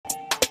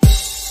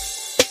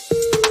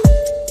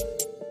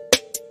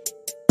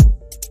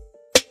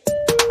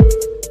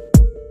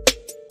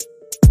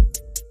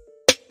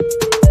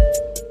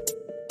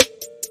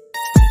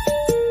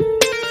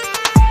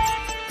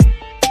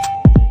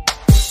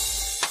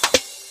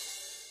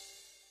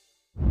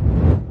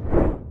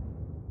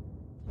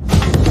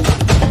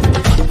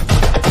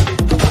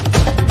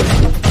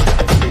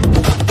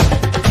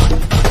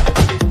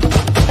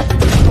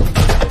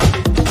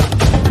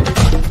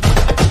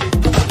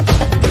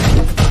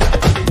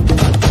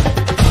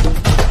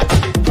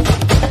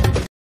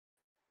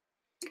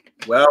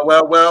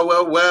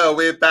Well.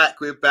 We're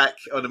back. We're back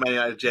on the Man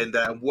United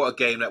agenda, and what a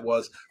game that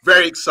was!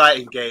 Very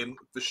exciting game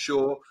for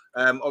sure.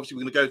 Obviously,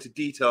 we're going to go into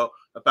detail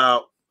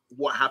about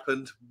what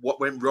happened, what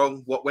went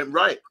wrong, what went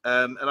right.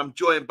 And I'm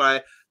joined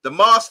by the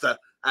master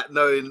at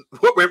knowing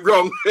what went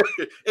wrong.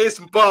 It's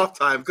bath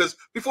time, because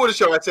before the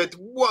show I said,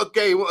 "What a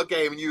game! What a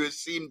game!" and you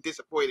seemed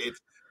disappointed,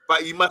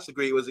 but you must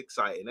agree it was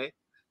exciting, eh?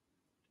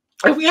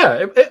 Oh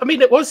yeah, I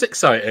mean it was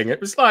exciting.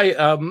 It was like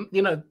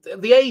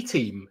the A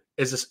team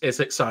is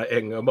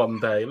exciting on one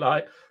day.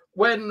 Like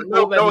when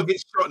no one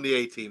gets shot in the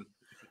A team.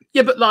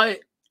 Yeah, but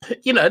like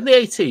in the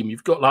A team,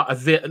 you've got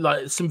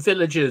like some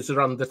villagers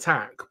are under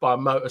attack by a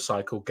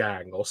motorcycle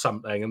gang or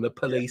something, and the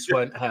police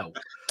won't help.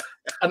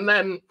 And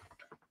then,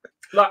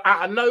 like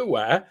out of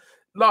nowhere,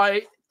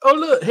 like, oh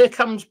look, here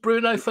comes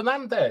Bruno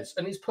Fernandes,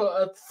 and he's put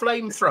a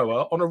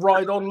flamethrower on a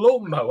ride-on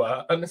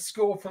lawnmower and a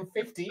score from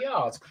 50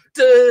 yards.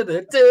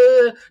 The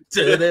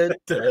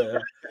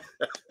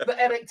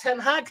Eric Ten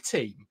Hag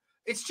team.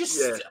 It's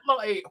just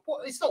like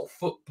what? It's not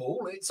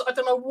football. I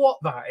don't know what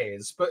that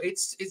is, but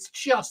it's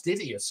just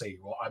idiocy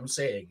what I'm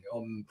seeing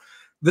on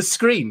the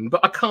screen. But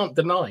I can't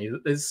deny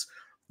that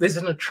there's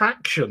an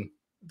attraction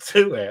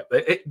to it.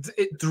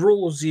 It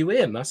draws you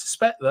in. I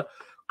suspect that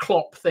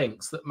Klopp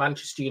thinks that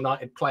Manchester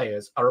United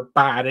players are a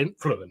bad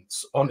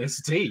influence on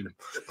his team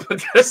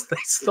because they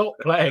stop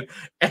playing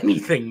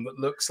anything that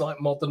looks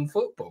like modern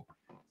football.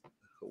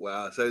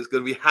 Wow! So it's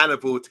going to be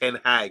Hannibal Ten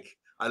Hag.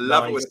 I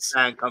love it when the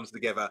plan comes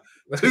together.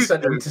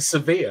 Send them to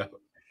Sevilla.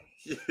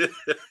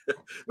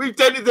 We've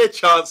dented their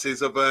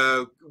chances of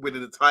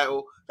winning the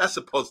title. That's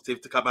a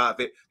positive to come out of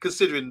it,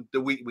 considering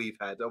the week we've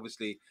had.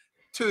 Obviously,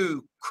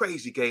 2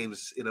 crazy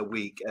games in a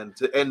week, and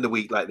to end the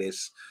week like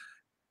this,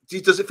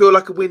 does it feel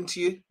like a win to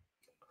you?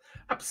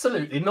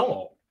 Absolutely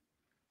not.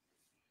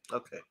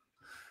 Okay.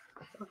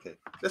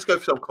 Let's go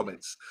for some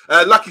comments.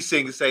 Lucky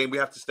Singh is saying we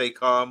have to stay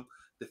calm.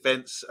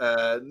 Defense.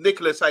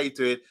 Nicholas, how you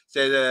doing?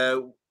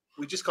 Said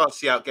we just can't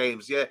see out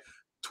games. Yeah,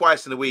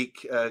 twice in a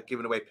week,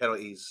 giving away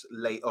penalties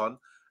late on.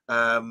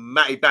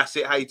 Matty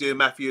Bassett, how you doing,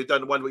 Matthew? I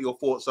don't wonder what your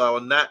thoughts are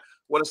on that.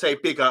 Want to say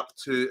big up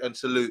to and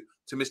salute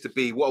to Mr.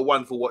 B. What a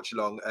wonderful watch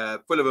along.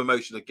 Full of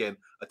emotion again.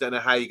 I don't know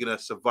how you're going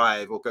to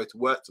survive or go to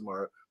work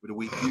tomorrow with a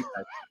week you've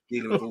had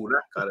dealing with all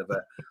that kind of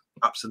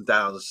ups and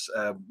downs.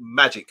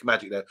 Magic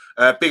though.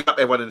 Big up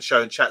everyone in the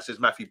show. In chat says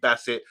Matthew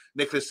Bassett.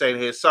 Nicholas saying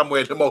here,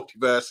 somewhere in the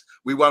multiverse,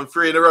 we won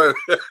 3 in a row.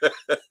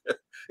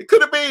 It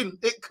could have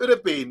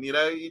been. You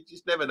know, you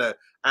just never know.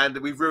 And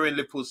we've ruined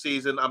Liverpool's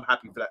season. I'm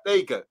happy for that. There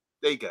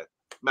you go.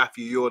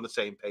 Matthew, you're on the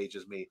same page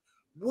as me.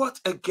 What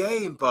a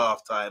game,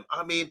 bath time.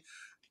 I mean,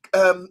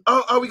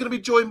 are we going to be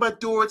joined by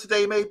Dora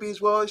today maybe as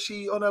well? Is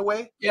she on her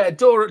way? Yeah,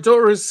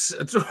 Dora's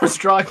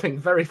driving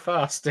very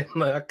fast in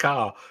the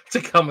car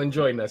to come and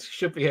join us. She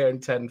should be here in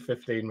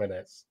 10-15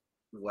 minutes.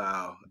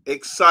 Wow.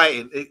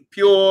 Exciting.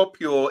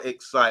 Pure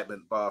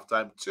excitement, bath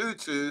time.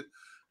 2-2.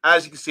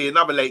 As you can see,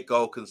 another late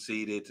goal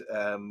conceded,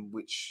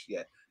 which,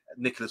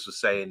 Nicholas was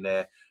saying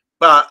there.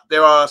 But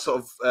there are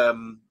sort of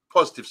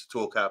positives to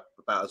talk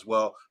about as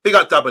well. Big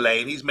up Double A,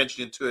 and he's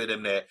mentioning 2 of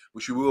them there,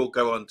 which we will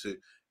go on to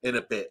in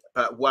a bit.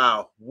 But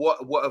wow, what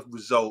a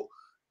result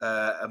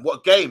and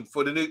what a game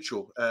for the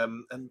neutral.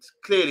 And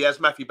clearly,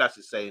 as Matthew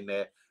Bassett's saying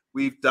there,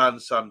 we've done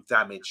some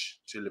damage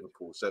to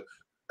Liverpool. So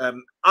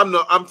I'm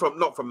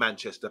not from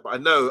Manchester, but I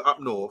know up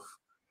north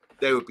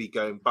they would be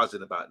going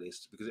buzzing about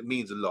this because it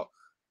means a lot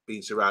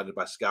being surrounded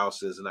by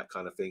Scousers and that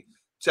kind of thing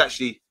to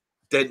actually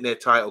dent their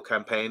title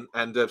campaign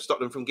and stop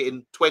them from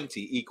getting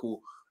 20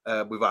 equal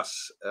with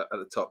us at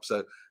the top.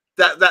 So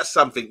that's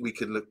something we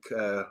can look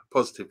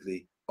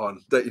positively on,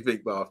 don't you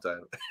think, Bath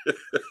Time?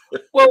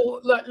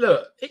 Well,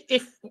 look,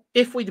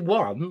 if we'd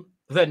won,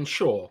 then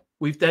sure,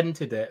 we've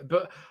dented it.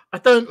 But I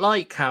don't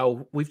like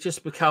how we've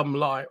just become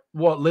like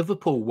what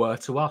Liverpool were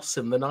to us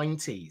in the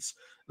 90s.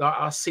 Like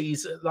our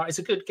season, like it's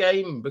a good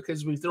game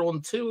because we've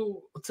drawn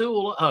 2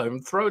 all at home,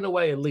 thrown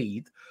away a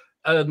lead,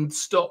 and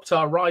stopped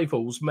our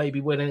rivals maybe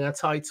winning a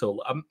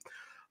title.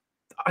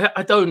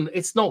 I don't.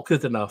 It's not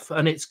good enough,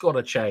 and it's got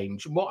to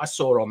change. What I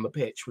saw on the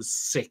pitch was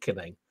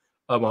sickening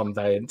on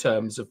Monday in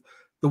terms of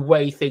the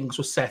way things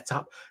were set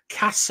up.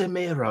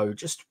 Casemiro,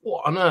 just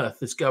what on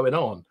earth is going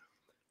on?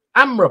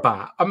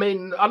 Amrabat, I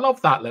mean, I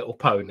love that little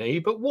pony,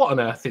 but what on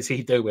earth is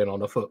he doing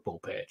on a football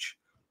pitch?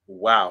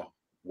 Wow.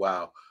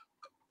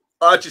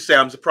 I'll just say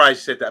I'm surprised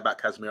you said that about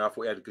Casemiro. I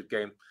thought he had a good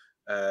game.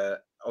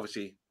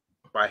 Obviously,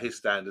 by his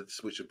standards,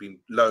 which have been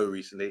low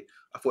recently,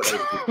 I thought that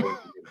was a good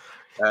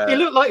game. He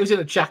looked like he was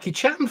in a Jackie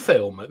Chan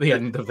film at the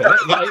end of it.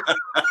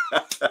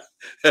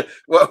 Like...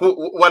 well,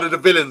 one of the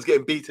villains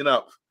getting beaten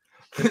up.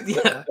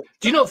 Yeah.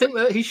 Do you not think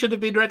that he should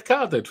have been red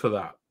carded for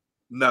that?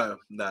 No.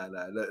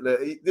 Look,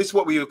 this is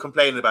what we were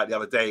complaining about the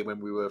other day when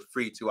we were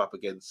 3-2 up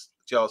against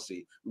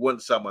Chelsea. We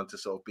want someone to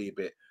sort of be a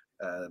bit,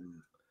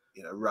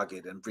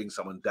 rugged and bring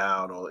someone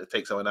down or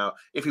take someone out.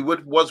 If he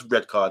was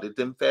red carded,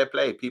 then fair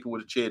play. People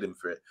would have cheered him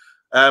for it.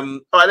 All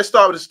right, let's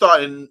start with the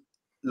starting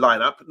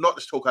lineup. Not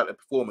just talk about the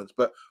performance,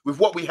 but with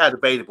what we had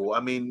available.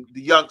 I mean,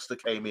 the youngster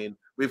came in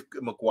with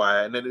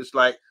Maguire, and then it's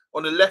like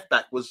on the left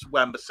back was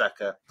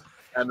Wan-Bissaka.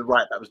 and the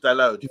right back was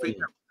Dalot. Do you think Mm.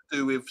 that was to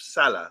do with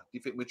Salah? Do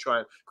you think we're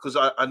trying? Because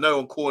I know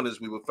on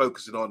corners we were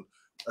focusing on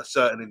a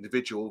certain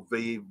individual,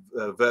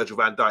 Virgil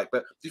van Dijk.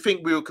 But do you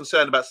think we were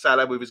concerned about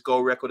Salah with his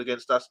goal record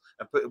against us,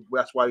 and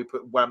that's why we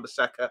put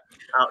Wan-Bissaka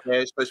out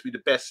there? He's supposed to be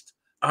the best.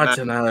 I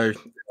don't know.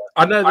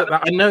 I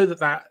know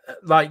that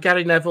like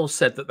Gary Neville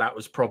said that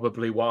was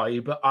probably why,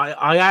 but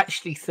I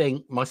actually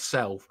think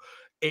myself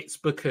it's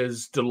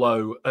because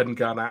Dalot and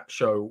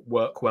Garnacho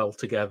work well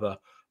together,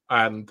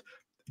 and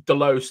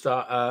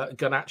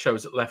Garnacho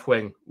was at left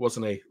wing,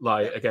 wasn't he?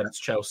 Like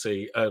against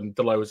Chelsea, and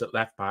Dalot was at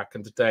left back,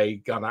 and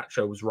today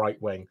Garnacho was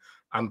right wing,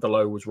 and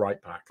Dalot was right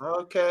back.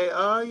 Okay.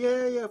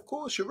 Yeah. Of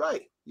course, you're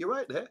right. You're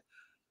right there.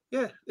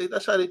 Yeah,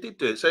 that's how they did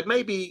do it. So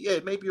maybe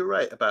you're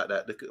right about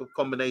that. The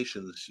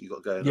combinations you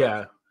got going on.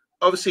 Yeah.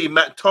 Obviously,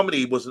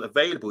 McTominay wasn't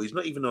available. He's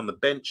not even on the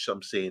bench,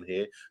 I'm seeing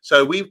here.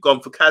 So we've gone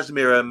for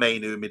Casemiro and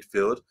Mainoo in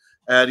midfield.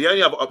 The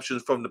only other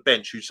options from the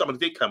bench, who someone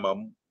did come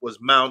on,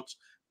 was Mount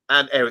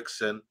and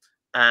Ericsson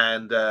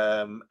and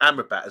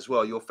Amrabat as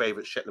well, your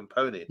favourite Shetland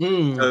pony.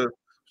 So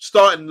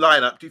starting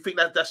lineup, do you think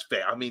that's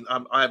fair? I mean,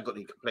 I haven't got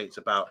any complaints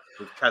about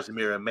with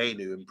Casemiro and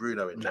Mainoo and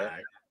Bruno in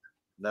there.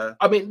 No.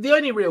 I mean, the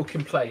only real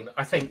complaint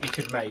I think you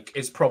could make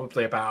is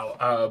probably about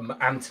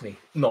Anthony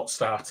not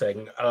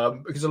starting,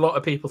 because a lot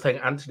of people think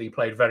Anthony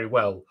played very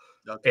well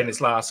in his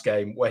last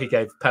game where he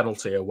gave the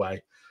penalty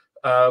away.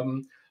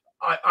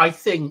 I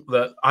think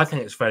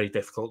it's very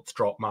difficult to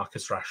drop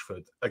Marcus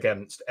Rashford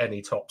against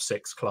any top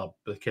 6 club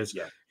because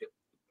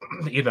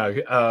you know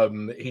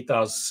he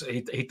does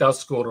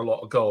score a lot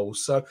of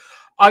goals. So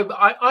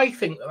I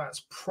think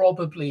that's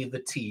probably the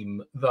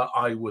team that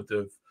I would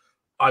have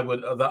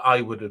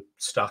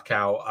stuck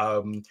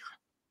out.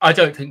 I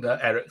don't think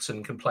that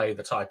Ericsson can play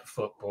the type of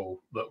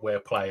football that we're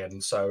playing,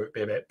 so it'd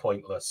be a bit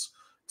pointless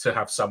to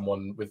have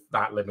someone with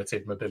that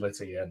limited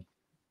mobility in.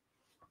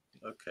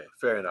 Okay,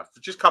 fair enough.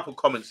 Just a couple of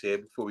comments here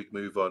before we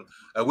move on.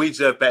 We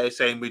deserve better,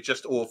 saying we're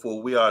just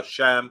awful. We are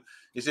sham.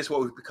 Is this what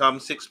we've become?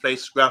 6th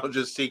place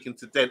scroungers seeking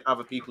to dent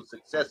other people's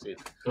successes.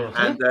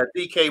 And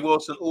DK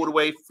Wilson all the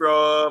way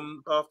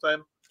from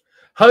halftime.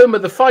 Home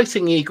of the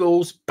Fighting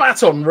Eagles,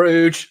 Baton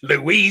Rouge,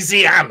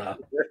 Louisiana.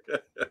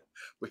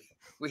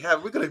 We're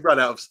going to run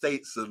out of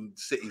states and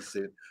cities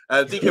soon.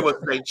 DK was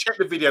saying, check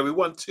the video. We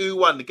won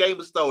 2-1. The game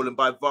was stolen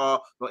by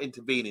VAR not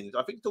intervening.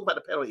 I think talk about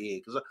the penalty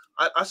here because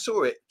I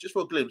saw it just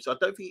for a glimpse. I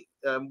don't think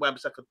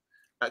Wan-Bissaka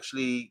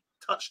actually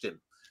touched him.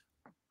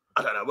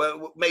 I don't know.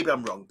 Well, maybe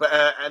I'm wrong. But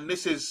and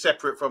this is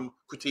separate from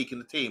critiquing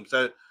the team.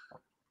 So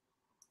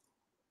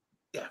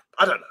yeah,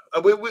 I don't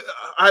know.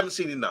 I haven't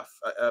seen enough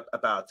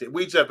about it.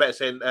 We deserve better,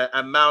 saying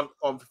and Mount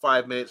on for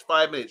 5 minutes.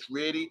 5 minutes,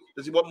 really?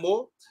 Does he want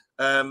more?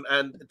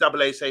 And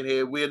Double A saying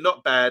here, we're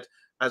not bad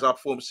as our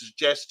performance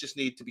suggests, just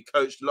need to be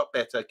coached a lot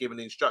better, given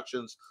the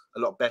instructions a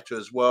lot better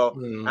as well.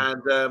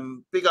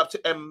 And big up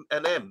to M&M.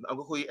 I'm going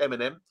to call you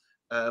M&M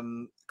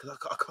because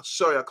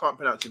I can't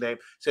pronounce your name.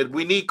 Said,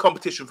 we need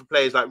competition for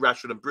players like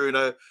Rashford and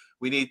Bruno.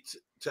 We need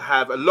to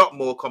have a lot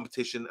more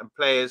competition and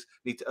players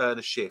need to earn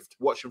a shift.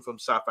 Watching from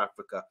South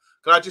Africa.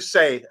 Can I just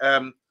say,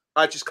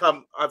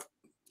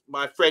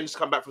 my friends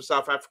come back from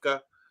South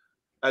Africa,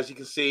 as you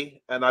can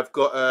see, and I've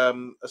got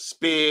a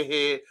spear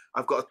here.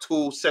 I've got a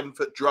tall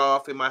 7-foot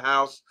giraffe in my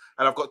house,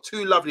 and I've got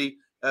 2 lovely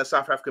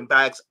South African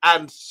bags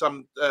and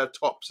some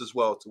tops as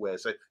well to wear.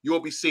 So you'll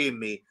be seeing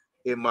me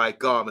in my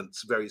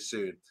garments very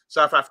soon.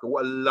 South Africa,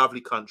 what a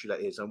lovely country that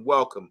is, and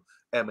welcome,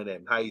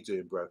 Eminem. How you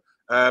doing, bro?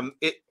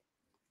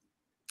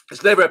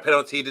 It's never a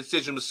penalty. The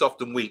decision was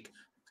soft and weak.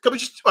 Can we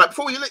just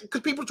before we,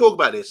 because people talk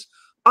about this?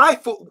 I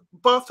thought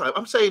bath time.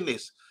 I'm saying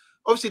this.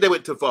 Obviously, they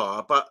went to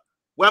VAR, but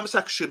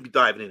Wan-Bissaka shouldn't be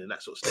diving in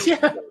that sort of stage.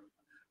 Yeah.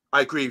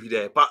 I agree with you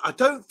there, but I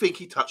don't think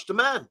he touched a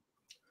man.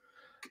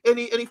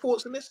 Any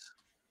thoughts on this?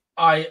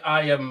 I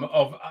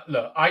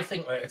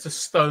think that it's a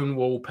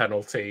stonewall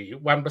penalty.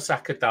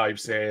 Wan-Bissaka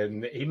dives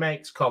in, he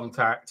makes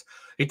contact.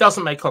 He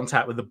doesn't make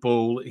contact with the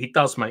ball. He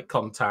does make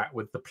contact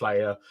with the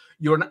player.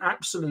 You're an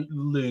absolute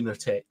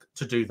lunatic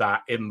to do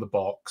that in the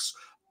box,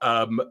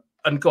 and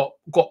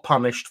got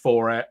punished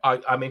for it.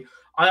 I mean,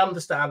 I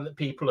understand that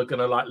people are going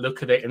to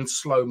look at it in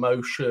slow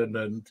motion,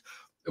 and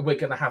we're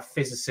going to have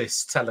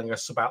physicists telling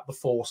us about the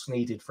force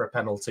needed for a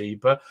penalty.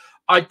 But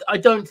I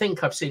don't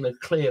think I've seen a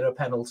clearer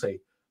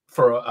penalty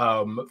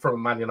from a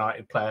Man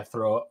United player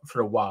for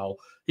a while.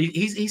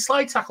 He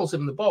slide tackles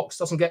him in the box,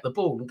 doesn't get the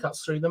ball, and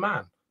cuts through the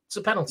man. It's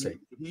a penalty.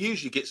 He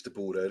usually gets the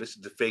ball, though. This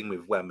is the thing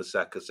with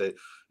Wan-Bissaka. So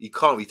you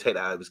can't really take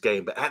that out of his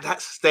game. But at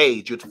that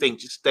stage, you'd think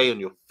just stay on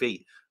your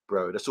feet,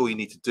 bro. That's all you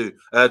need to do.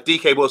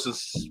 DK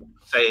Wilson's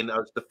saying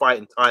the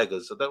Fighting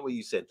Tigers. I don't know what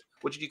you said.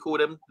 What did you call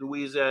them?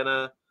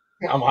 Louisiana?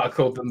 I might have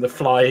called them the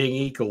Flying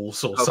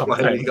Eagles or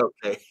something.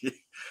 Okay.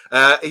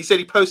 He said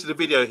he posted a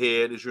video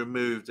here and is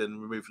removed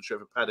from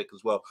Trevor Paddock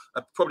as well.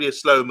 Probably a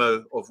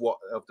slow-mo of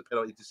the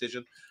penalty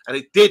decision. And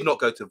it did not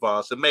go to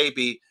VAR. So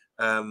maybe...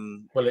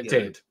 it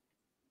did.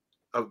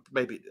 Oh,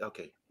 maybe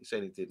okay. He's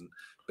saying he didn't,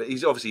 but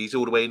he's all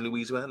the way in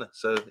Louisiana,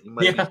 so he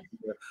might be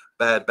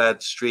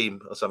bad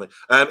stream or something.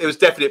 It was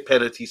definitely a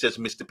penalty, says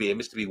Mr. B, and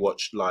Mr. B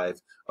watched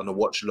live on a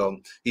watch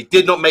along. He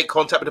did not make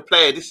contact with the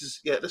player.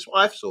 That's what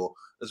I saw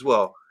as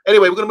well.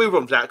 Anyway, we're going to move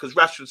on to that because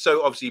Rashford's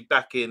so obviously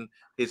back in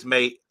his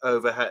mate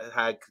over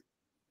Hag.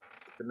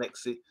 The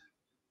next,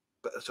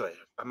 but sorry,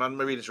 I'm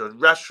reading this wrong.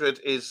 Rashford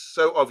is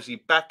so obviously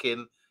back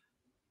in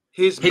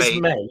his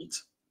mate.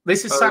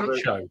 This is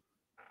Sancho.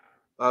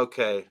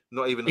 Okay,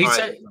 not even he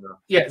high.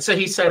 Yeah, so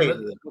he's saying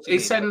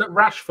that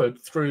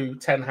Rashford threw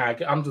Ten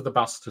Hag under the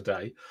bus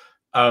today.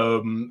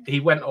 He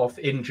went off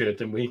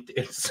injured, and we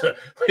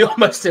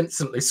almost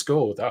instantly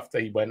scored after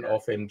he went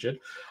off injured.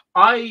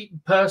 I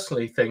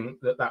personally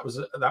think that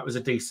was a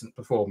decent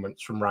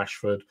performance from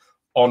Rashford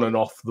on and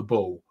off the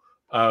ball.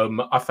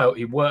 I felt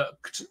he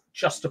worked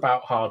just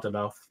about hard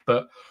enough,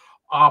 but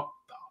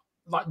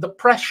like the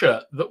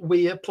pressure that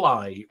we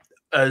apply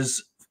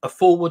as a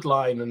forward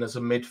line and as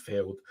a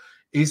midfield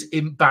is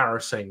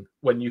embarrassing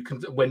when you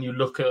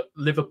look at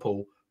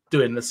Liverpool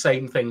doing the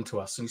same thing to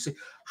us, and you see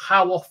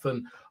how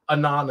often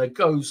Onana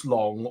goes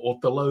long or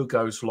Dalot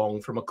goes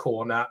long from a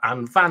corner,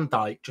 and Van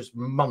Dijk just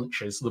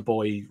munches the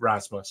boy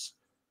Rasmus,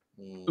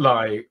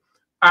 like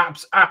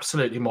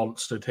absolutely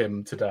monstered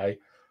him today.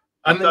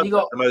 And then you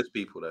got most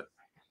people though.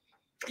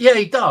 Yeah,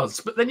 he does.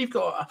 But then you've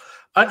got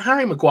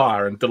Harry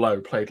Maguire and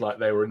Dalot played like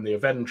they were in the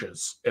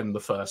Avengers in the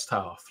first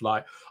half.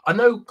 Like, I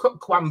know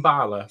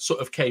Kwambala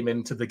sort of came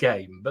into the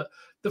game, but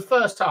the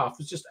first half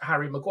was just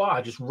Harry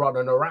Maguire just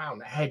running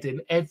around, heading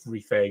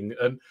everything,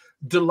 and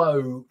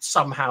Dalot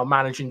somehow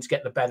managing to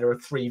get the better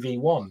of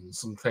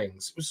 3v1s and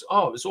things. It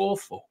was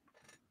awful.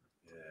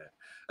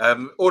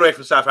 All the way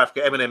from South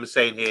Africa, Eminem is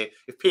saying here,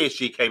 if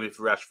PSG came in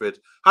for Rashford,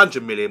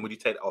 100 million, would you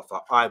take the offer?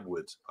 I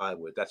would.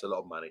 That's a lot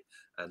of money.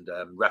 And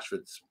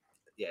Rashford's,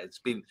 it's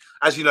been,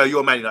 as you know,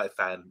 you're a Man United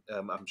fan.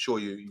 I'm sure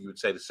you would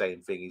say the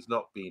same thing. He's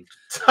not been.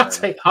 I'd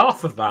take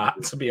half of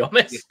that, to be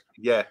honest.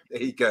 Yeah,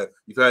 there you go.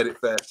 You've heard it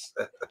first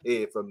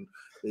here from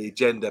the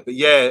agenda. But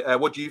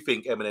what do you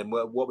think, Eminem?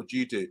 What would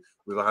you do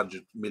with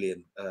 100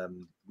 million?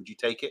 Would you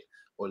take it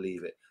or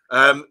leave it?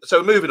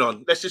 So moving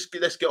on, let's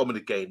get on with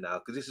the game now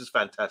because this is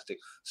fantastic.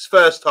 This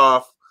first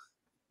half,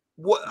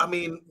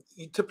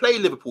 to play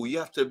Liverpool, you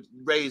have to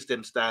raise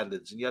them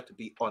standards and you have to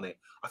be on it.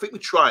 I think we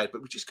tried,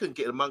 but we just couldn't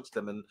get amongst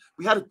them. And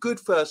we had a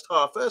good first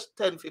half, first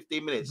 10,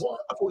 15 minutes.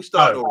 I thought we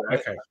started all right.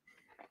 Okay.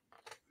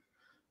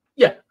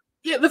 Yeah.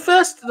 The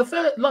first,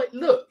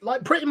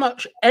 like pretty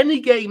much any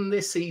game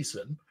this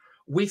season,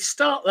 we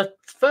start the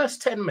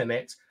first 10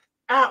 minutes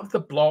out of the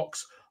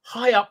blocks,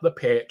 high up the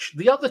pitch.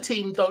 The other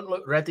team don't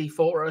look ready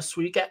for us.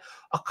 We get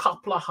a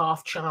couple of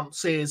half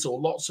chances or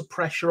lots of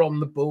pressure on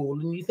the ball,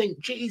 and you think,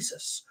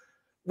 Jesus,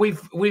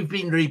 we've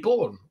been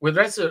reborn.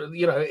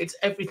 It's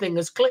everything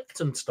has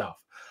clicked and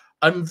stuff.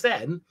 And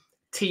then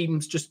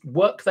teams just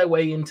work their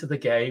way into the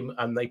game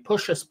and they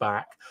push us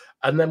back,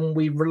 and then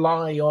we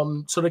rely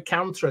on sort of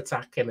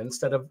counter-attacking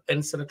instead of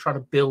trying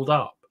to build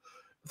up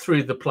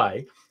through the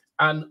play.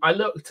 And I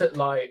looked at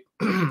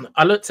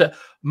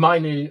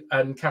Mainoo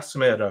and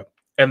Casemiro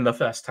in the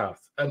first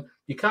half. And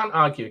you can't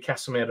argue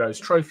Casemiro's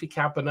trophy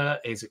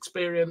cabinet, his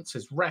experience,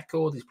 his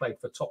record. He's played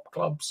for top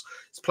clubs.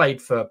 He's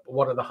played for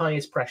one of the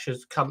highest pressured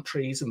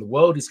countries in the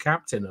world. He's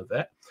captain of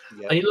it.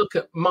 Yeah. And you look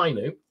at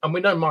Mainoo, and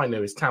we know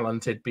Mainoo is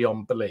talented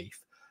beyond belief.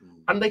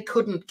 And they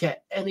couldn't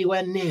get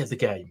anywhere near the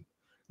game.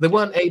 They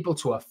weren't able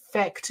to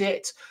affect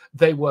it.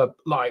 They were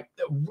like,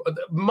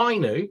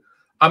 Mainoo,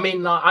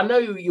 I know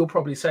you'll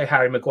probably say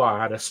Harry Maguire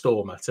had a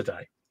stormer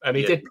today, and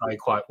he did play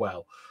quite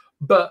well.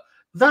 But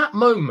that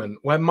moment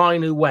when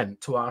Mainoo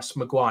went to ask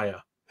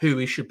Maguire who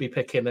he should be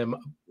picking him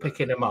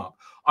up,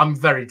 I'm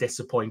very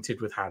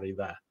disappointed with Harry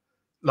there.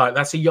 Like,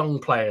 that's a young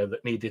player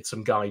that needed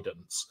some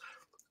guidance.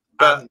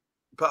 But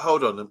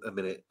hold on a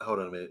minute.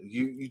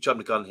 You jumped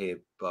the gun here,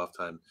 Bath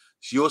time.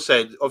 So you're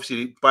saying,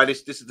 obviously, by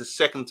this is the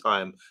second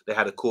time they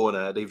had a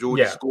corner. They've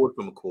already scored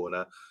from a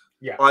corner.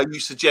 Yeah. Are you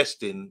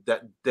suggesting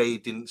that they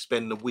didn't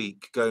spend a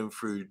week going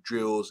through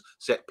drills,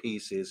 set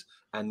pieces,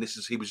 and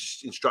he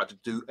was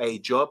instructed to do a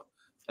job?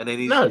 And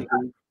then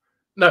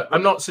No,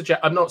 I'm not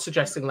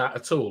suggesting that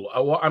at all.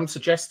 What I'm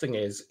suggesting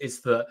is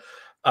that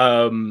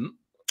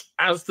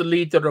as the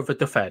leader of a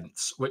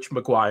defence, which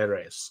Maguire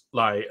is,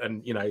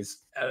 he's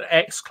an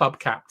ex-club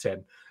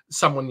captain,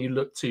 someone you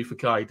look to for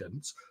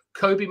guidance,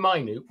 Kobbie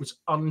Mainoo was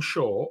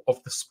unsure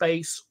of the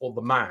space or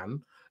the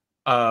man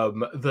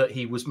that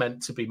he was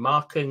meant to be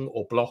marking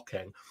or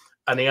blocking,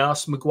 and he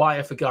asked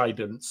Maguire for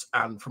guidance.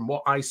 And from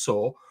what I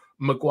saw,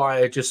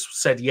 Maguire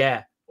just said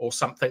yeah or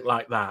something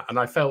like that. And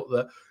I felt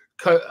that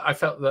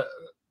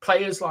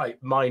players like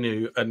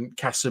Mainoo and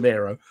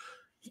Casemiro,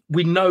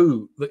 we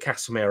know that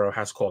Casemiro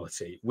has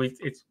quality.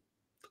 It's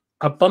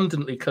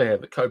abundantly clear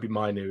that Kobbie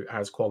Mainoo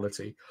has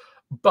quality,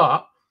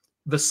 but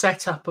the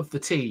setup of the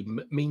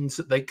team means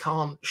that they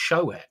can't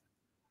show it.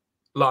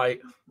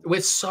 Like,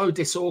 we're so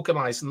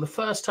disorganized. And the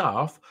first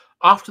half,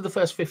 after the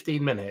first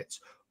 15 minutes,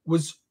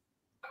 was,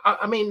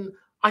 I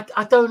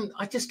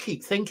just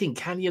keep thinking,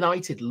 can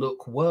United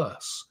look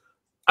worse?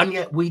 and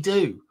yet we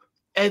do.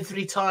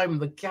 Every time,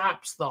 the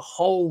gaps, the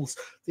holes,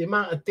 the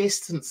amount of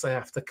distance they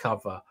have to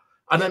cover.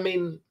 And I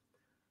mean,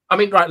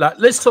 right, like,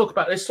 let's talk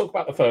about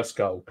the first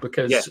goal,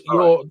 because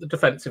you're the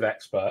defensive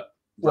expert.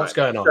 What's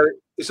going on? So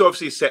it's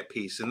obviously a set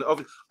piece, and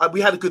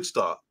we had a good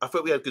start. I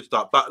thought we had a good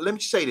start, but let me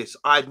just say this: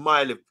 I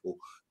admire Liverpool.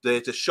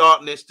 The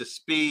sharpness, the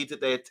speed that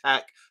they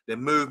attack, their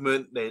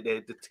movement,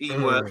 the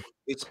teamwork.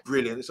 It's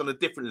brilliant. It's on a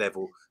different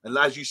level. And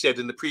as you said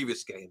in the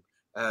previous game,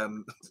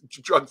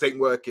 drugs ain't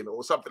working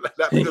or something like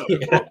that.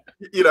 Because,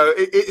 you know,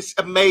 it's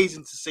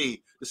amazing to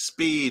see the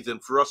speed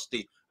and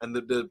ferocity and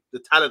the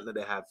talent that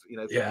they have, you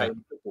know, for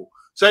playing football.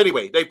 So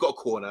anyway, they've got a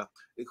corner.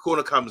 The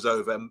corner comes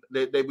over, and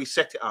we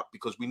set it up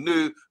because we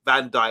knew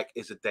Van Dijk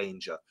is a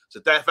danger.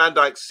 So Van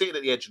Dijk's sitting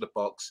at the edge of the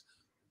box.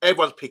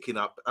 Everyone's picking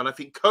up. And I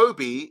think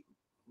Kobe,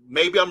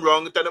 maybe I'm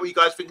wrong, I don't know what you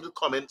guys think in the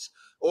comments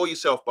or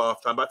yourself by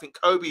half time, but I think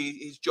Kobe,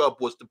 his job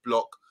was to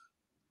block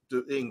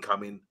the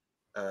incoming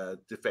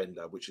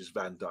defender, which is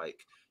Van Dijk.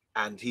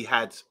 And he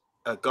had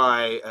a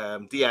guy,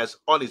 Diaz,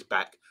 on his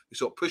back, who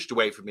sort of pushed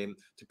away from him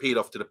to peel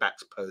off to the back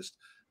post,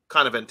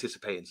 kind of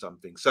anticipating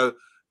something. So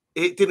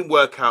it didn't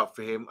work out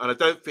for him, and I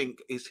don't think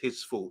it's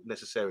his fault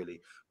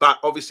necessarily. But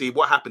obviously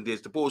what happened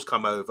is the ball's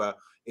come over.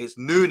 It's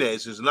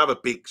Nunes, who's another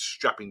big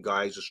strapping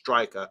guy, he's a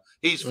striker.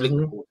 He's flicked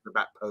the ball to the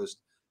back post,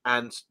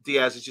 and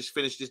Diaz has just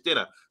finished his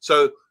dinner.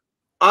 So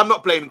I'm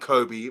not blaming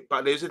Kobe,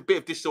 but there's a bit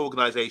of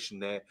disorganization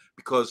there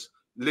because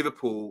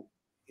Liverpool,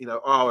 you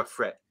know, are a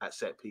threat at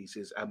set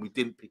pieces, and we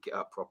didn't pick it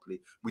up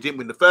properly. We didn't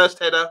win the first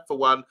header, for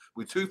one.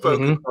 We're too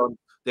focused on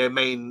their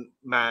main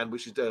man,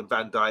 which is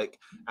Van Dijk.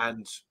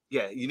 And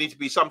yeah,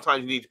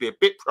 sometimes you need to be a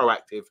bit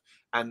proactive.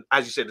 And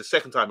as you said, the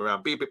second time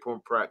around, be a bit more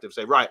proactive.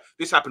 Say, right,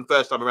 this happened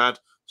first time around.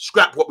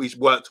 Scrap what we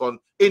worked on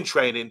in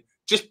training.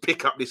 Just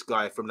pick up this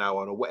guy from now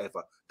on, or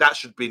whatever. That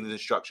should be the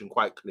instruction,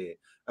 quite clear.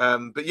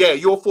 But yeah,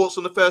 your thoughts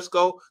on the first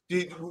goal?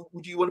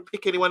 Would you want to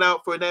pick anyone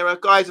out for an error?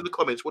 Guys in the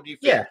comments, what do you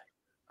think? Yeah.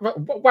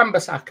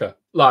 Wan-Bissaka,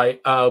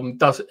 like,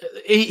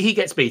 he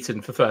gets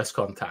beaten for first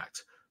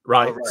contact,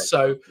 right? Oh, right.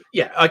 So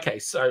yeah, okay,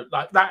 so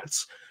like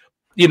that's,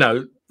 you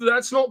know,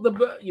 that's not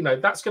the, you know,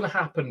 that's going to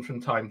happen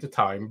from time to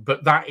time,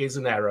 but that is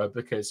an error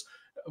because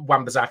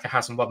Wan-Bissaka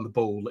hasn't won the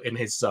ball in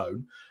his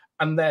zone,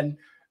 and then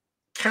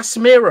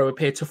Casemiro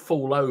appeared to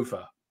fall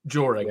over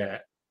during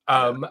it,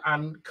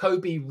 and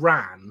Kobe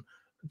ran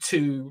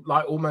to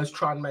like almost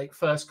try and make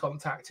first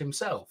contact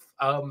himself.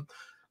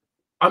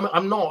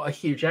 I'm not a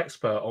huge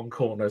expert on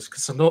corners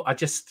because I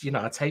just, you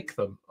know, I take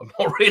them. I'm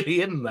not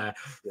really in there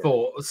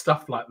for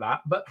stuff like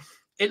that. But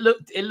it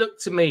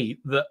looked to me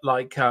that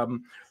like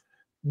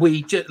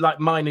we just like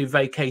Mainoo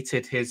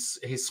vacated his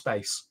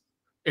space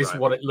is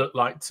what it looked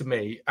like to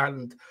me.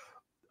 And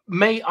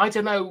I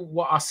don't know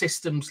what our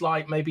system's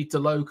like. Maybe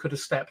Delo could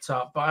have stepped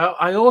up, but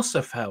I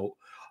also felt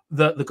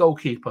that the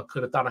goalkeeper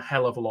could have done a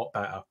hell of a lot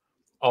better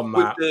on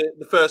that. With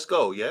the first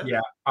goal, yeah?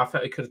 Yeah, I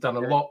felt he could have done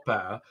a lot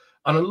better.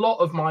 And a lot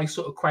of my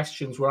sort of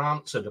questions were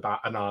answered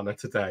about Onana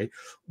today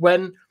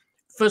when,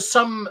 for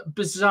some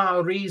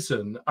bizarre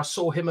reason, I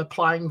saw him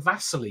applying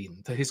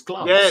Vaseline to his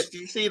gloves. Yeah, did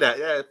you see that?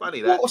 Yeah, funny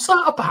that. What was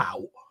that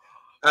about?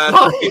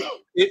 I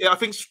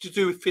think it's to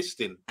do with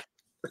fisting.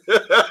 You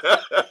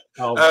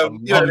know,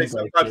 sometimes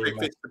they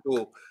fist the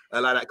ball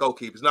like that,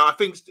 goalkeepers. No, I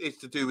think it's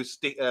to do with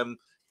stick.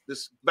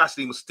 This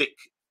Vaseline will stick,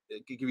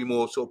 give you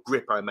more sort of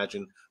grip, I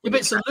imagine. Yeah,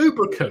 but it's a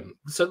lubricant,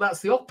 so that's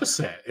the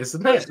opposite,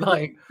 isn't it?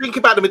 Like, think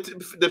about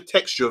the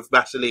texture of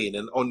Vaseline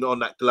and on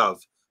that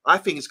glove. I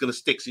think it's going to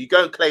stick. So you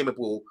go and claim a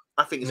ball.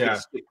 I think it's going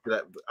to stick to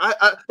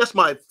that. That's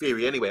my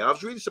theory anyway. I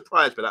was really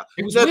surprised by that.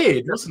 It was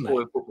weird, wasn't it?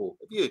 In football.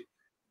 Have you?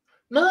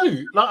 No,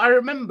 like I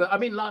remember. I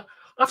mean, like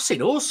I've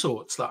seen all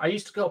sorts. Like I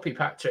used to copy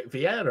Patrick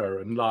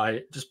Vieira and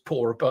like just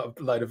pour a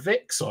load of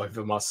Vicks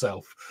over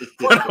myself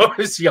when I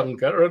was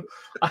younger, and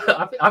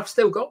I've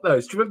still got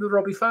those. Do you remember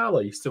Robbie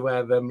Fowler used to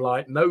wear them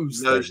like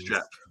nose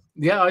strap?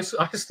 Yeah, I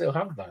still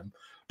have them,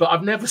 but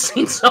I've never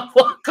seen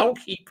someone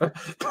goalkeeper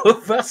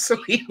put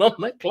Vaseline on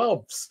their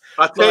gloves.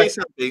 I'll tell you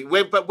something.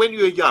 When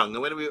you were young,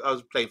 and I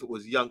was playing football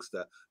as a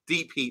youngster,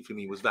 deep heat for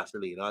me was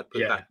Vaseline. I'd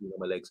put Vaseline on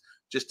my legs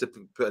just to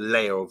put a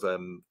layer of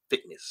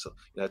thickness,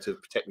 you know, to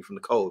protect me from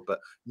the cold.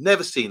 But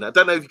never seen that. I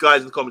don't know if you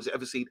guys in the comments have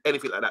ever seen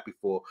anything like that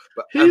before.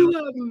 But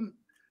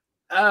who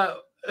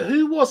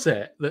was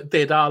it that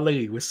did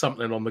Ali with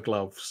something on the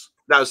gloves?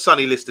 That was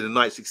Sonny Liston in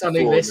 1964.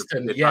 Sonny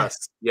Liston,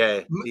 yes.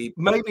 Yeah.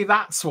 Maybe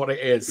that's what it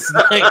is.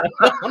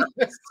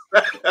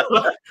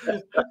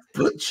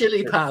 Put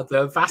chili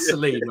powder,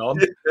 Vaseline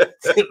on,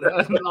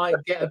 and like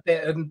get a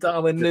bit in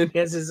Darwin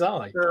Nunez's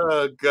eye.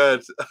 Oh,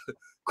 God.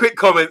 Quick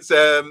comments.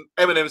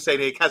 Eminem saying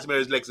here,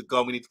 Casemiro's legs are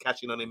gone. We need to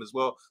cash in on him as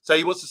well. So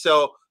he wants to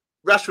sell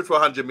Rashford for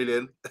 100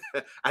 million,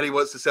 and he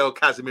wants to sell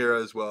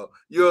Casemiro as well.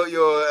 You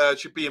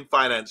should be in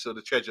finance or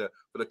the treasurer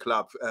for the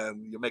club.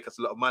 You'll make us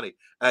a lot of money.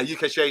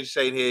 UK Strange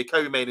saying here,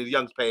 Kobe Mainoo, the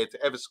youngest player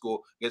to ever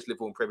score against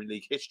Liverpool in Premier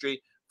League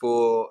history.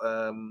 For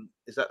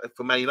is that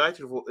for Man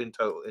United or in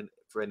total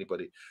for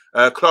anybody?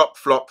 Klopp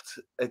flopped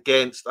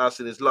against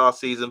us in his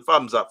last season.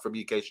 Thumbs up from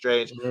UK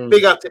Strange.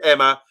 Big up to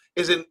Emma.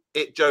 Isn't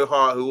it Joe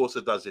Hart who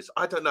also does this?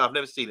 I don't know. I've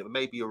never seen it, but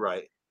maybe you're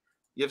right.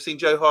 You ever seen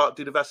Joe Hart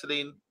do the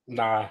Vaseline?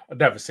 Nah, I've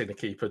never seen a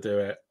keeper do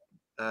it.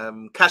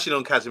 Cashing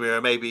on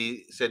Casemiro,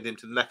 maybe send him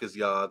to the Knacker's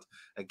yard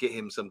and get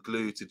him some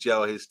glue to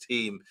gel his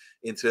team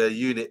into a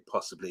unit,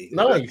 possibly.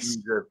 Nice.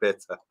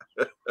 Better.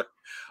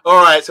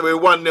 All right, so we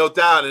were 1-0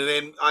 down, and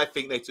then I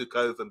think they took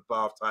over in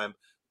half time.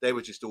 They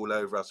were just all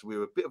over us. We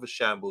were a bit of a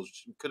shambles.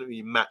 We couldn't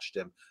really match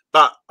them.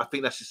 But I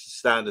think that's just the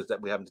standards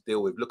that we're having to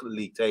deal with. Look at the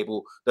league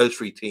table. Those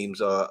three teams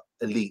are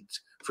elite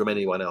from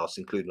anyone else,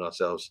 including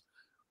ourselves.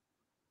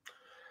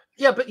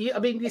 Yeah, but I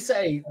mean, you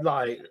say,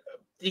 like,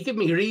 you give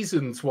me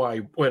reasons why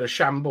we're a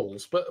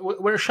shambles, but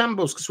we're a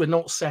shambles because we're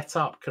not set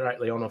up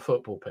correctly on a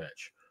football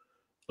pitch.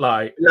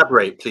 Like,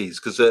 elaborate, please,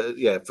 because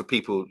for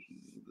people,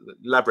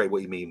 elaborate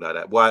what you mean by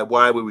that. Why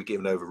were we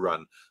getting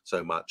overrun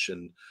so much?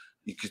 And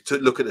you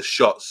could look at the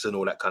shots and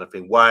all that kind of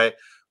thing. Why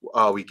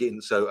are we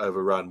getting so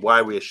overrun? Why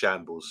are we a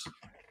shambles?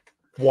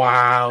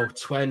 Wow,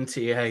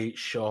 28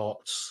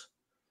 shots.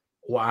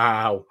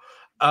 Wow.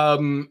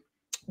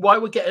 Why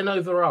we're getting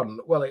overrun?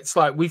 Well, it's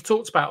like we've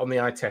talked about on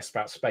the eye test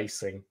about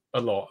spacing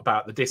a lot,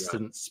 about the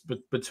distance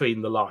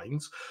between the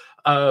lines.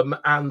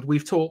 And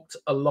we've talked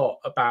a lot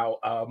about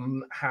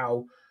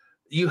how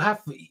you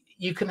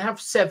can have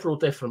several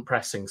different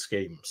pressing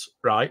schemes,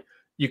 right?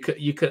 You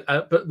could,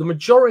 but the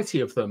majority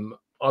of them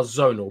are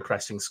zonal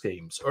pressing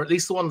schemes, or at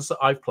least the ones that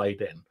I've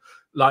played in.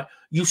 Like,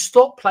 you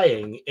stop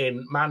playing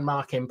in man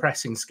marking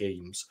pressing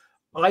schemes,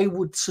 I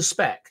would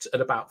suspect,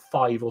 at about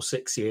 5 or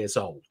 6 years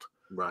old.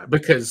 Right.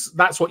 Because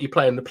that's what you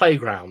play in the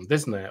playground,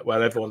 isn't it?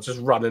 Where everyone's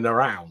just running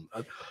around.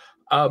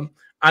 And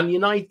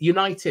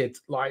United,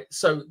 like,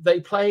 so they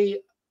play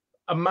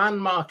a man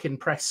marking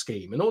press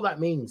scheme. And all that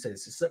means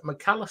is that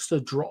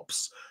McAllister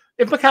drops,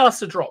 if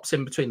McAllister drops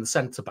in between the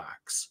centre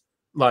backs,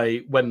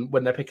 like when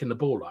they're picking the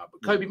ball up,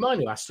 Kobe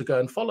Mainoo has to go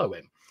and follow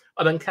him.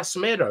 And then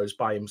Casemiro's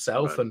by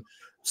himself, and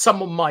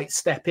someone might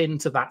step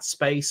into that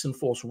space and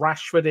force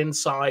Rashford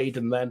inside,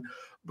 and then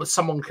but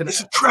someone can.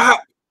 It's a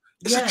trap.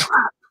 It's a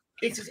trap.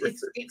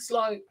 It's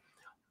like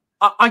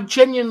I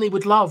genuinely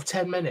would love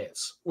 10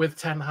 minutes with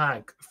Ten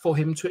Hag for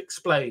him to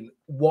explain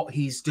what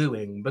he's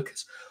doing,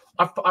 because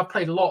I've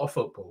played a lot of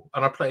football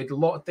and I've played a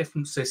lot of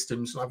different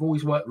systems, and I've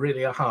always worked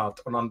really hard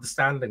on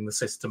understanding the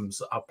systems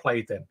that I've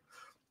played in.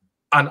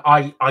 And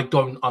I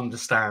don't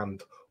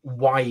understand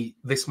why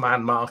this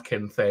man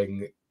marking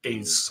thing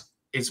is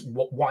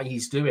why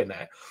he's doing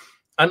it.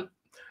 And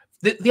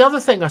the other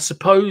thing, I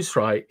suppose,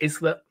 right, is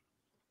that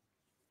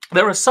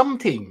there are some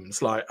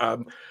teams like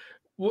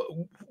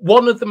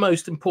one of the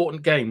most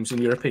important games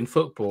in European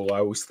football, I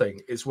always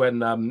think, is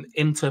when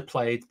Inter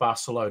played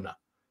Barcelona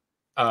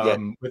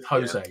with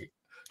Jose.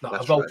 Yeah. Like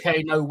a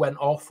volcano went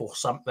off or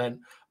something,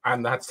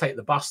 and they had to take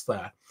the bus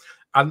there.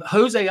 And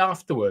Jose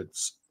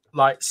afterwards,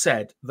 like,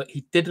 said that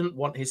he didn't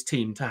want his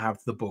team to have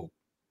the ball,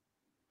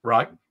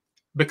 right?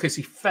 Because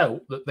he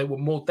felt that they were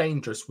more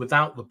dangerous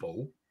without the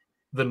ball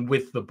than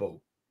with the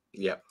ball.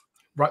 Yeah.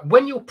 Right.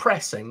 When you're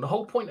pressing, the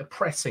whole point of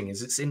pressing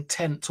is its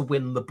intent to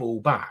win the ball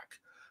back.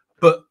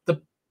 But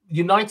the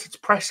United's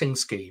pressing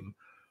scheme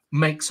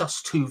makes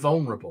us too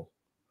vulnerable.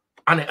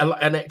 And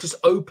it just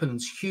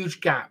opens huge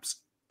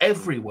gaps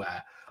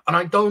everywhere. And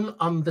I don't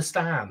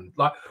understand.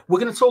 Like,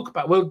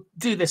 we'll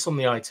do this on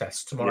the eye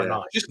test tomorrow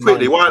night. Just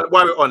quickly, while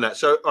we're on that.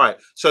 So, all right.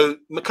 So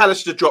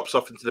McAllister drops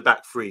off into the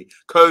back three.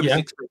 Kobe's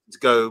expected to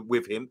go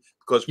with him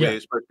because we're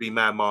supposed to be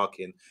man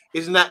marking.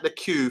 Isn't that the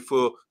cue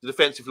for the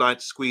defensive line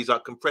to squeeze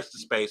out, compress the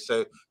space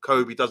so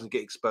Kobe doesn't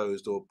get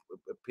exposed or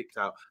picked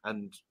out,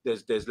 and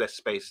there's less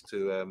space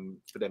to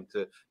for them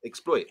to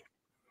exploit?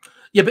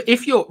 Yeah, but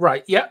if you're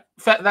right,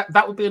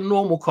 that would be a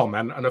normal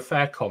comment and a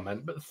fair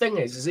comment. But the thing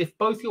is if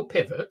both your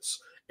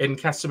pivots in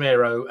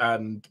Casemiro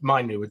and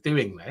Mainoo are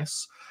doing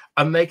this,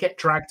 and they get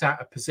dragged out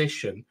of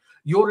position,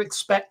 you're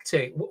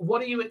expecting.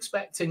 What are you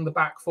expecting the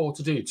back four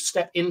to do? To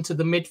step into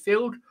the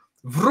midfield?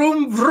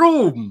 Vroom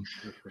vroom.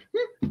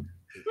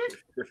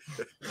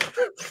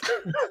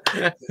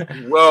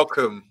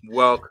 welcome.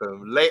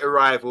 Late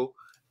arrival.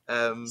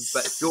 But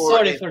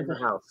sorry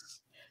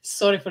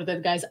for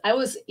that, guys. I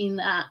was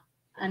in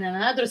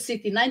another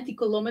city, 90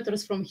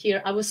 kilometers from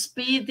here. I was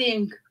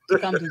speeding to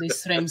come to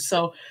this stream,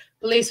 so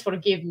please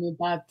forgive me.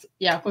 But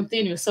yeah,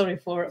 continue. Sorry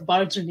for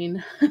barging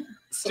in.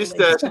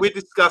 We're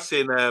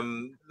discussing.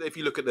 If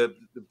you look at the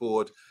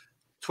board,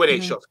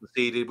 28 shots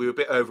conceded. We were a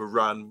bit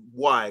overrun.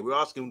 Why? We're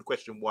asking the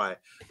question why.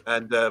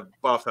 And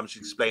Bartham was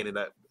explaining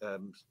that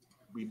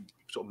we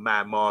sort of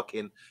man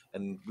marking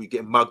and we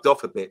get mugged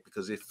off a bit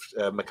because if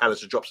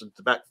McAllister drops into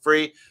the back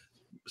three,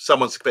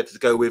 someone's expected to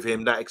go with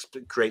him. That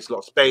creates a lot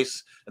of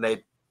space, and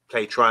they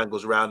play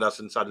triangles around us,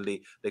 and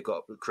suddenly they've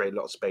got to create a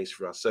lot of space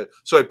for us. So,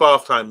 sorry,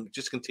 bath time.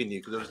 Just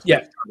continue because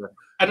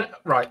and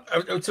right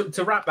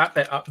to wrap that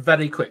bit up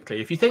very quickly.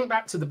 If you think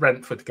back to the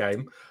Brentford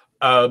game,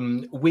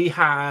 we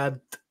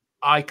had,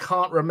 I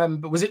can't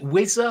remember, was it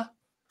Wizzer,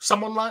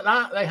 someone like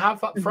that? They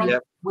have up front,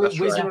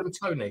 Wizzer and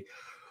Tony.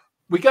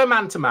 We go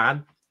man to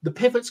man. The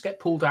pivots get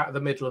pulled out of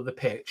the middle of the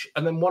pitch,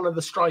 and then one of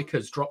the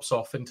strikers drops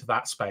off into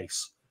that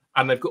space.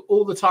 and they've got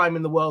all the time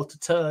in the world to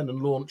turn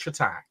and launch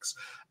attacks.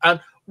 And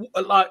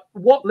like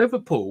what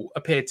Liverpool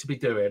appeared to be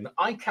doing,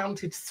 I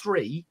counted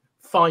 3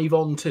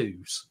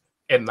 5-on-2s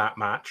in that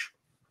match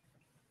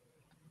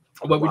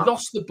where we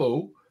lost the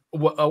ball,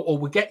 or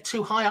we get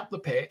too high up the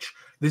pitch.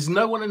 There's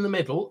no one in the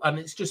middle, and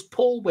it's just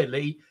Paul,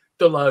 Willie,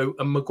 Dalot,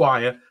 and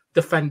Maguire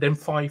defending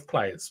 5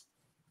 players.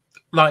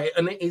 Like,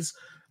 and it is,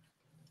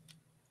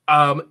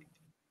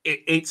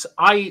 it's.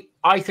 I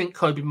think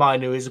Kobe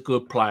Mainoo is a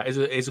good player.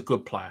 Is a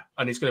good player,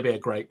 and he's going to be a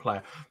great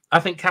player. I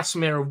think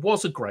Casemiro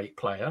was a great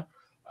player.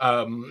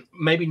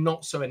 Maybe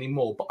not so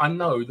anymore, but I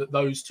know that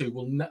those two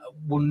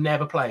will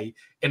never play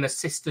in a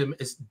system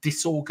as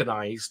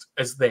disorganized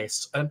as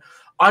this. And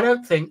I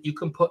don't think you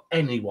can put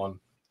anyone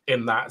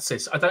in that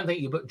system. I don't think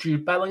you put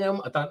Jude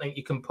Bellingham. I don't think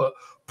you can put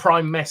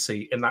Prime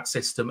Messi in that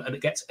system, and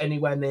it gets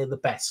anywhere near the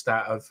best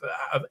out of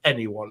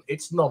anyone.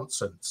 It's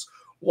nonsense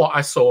what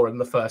I saw in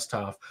the first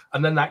half,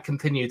 and then that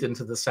continued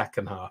into the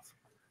second half.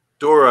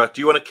 Dora,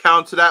 do you want to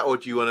counter that, or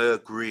do you want to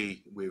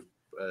agree with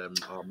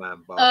our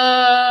man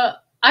Bart?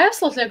 I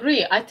absolutely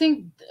agree. I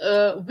think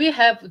we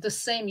have the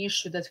same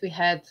issue that we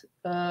had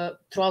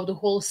throughout the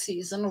whole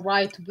season,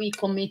 right? We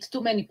commit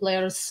too many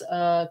players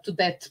to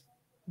that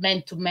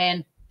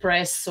man-to-man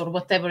press or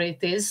whatever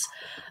it is.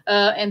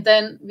 And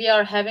then we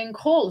are having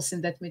holes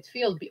in that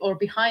midfield or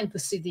behind the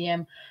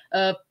CDM.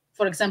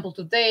 For example,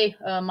 today,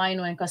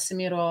 Mainoo and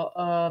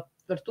Casemiro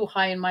were too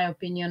high, in my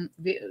opinion.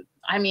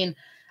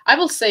 I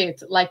will say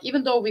it, like,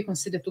 even though we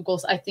conceded 2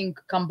 goals, I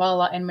think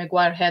Kambala and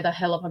Maguire had a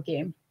hell of a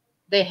game.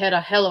 They had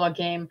a hell of a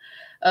game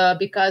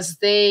because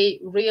they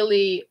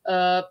really,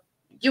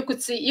 you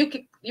could see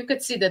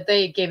that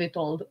they gave it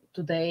all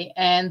today,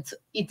 and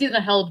it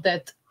didn't help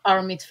that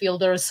our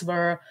midfielders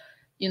were,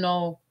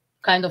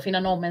 kind of in a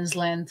no man's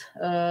land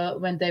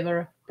when they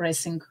were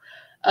pressing.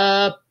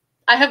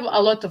 I have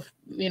a lot of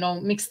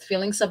mixed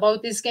feelings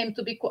about this game.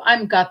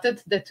 I'm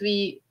gutted that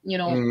we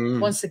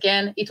once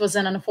again it was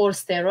an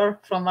unforced error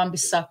from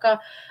Wan-Bissaka.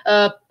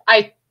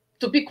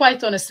 To be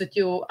quite honest with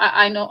you,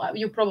 I know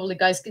you probably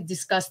guys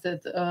discussed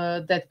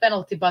that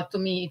penalty, but to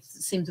me it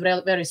seemed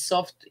very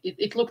soft.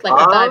 It looked like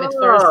a dive at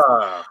first.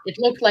 It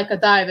looked like a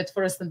dive at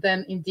first, and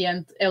then in the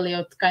end,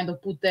 Elliot kind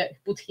of put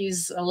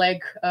his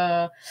leg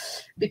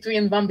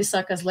between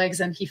Wan-Bissaka's legs,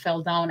 and he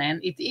fell down. And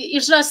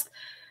it's just,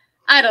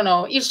 I don't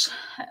know.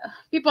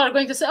 People are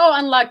going to say, "Oh,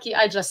 unlucky."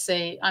 I just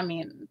say,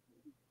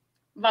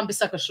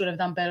 Wan-Bissaka should have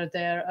done better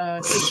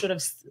there. He should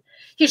have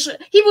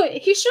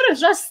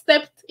just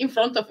stepped in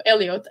front of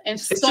Elliot and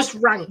stopped. It's just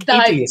rank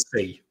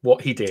idiocy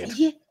what he did.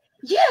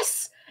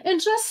 Yes,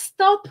 and just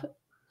stop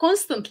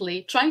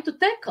constantly trying to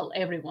tackle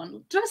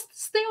everyone. Just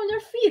stay on your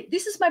feet.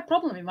 This is my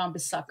problem with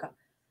Wan-Bissaka.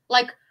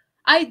 Like,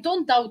 I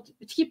don't doubt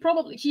he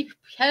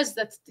has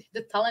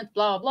the talent,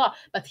 blah blah blah,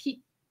 but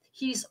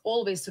he's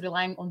always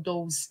relying on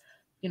those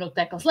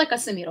tackles, like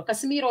Casemiro.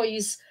 Casemiro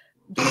is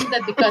doing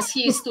that because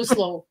he is too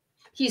slow.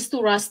 He's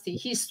too rusty.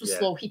 He's too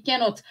slow. He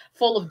cannot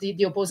follow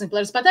the opposing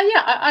players. But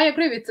I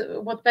agree with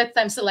what Bad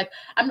Time said. Like,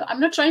 I'm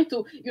not trying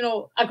to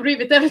agree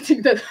with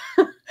everything that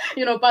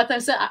Bad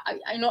Time said.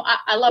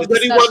 I love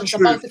discussions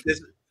about it.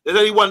 There's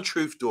only one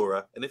truth,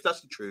 Dora, and if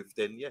that's the truth,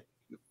 then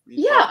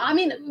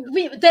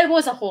there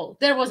was a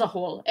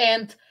hole,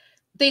 and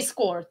they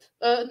scored.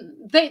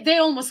 They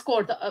almost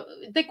scored.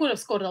 They could have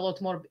scored a lot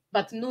more,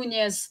 but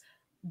Nunez,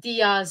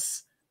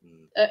 Diaz,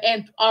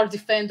 and our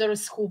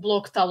defenders who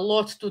blocked a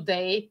lot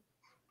today.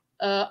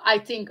 I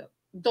think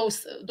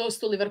those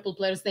 2 Liverpool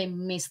players, they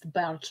missed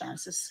bare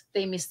chances.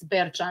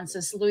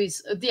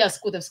 Luis Diaz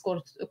could have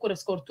scored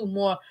 2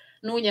 more.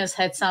 Nunez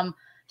had some.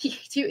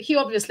 He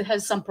obviously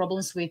has some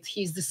problems with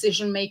his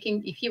decision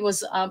making. If he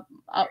was a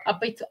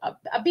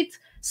bit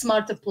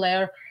smarter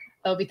player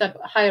with a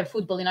higher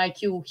footballing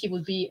IQ, he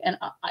would be an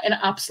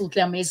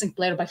absolutely amazing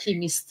player. But he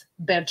missed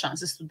bare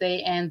chances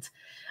today, and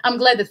I'm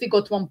glad that we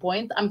got 1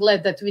 point. I'm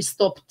glad that we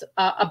stopped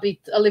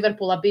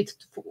Liverpool a bit,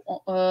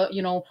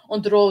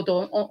 on the road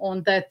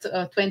on that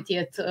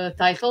 20th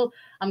title.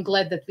 I'm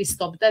glad that we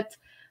stopped that.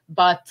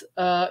 But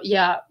a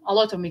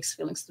lot of mixed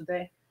feelings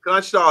today. Can I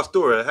just ask,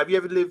 Dora, have you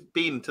ever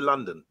been to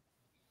London?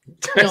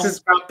 This is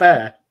about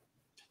there.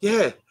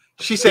 Yeah,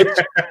 she said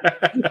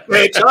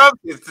fair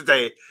chances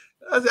today.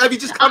 Have you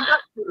just come back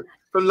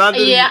from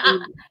London? Yeah.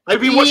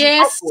 Have you watched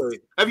Top Boy?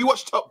 Have you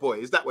watched Top Boy?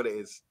 Is that what it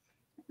is?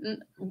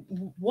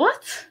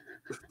 What?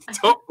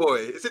 Top Boy?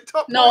 Is it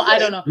Top Boy? No, I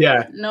don't know.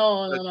 Yeah.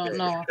 No.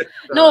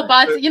 No,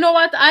 but you know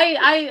what?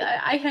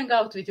 I hang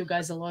out with you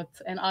guys a lot,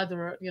 and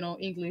other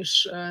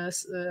English.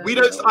 We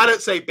don't. I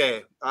don't say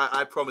bear.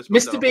 I promise.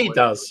 Mr. B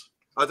does.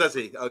 Oh, does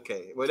he?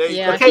 Okay. Well, there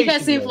you go. He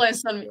has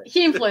influence on me.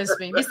 He influenced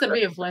me. Mr.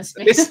 B influenced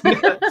me. That's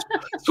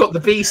what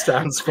the B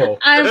stands for.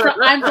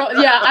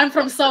 I'm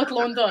from South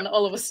London.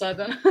 All of a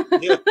sudden.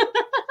 Yeah.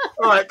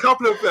 All right. A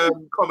couple of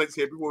comments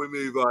here before we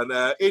move on.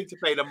 Inter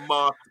played a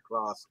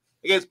masterclass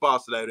against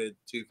Barcelona in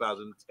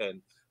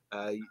 2010,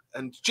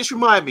 and just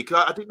remind me,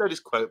 because I didn't know this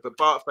quote, but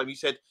Barcelona, you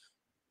said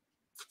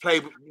play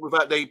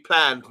without they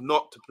planned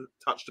not to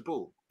touch the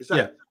ball. Is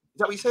that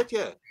what you said?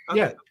 Yeah. Okay.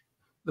 Yeah.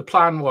 The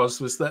plan was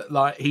that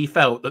like he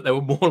felt that they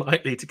were more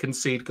likely to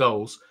concede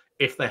goals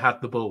if they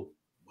had the ball.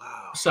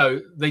 Wow.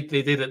 So they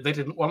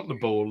didn't want the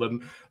ball,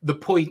 and the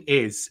point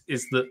is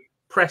that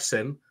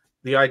pressing,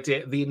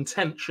 the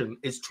intention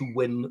is to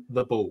win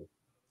the ball.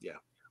 Yeah.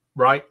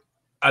 Right.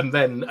 And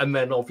then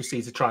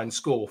obviously to try and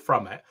score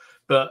from it.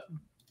 But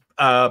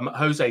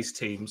Jose's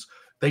teams,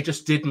 they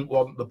just didn't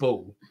want the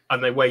ball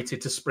and they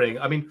waited to spring.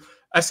 I mean,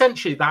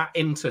 essentially that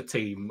Inter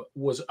team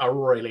was a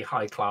really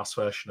high class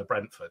version of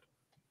Brentford.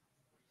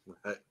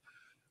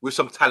 With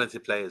some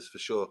talented players for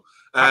sure.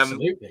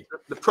 Absolutely.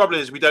 The problem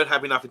is we don't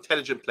have enough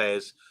intelligent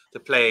players to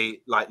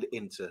play like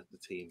Inter, the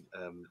team.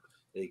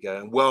 There you go.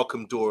 And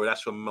welcome, Dora.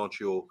 That's from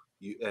Montreal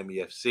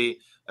MEFC.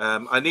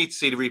 I need to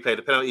see the replay of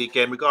the penalty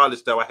again.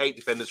 Regardless, though, I hate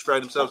defenders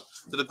throwing themselves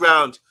to the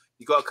ground.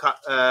 You got to cut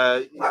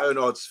your own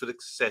odds for the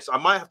success. I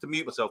might have to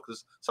mute myself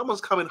because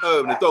someone's coming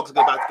home and the dogs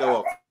are about to go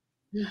off.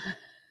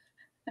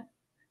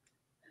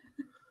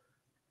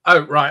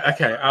 Oh right,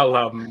 okay.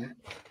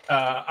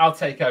 I'll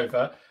take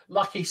over.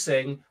 Lucky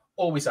Singh,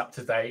 always up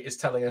to date, is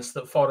telling us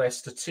that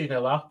Forest are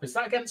 2-0 up. Is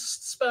that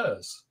against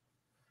Spurs?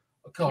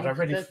 Oh, God, I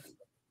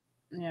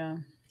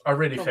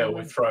really feel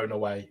we've thrown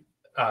away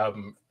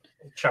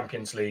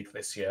Champions League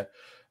this year.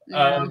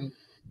 Yeah.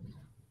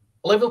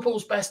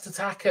 Liverpool's best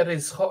attacker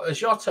is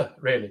Jota,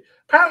 really.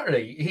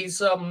 Apparently, he's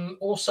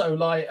also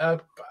like a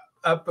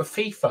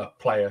FIFA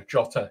player,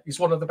 Jota. He's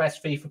one of the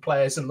best FIFA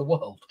players in the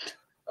world.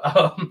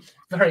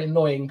 Very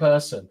annoying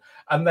person.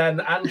 And then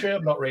Andrew,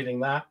 I'm not reading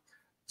that.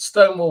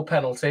 Stonewall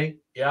penalty.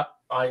 Yeah,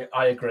 I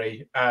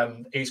agree.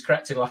 And he's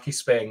correcting Lucky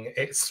Sping.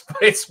 It's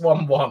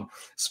 1-1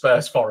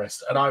 Spurs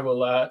Forest. And I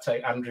will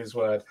take Andrew's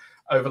word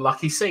over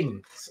Lucky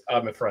Singh's,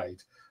 I'm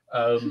afraid.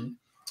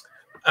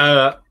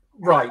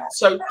 Right.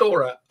 So,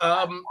 Dora,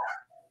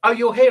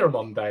 you're here on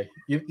Monday.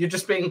 You're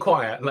just being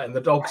quiet and letting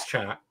the dogs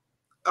chat.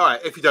 All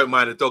right, if you don't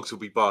mind, the dogs will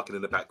be barking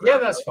in the background. Yeah,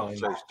 that's fine.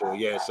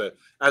 Yeah, so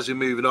as we're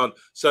moving on.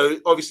 So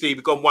obviously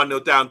we've gone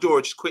 1-0 down.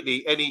 Dora, just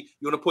quickly, you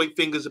want to point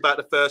fingers about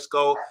the first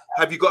goal?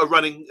 Have you got a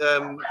running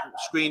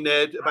screen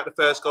there about the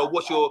first goal?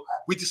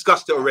 We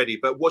discussed it already,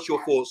 but what's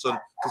your thoughts on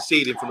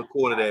conceding from the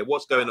corner there?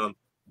 What's going on?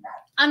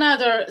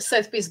 Another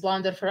set-piece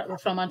blunder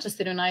from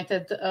Manchester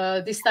United.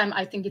 This time,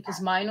 I think it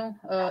was Mainoo.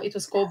 It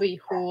was Kobe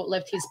who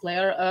left his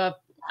player.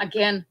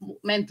 Again,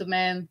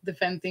 man-to-man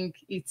defending.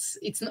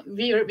 It's not,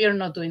 we are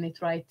not doing it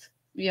right.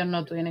 We are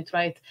not doing it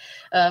right.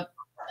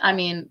 I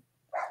mean,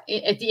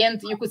 at the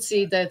end, you could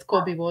see that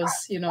Kobe was,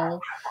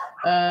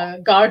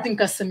 guarding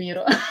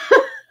Casemiro.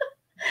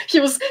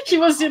 he was,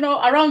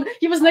 around.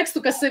 He was next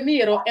to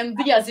Casemiro, and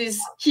Diaz is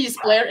his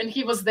player, and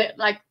he was there.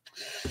 Like,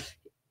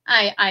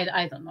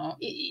 I don't know.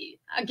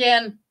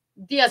 Again,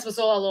 Diaz was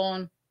all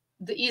alone.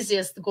 The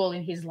easiest goal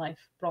in his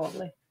life,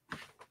 probably.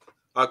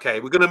 Okay,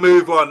 we're going to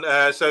move on.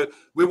 So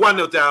we're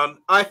 1-0 down.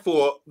 I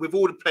thought with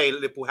all the play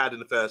that Liverpool had in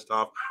the first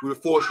half, we were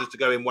fortunate to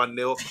go in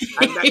 1-0.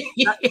 And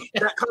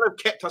that kind of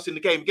kept us in the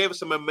game, gave us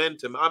some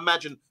momentum. I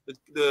imagine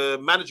the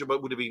manager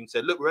would have even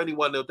said, look, we're only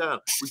 1-0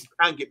 down. We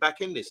can get back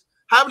in this.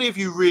 How many of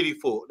you really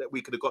thought that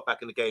we could have got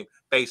back in the game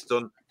based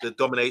on the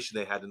domination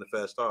they had in the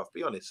first half?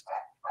 Be honest.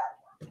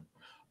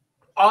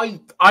 I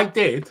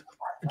did,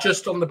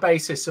 just on the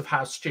basis of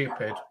how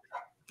stupid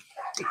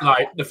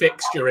like the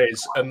fixture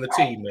is and the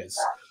team is.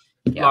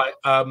 Yeah. Like,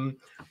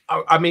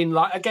 I mean,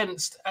 like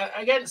against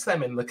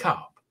them in the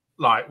cup,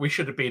 like we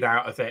should have been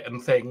out of it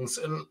and things.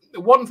 And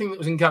one thing that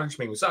was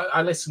encouraging me was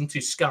I listened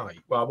to Sky.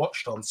 Well, I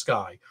watched on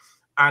Sky,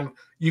 and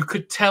you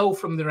could tell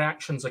from the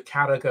reactions of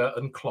Carragher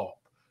and Klopp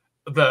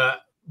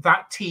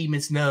that team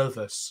is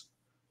nervous.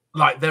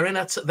 Like they're in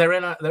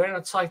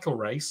a title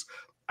race,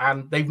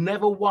 and they've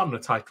never won a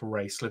title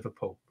race.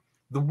 Liverpool,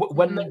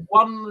 when they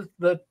won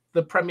the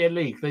Premier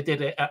League, they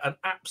did it at an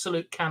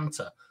absolute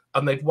canter.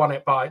 And they'd won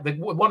it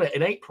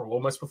in April,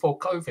 almost before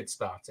COVID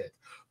started.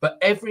 But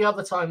every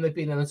other time they've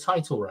been in a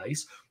title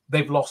race,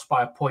 they've lost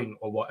by a point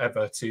or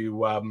whatever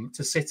to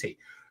City.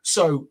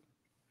 So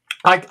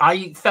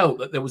I felt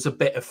that there was a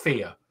bit of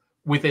fear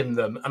within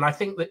them. And I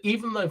think that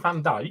even though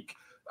Van Dijk,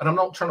 and I'm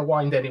not trying to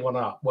wind anyone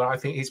up, well, I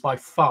think he's by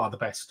far the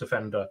best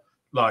defender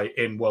like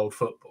in world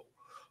football.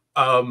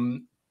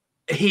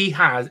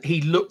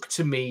 He looked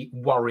to me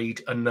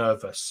worried and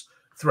nervous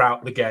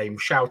throughout the game,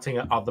 shouting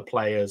at other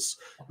players.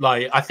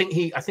 Like I think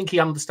he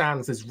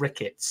understands there's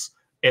rickets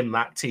in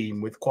that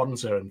team with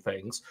Kwanzaa and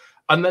things.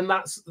 And then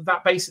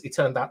that basically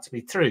turned out to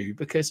be true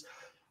because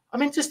I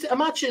mean, just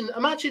imagine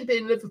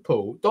being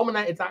Liverpool,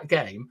 dominated that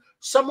game,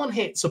 someone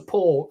hits a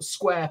poor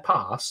square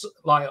pass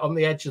like on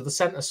the edge of the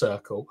centre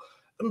circle,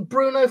 and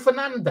Bruno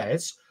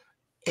Fernandes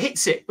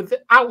hits it with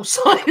the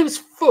outside of his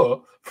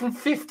foot from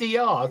 50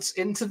 yards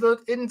into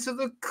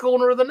the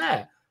corner of the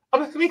net.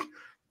 I mean,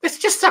 it's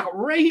just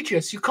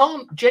outrageous. You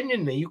can't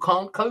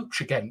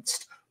coach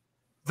against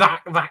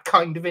that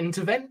kind of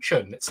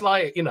intervention. It's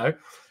like,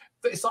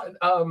 it's like,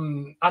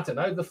 I don't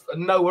know, the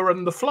Noah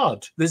and the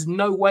flood. There's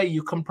no way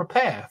you can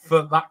prepare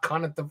for that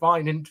kind of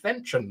divine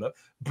intervention that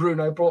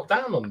Bruno brought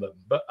down on them.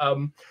 But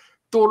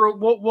Dora,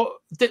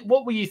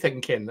 what were you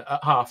thinking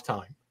at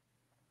halftime?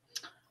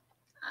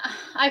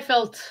 I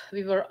felt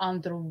we were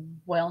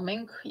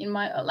underwhelming in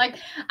my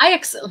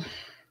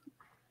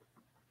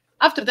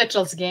after that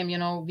Chelsea game,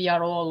 we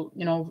are all,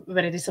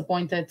 very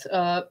disappointed.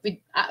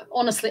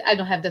 Honestly, I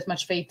don't have that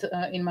much faith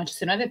in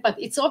Manchester United, but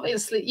it's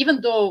obviously,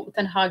 even though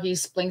Ten Hag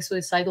is playing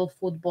suicidal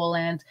football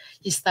and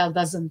his style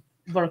doesn't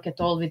work at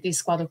all with this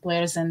squad of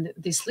players and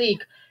this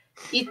league,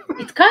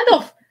 it kind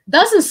of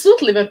doesn't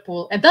suit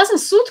Liverpool and doesn't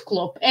suit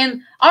Klopp.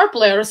 And our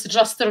players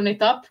just turn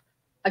it up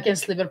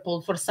against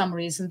Liverpool for some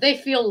reason. They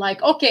feel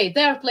like, okay,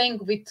 they are playing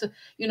with,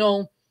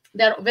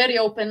 they're very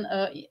open,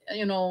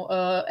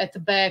 at the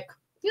back.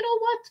 You know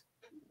what?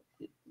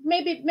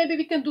 Maybe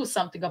we can do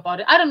something about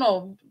it. I don't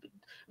know.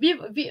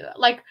 We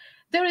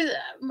there is.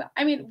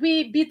 I mean,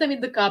 we beat them in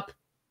the cup.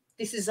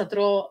 This is a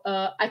draw.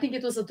 I think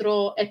it was a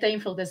draw at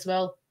Anfield as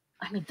well.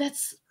 I mean,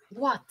 that's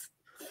what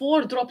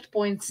 4 dropped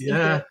points in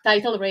the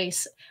title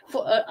race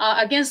for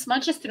against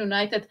Manchester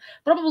United.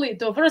 Probably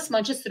the worst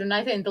Manchester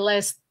United in the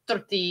last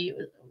 30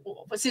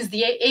 since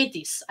the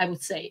 80s. I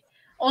would say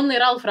only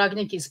Ralf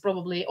Rangnick is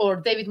probably, or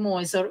David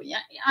Moyes, or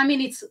I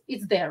mean, it's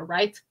there,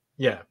 right?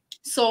 Yeah.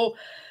 So.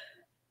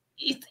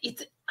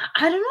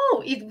 I don't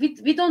know.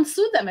 We don't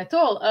suit them at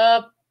all.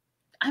 I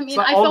mean, it's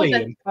like I Ollie felt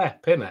that. And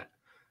Pep, isn't it?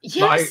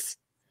 Yes.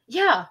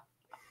 Yeah,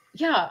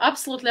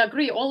 absolutely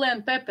agree. Ole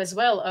and Pep as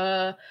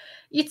well.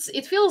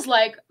 It feels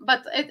like,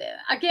 but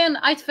again,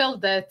 I felt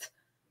that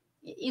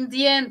in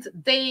the end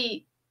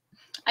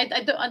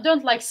I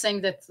don't like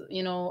saying that,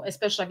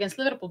 especially against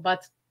Liverpool,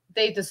 but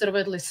they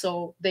deservedly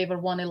so. They were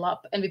 1-0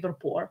 up and we were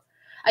poor.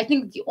 I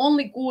think the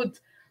only good.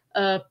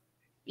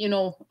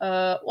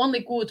 Only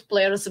good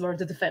players were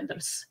the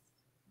defenders.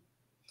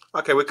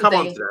 Okay, we'll come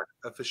on to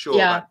that for sure.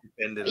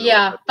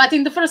 Yeah, but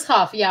in the first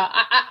half,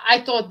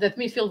 I thought that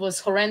midfield was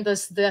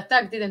horrendous. The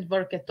attack didn't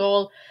work at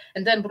all.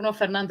 And then Bruno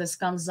Fernandes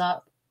comes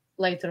up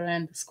later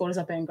and scores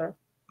a banger.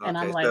 Okay, and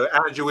I'm like, so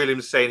Andrew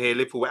Williams saying here,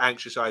 Liverpool were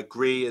anxious. I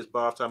agree, as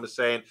Bartime was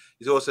saying.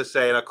 He's also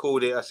saying,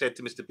 I said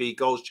to Mr. B,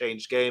 goals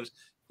change games.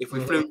 If we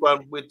fluke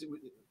one, we'd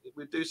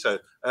do so.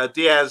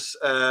 Diaz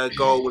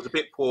goal was a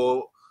bit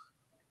poor.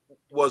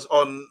 Was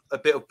on a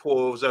bit of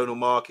poor zonal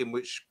marking,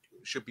 which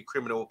should be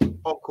criminal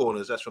on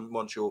corners. That's from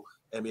Montreal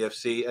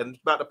MEFC. And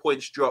about the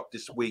points dropped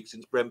this week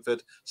since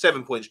Brentford.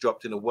 7 points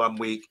dropped in a 1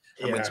 week.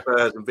 And when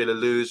Spurs and Villa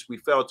lose, we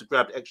failed to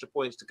grab the extra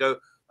points to go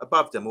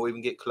above them or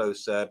even get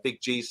close. Big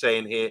G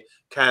saying here,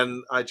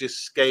 can I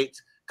just skate?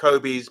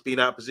 Kobe's been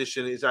out of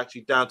position. It's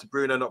actually down to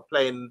Bruno not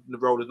playing the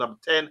role of number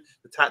 10.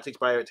 The tactics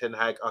by Erik ten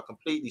Hag are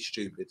completely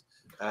stupid.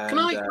 And,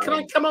 can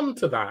I come on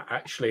to that,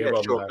 actually? Yeah,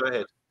 sure, go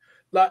ahead.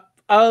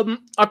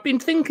 I've been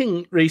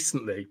thinking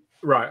recently,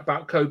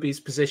 about Kobe's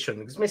position,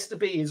 because Mr.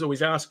 B is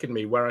always asking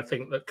me where I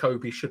think that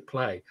Kobe should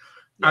play.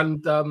 Yeah.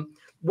 And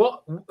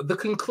what the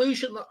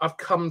conclusion that I've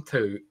come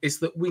to is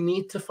that we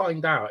need to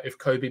find out if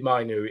Kobe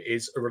Mainoo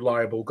is a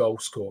reliable goal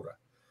scorer.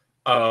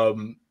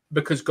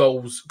 Because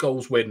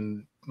goals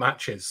win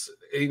matches.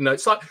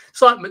 It's like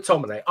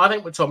McTominay. I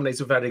think McTominay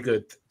is a very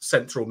good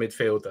central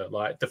midfielder,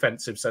 like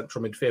defensive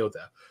central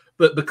midfielder.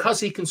 But because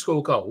he can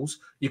score goals,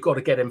 you've got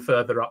to get him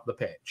further up the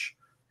pitch.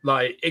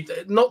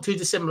 Not too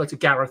dissimilar to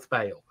Gareth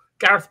Bale.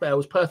 Gareth Bale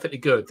was perfectly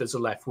good as a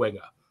left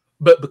winger,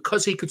 but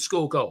because he could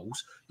score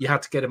goals, you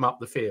had to get him up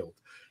the field.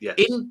 Yes.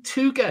 In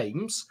 2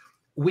 games,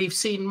 we've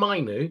seen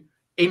Mainoo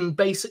in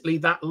basically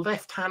that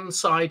left-hand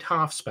side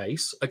half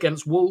space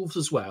against Wolves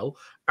as well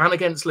and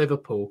against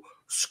Liverpool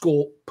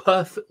score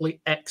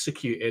perfectly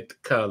executed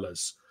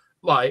curlers.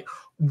 A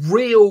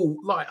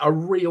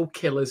real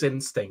killer's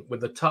instinct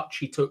with the touch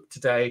he took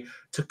today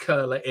to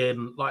curl it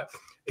in.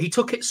 He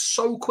took it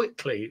so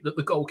quickly that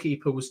the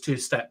goalkeeper was 2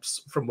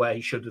 steps from where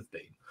he should have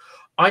been.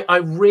 I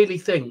really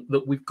think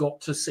that we've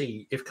got to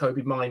see if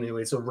Kobe Mainoo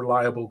is a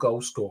reliable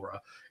goal scorer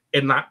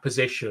in that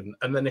position,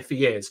 and then if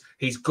he is,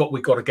 we've got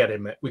to get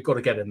him. We've got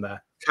to get him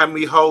there. Can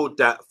we hold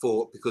that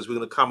thought, because we're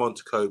going to come on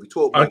to Kobe,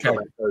 talk more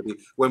about Kobe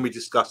when we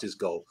discuss his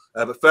goal.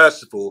 But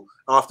first of all,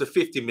 after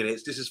 50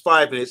 minutes, this is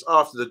 5 minutes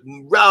after the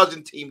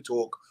rousing team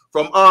talk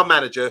from our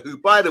manager, who,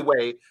 by the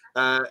way,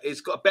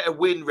 has got a better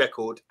win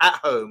record at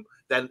home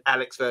than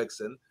Alex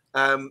Ferguson.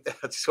 I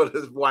just want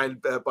to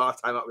wind bar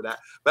time up with that.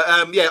 But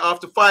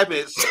after 5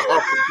 minutes,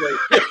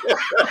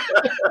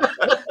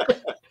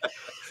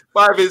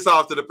 5 minutes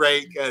after the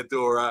break,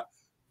 Dora,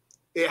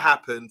 it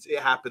happened. It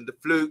happened. The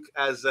fluke,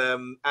 as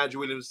Andrew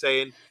Williams was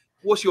saying.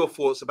 What's your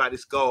thoughts about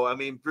this goal? I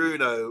mean,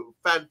 Bruno,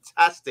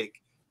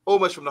 fantastic,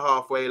 almost from the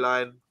halfway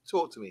line.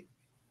 Talk to me.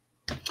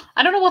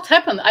 I don't know what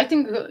happened. I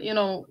think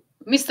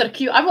Mr.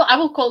 Q. I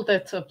will call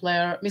that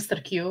player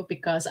Mr. Q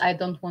because I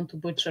don't want to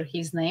butcher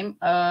his name.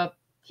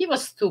 He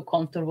was too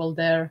comfortable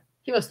there.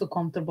 He was too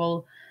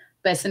comfortable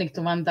passing it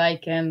to Van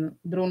Dijk, and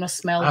Bruno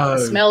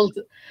smelled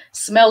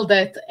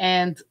it,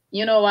 and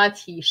you know what?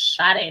 He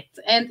shot it,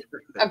 and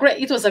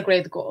it was a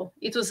great goal.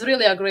 It was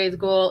really a great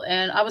goal,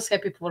 and I was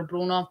happy for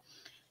Bruno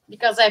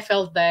because I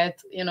felt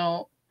that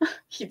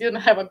he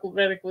didn't have a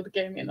very good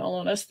game, in all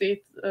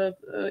honesty,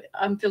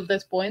 until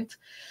that point.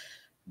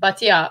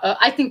 But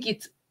I think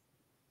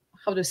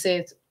how to say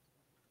it?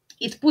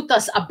 It put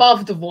us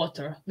above the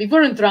water. We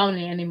weren't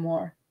drowning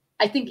anymore.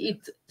 I think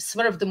it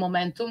swerved the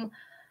momentum,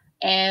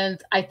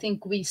 and I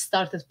think we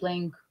started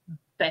playing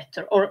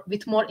better or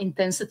with more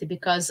intensity,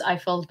 because I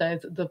felt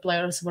that the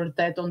players were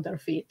dead on their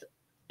feet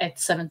at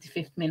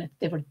 75th minute.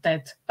 They were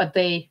dead, but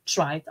they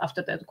tried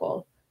after that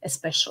goal,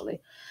 especially.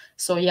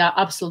 So yeah,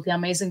 absolutely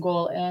amazing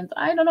goal. And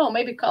I don't know,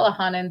 maybe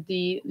Callahan and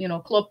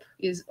Klopp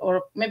is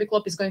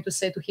going to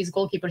say to his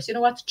goalkeepers, you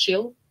know what,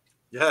 chill.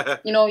 Yeah.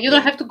 You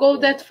don't have to go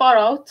that far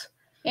out.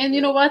 And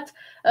you know what?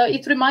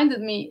 It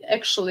reminded me,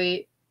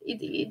 actually,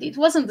 it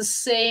wasn't the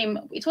same.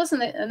 It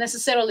wasn't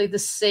necessarily the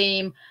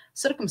same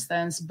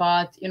circumstance,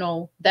 but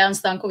Dejan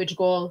Stankovic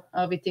goal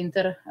with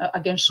Inter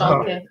against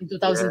Schalke in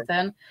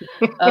 2010,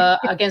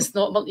 against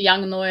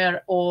young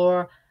Neuer,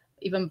 or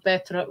even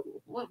better,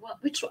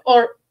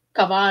 or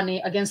Cavani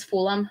against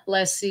Fulham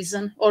last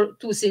season or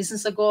 2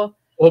 seasons ago,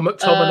 or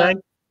McTominay,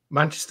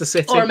 Manchester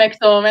City, or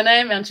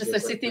McTominay, Manchester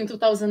City in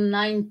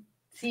 2019.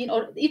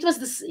 Or it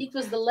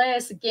was the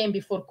last game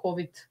before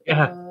COVID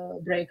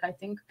break, I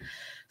think.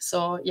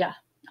 So yeah,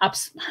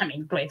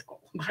 great goal,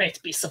 great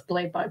piece of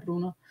play by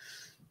Bruno.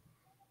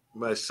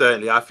 Most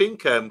certainly. I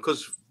think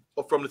because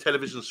from the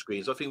television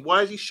screens, I think,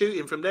 why is he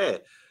shooting from there?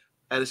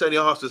 And it's only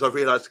afterwards I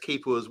realised the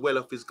keeper was well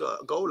off his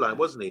goal line,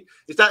 wasn't he?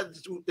 Is that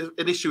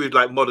an issue with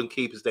like modern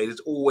keepers days?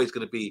 It's always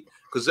going to be,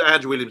 because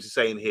Andrew Williams is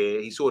saying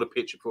here he saw the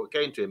picture before it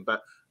came to him.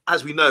 But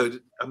as we know,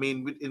 I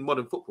mean, in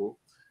modern football,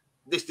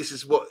 this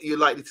is what you're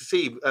likely to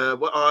see.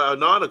 What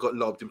Onana got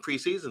lobbed in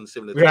pre-season,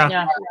 similar to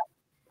yeah.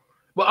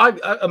 Well,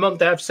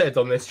 I've said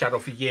on this channel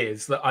for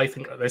years that I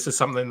think that this is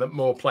something that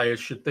more players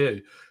should do.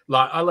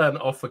 Like, I learned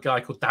off a guy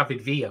called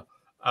David Villa,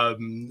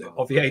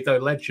 Oviedo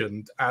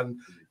legend, and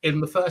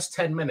in the first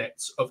 10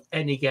 minutes of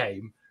any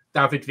game,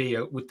 David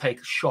Villa would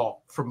take a shot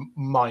from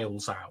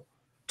miles out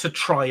to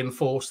try and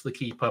force the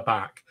keeper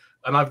back.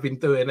 And I've been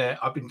doing it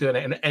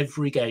in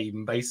every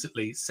game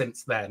basically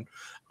since then.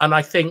 And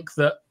I think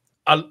that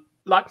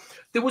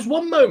there was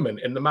one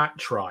moment in the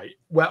match, right,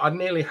 where I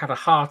nearly had a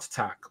heart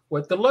attack,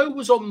 where Delot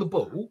was on the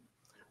ball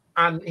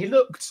and he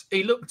looked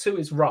to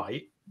his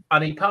right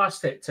and he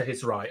passed it to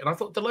his right. And I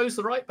thought, Delot's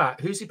the right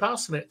back. Who's he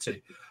passing it to?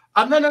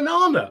 And then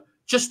Onana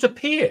just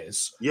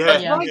appears.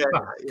 Yeah,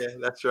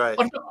 that's right.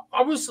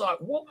 I was like,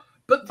 what?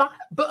 But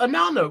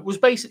Onana was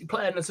basically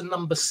playing as a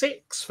number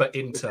 6 for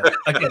Inter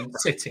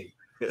against City.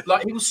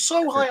 Like, he was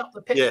so high up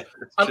the pitch. Yeah,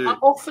 and I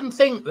often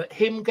think that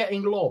him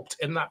getting lobbed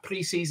in that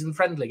pre-season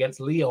friendly against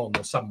Lyon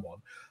or someone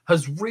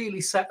has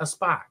really set us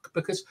back,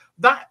 because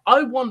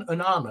I want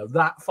Onana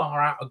that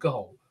far out of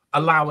goal,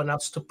 allowing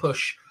us to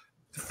push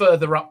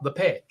further up the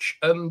pitch.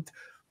 And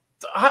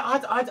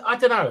I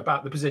don't know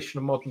about the position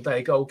of modern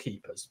day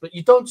goalkeepers, but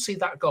you don't see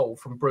that goal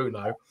from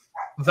Bruno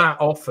that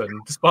often,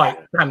 despite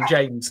Dan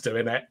James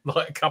doing it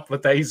like a couple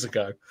of days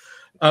ago.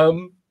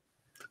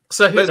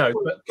 So who knows?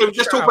 But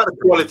just talk about the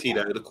quality,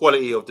 though. The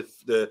quality of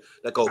the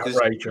goal.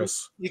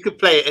 Outrageous. You could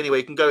play it anyway.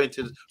 You can go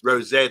into row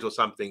Z or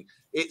something.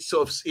 It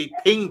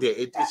pinged it.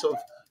 It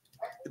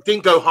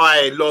didn't go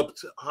high,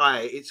 lobbed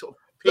high. It sort of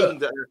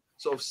pinged at a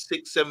sort of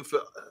 6-7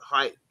 foot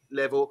height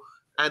level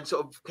and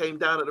sort of came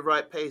down at the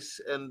right pace.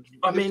 And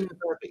I mean,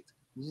 perfect.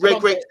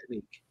 Great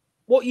technique.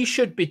 What you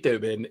should be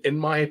doing, in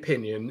my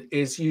opinion,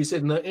 is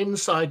using the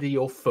inside of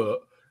your foot,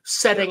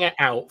 setting it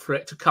out for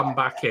it to come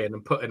back in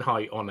and putting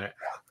height on it.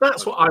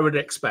 That's what I would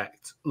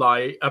expect,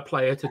 like, a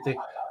player to do.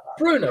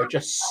 Bruno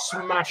just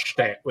smashed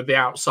it with the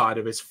outside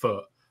of his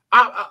foot.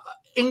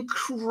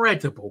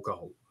 Incredible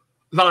goal.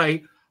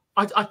 Like,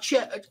 I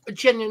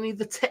genuinely,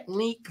 the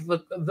technique,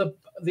 the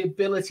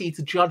ability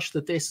to judge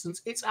the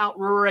distance, it's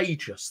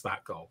outrageous,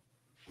 that goal.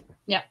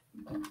 Yeah.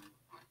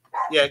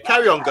 Yeah,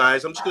 carry on,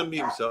 guys. I'm just going to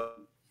mute myself.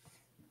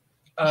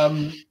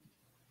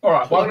 All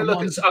right. Well, I'm going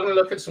to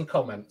look at some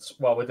comments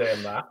while we're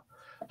doing that.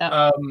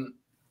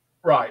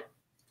 Right.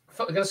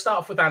 I'm going to start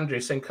off with Andrew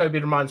saying Kobe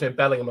reminds me of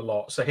Bellingham a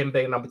lot, so him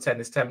being number 10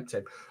 is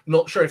tempting.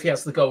 Not sure if he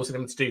has the goals in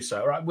him to do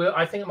so. Right.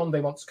 I think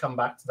Monday wants to come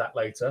back to that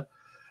later.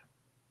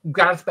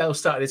 Gareth Bale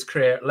started his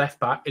career at left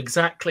back,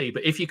 exactly.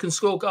 But if you can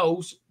score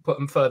goals, put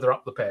them further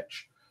up the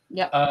pitch.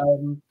 Yeah.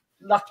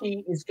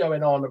 Lucky is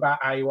going on about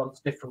how he wants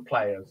different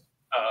players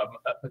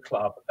at the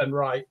club, and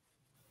right,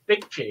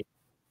 Big G.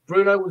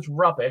 Bruno was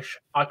rubbish.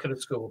 I could have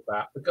scored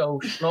that. The goal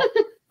should not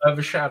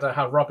overshadow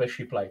how rubbish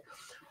he played.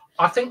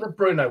 I think that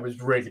Bruno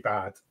was really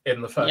bad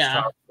in the first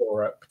half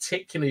for it,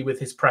 particularly with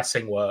his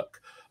pressing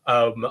work.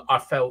 I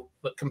felt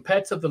that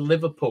compared to the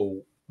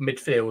Liverpool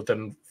midfield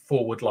and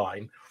forward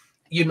line,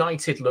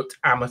 United looked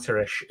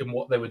amateurish in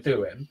what they were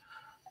doing.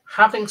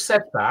 Having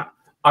said that,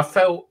 I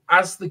felt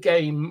as the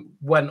game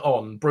went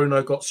on,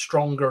 Bruno got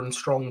stronger and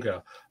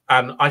stronger.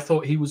 And I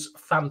thought he was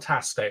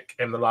fantastic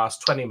in the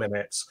last 20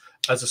 minutes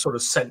as a sort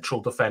of central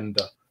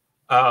defender.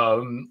 I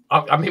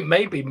mean,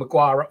 maybe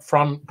Maguire up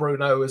front,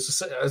 Bruno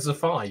as a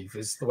 5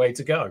 is the way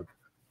to go.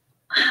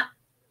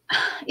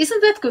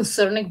 Isn't that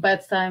concerning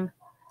bad time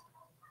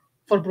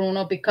for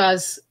Bruno?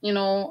 Because,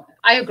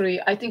 I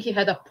agree. I think he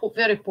had a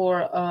very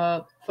poor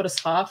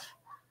first half.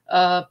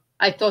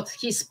 I thought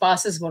his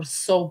passes were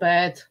so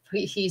bad.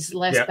 His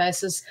last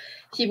passes,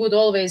 he would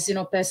always,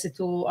 pass it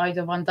to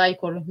either Van Dijk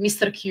or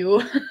Mr.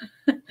 Q.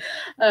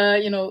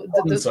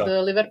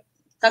 The liver.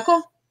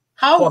 Kako?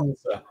 How?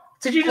 Kwanzaa.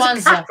 Did you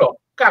just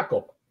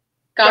Kako?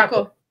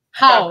 Kako.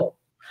 How?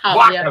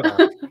 Yeah.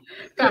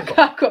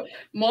 Kako.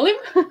 Molim?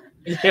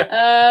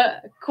 Yeah.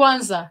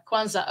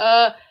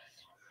 Kwanzaa.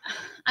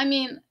 I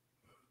mean,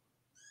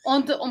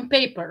 on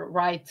paper,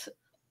 right?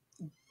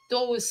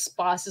 Those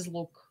passes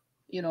look,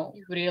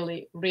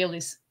 really,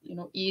 really,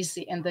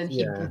 easy, and then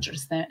he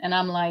butchers them, and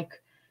I'm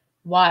like,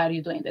 why are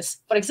you doing this?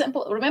 For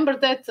example, remember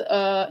that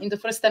in the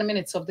first 10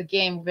 minutes of the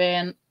game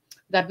when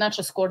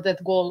Garnacho scored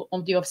that goal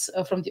on the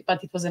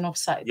but it was an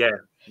offside. Yeah.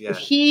 If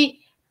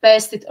he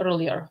passed it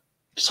earlier,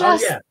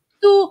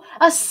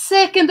 a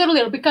second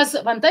earlier, because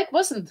Van Dijk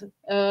wasn't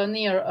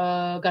near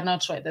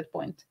Garnacho at that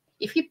point.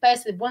 If he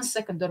passed it 1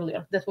 second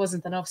earlier, that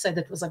wasn't an offside,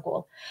 that was a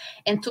goal.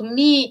 And to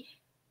me,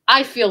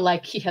 I feel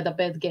like he had a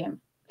bad game.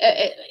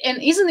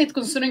 And isn't it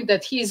concerning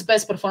that his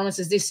best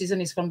performances this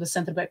season is from the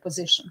centre-back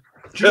position?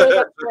 Do you know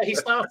that's where he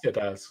started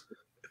as?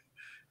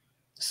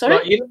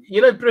 Sorry?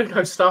 Like,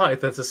 Bruno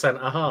started as a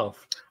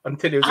centre-half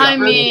until he was I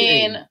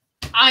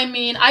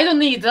don't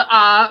need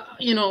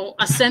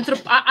a centre.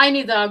 I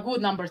need a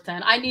good number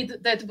 10. I need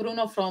that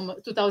Bruno from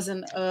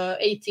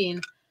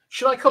 2018.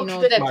 Should I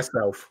contradict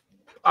myself?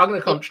 I'm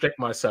going to contradict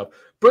myself.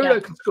 Bruno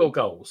can score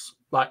goals,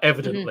 like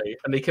evidently,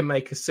 and he can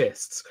make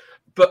assists.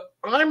 But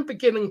I'm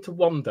beginning to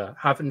wonder,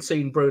 having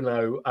seen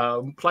Bruno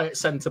play at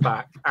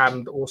centre-back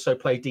and also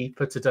play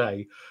deeper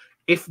today,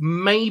 if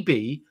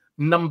maybe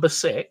number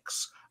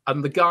 6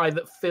 and the guy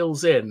that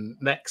fills in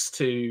next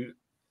to,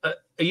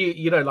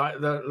 like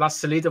the La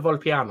Salida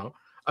Volpiano,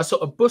 a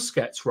sort of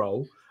Busquets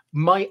role,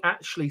 might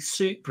actually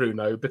suit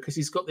Bruno because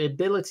he's got the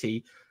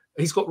ability,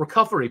 he's got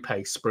recovery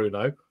pace,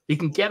 Bruno. He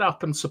can get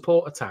up and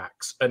support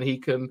attacks, and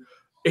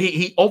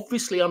he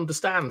obviously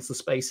understands the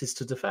spaces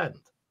to defend.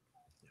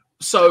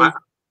 So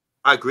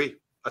I agree.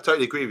 I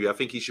totally agree with you. I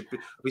think he should be.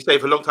 We say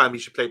for a long time he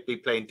should be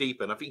playing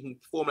deeper, and I think he can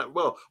perform that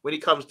well. When he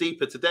comes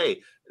deeper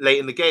today, late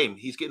in the game,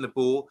 he's getting the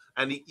ball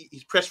and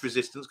he's press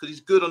resistance because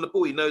he's good on the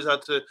ball. He knows how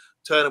to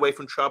turn away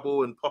from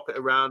trouble and pop it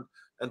around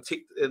and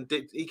tick. And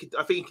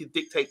I think he could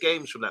dictate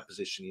games from that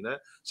position.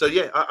 So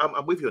yeah,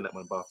 I'm with you on that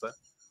one, Bartha.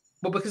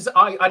 Well, because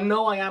I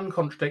know I am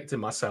contradicting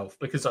myself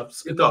because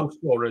goal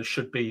scorers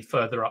should be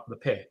further up the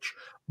pitch,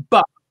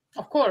 but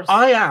of course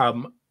I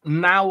am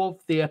now of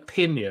the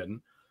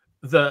opinion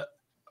that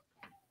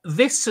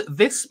this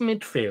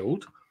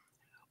midfield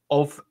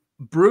of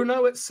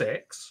Bruno at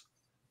 6,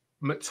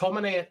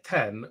 McTominay at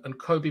 10, and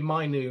Kobe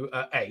Mainoo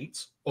at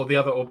 8, or the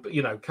other, or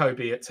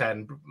Kobe at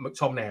 10,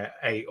 McTominay at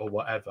 8, or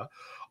whatever.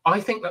 I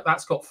think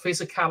that's got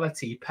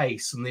physicality,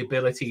 pace, and the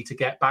ability to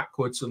get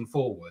backwards and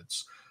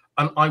forwards.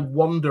 And I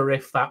wonder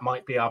if that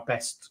might be our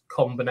best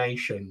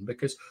combination,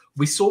 because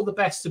we saw the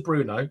best of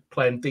Bruno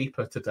playing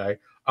deeper today,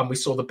 and we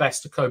saw the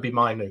best of Kobe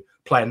Mainoo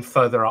playing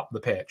further up the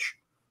pitch.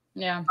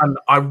 Yeah. And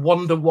I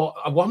wonder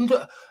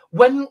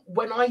when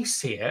I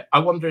see it, I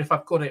wonder if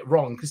I've got it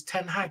wrong, because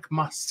Ten Hag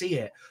must see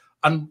it.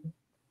 And,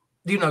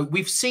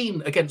 we've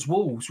seen against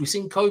Wolves, we've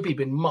seen Kobe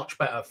been much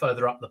better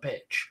further up the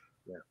pitch.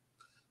 Yeah.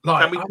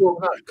 Like,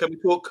 can we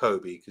talk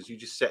Kobe? Because you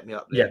just set me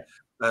up there.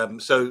 Yeah.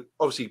 So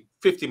obviously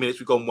 50 minutes,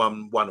 we've gone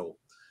 1-1-1.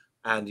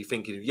 And you're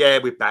thinking,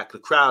 we're back. The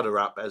crowd are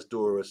up, as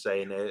Dora was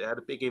saying. It had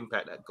a big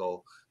impact, that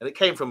goal. And it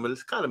came from a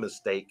kind of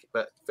mistake,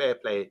 but fair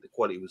play. The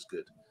quality was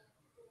good.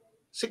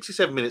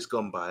 67 minutes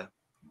gone by.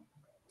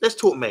 Let's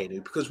talk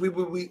Mainoo, because we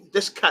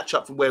let's catch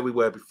up from where we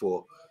were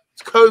before.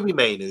 It's Kobe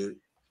Mainoo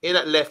in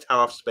that left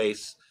half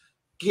space,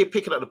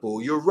 picking up the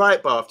ball. You're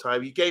right, Bath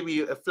time. You gave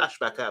me a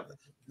flashback of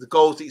the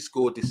goals that he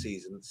scored this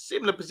season.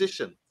 Similar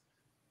position.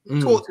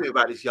 Talk to me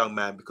about this young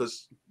man,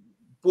 because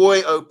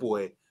boy, oh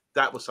boy,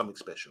 that was something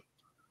special.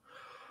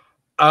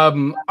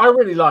 I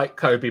really like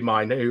Kobe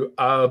Mainoo.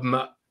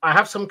 I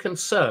have some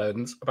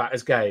concerns about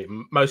his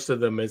game. Most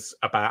of them is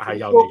about how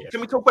young he is. Can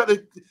we talk about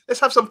let's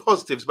have some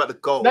positives about the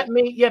goal. But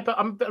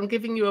I'm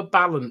giving you a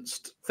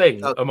balanced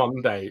thing on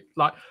Monday.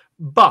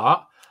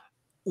 But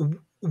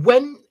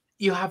when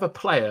you have a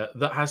player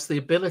that has the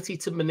ability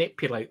to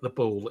manipulate the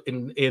ball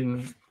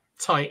in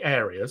tight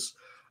areas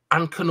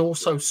and can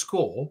also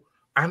score,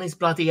 and is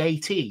bloody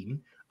 18,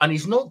 and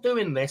he's not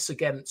doing this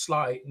against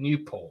like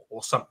Newport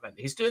or something.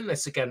 He's doing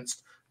this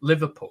against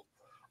Liverpool.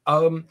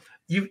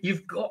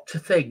 You've got to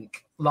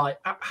think, like,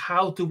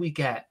 how do we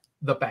get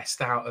the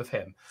best out of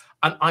him?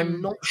 And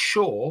I'm not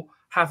sure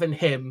having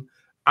him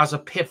as a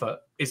pivot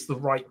is the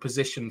right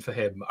position for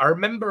him. I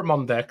remember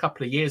Monday a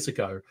couple of years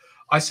ago,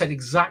 I said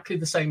exactly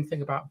the same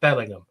thing about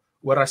Bellingham,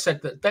 where I said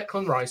that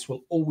Declan Rice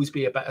will always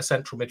be a better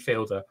central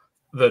midfielder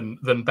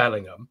than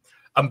Bellingham,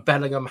 and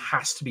Bellingham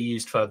has to be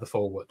used further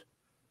forward,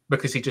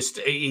 because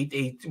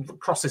he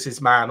crosses his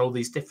man, all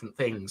these different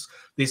things,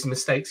 these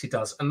mistakes he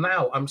does. And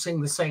now I'm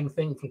seeing the same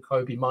thing from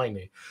Kobe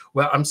Mainoo,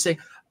 where I'm seeing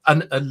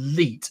an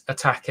elite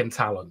attacking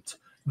talent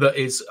that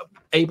is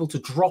able to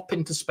drop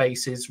into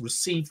spaces,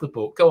 receive the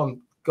ball. Go on,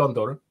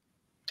 Dora.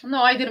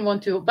 No, I didn't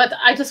want to, but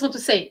I just want to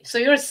say, so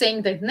you're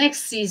saying that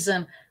next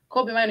season,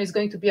 Kobe Mainoo is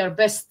going to be our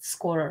best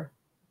scorer,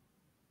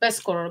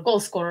 goal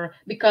scorer,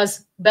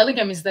 because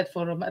Bellingham is that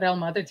for Real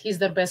Madrid. He's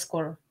their best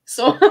scorer.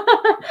 So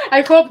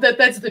I hope that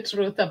that's the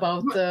truth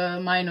about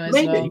Mainoo as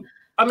well.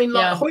 I mean,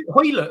 like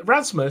Hoyle,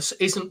 Rasmus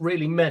isn't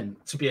really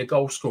meant to be a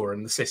goal scorer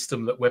in the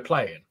system that we're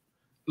playing.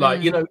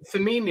 Like, you know,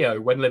 Firmino,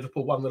 when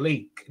Liverpool won the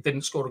league,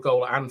 didn't score a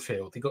goal at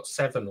Anfield. He got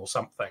 7 or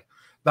something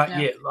that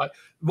year. Like,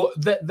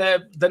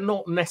 they're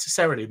not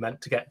necessarily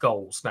meant to get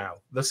goals now,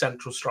 the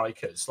central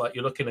strikers. Like,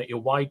 you're looking at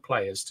your wide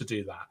players to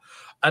do that.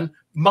 And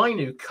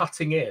Mainoo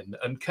cutting in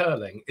and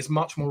curling is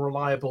much more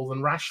reliable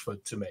than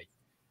Rashford to me.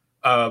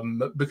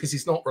 Because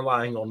he's not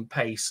relying on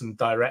pace and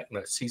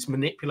directness. He's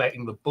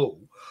manipulating the ball.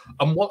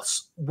 And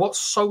what's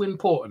so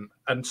important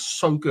and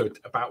so good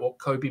about what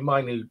Kobe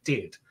Mainoo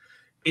did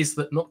is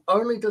that not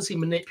only does he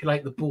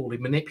manipulate the ball, he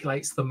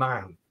manipulates the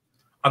man.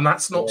 And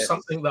that's not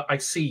something that I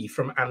see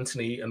from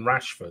Anthony and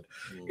Rashford,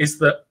 is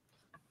that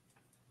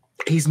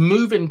he's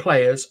moving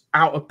players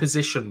out of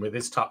position with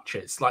his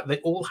touches. Like, they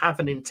all have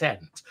an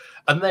intent.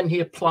 And then he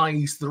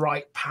applies the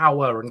right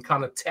power and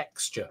kind of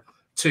texture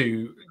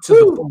to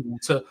the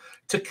ball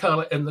to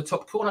curl it in the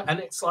top corner. And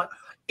it's like,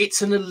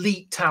 it's an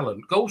elite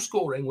talent. Goal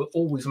scoring will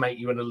always make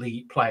you an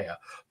elite player.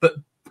 But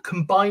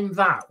combine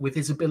that with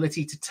his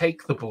ability to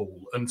take the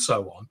ball and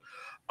so on,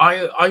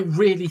 I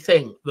really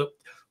think that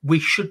we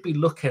should be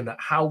looking at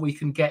how we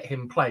can get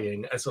him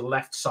playing as a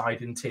left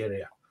side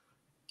interior.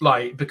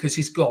 Like, because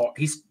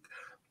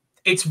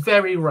it's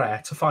very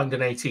rare to find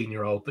an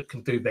 18-year-old that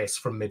can do this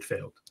from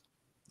midfield.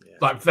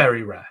 Like,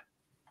 very rare.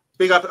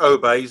 Big up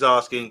Oba. He's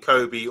asking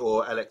Kobe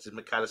or Alexis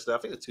McAllister. I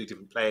think they're 2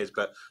 different players,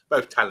 but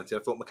both talented.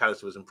 I thought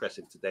McAllister was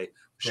impressive today,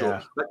 for sure.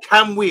 Yeah. But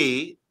can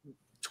we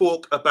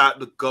talk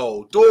about the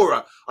goal?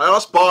 Dora, I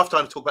asked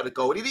Bartime to talk about the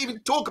goal. He didn't even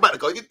talk about the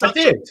goal. He didn't touch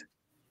it.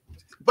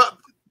 But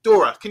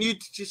Dora, can you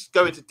just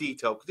go into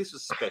detail? Because this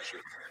was special.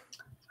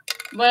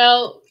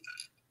 Well,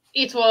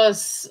 it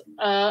was...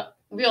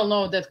 we all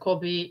know that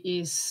Kobe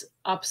is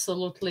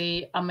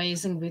absolutely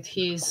amazing with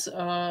his...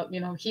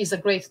 he's a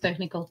great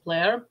technical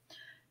player.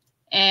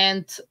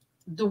 And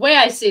the way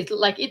I see it,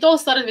 like, it all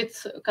started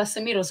with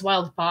Casemiro's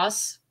wild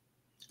pass.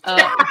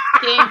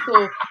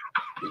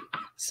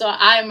 So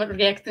I'm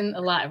reacting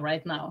live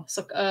right now.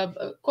 So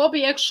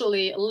Kobe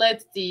actually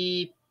led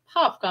the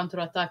half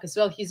counter-attack as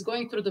well. He's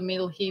going through the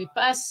middle. He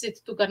passes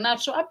it to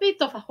Garnacho, a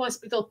bit of a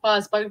hospital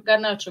pass, but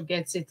Garnacho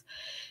gets it.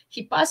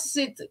 He passes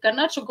it.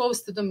 Garnacho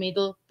goes to the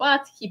middle,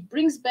 but he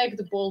brings back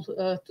the ball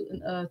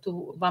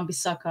to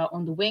Wan-Bissaka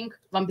on the wing.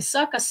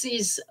 Wan-Bissaka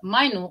sees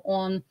Mainoo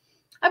on,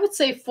 I would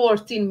say,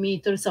 14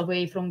 meters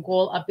away from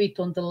goal, a bit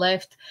on the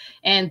left,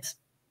 and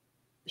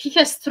he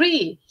has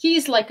 3.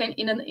 He's like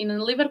in a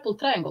Liverpool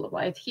triangle,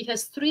 right? He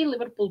has 3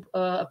 Liverpool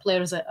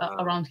players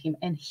around him,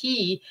 and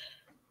he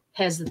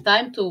has the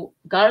time to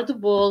guard the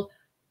ball,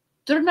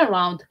 turn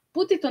around,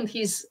 put it on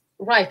his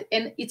right,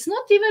 and it's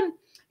not even,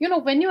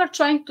 when you are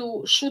trying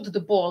to shoot the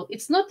ball,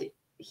 it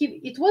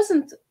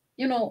wasn't,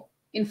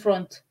 in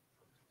front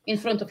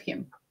of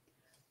him.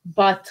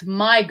 But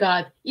my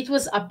God, it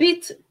was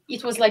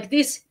like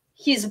this.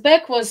 His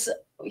back was,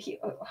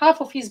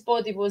 half of his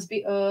body was,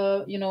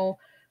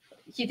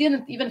 he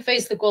didn't even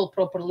face the goal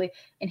properly.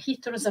 And he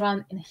turns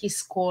around and he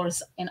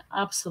scores an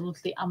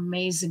absolutely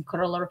amazing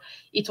curler.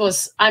 It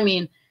was,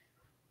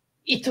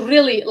 it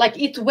really, like,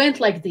 it went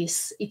like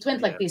this.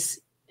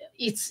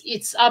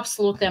 It's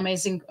absolutely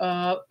amazing.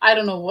 I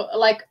don't know,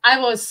 like, I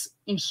was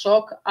in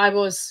shock. I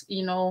was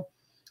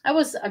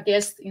a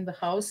guest in the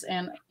house,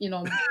 and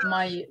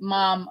my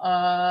mom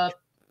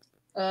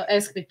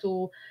asked me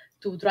to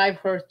drive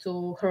her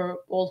to her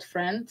old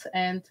friend,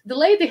 and the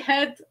lady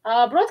had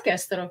a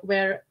broadcaster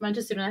where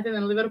Manchester United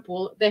and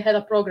Liverpool, they had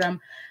a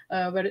program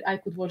where I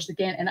could watch the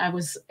game, and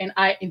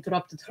I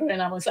interrupted her,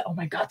 and I was like, oh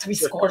my God, we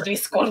scored,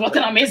 what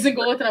an amazing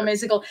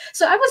goal.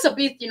 So I was a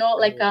bit,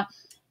 like a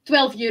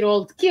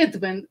 12-year-old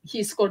kid when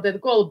he scored that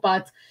goal,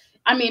 but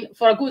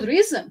for a good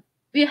reason.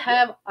 We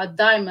have a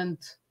diamond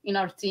in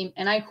our team,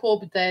 and I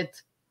hope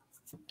that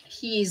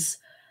his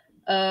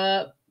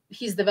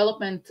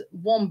development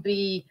won't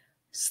be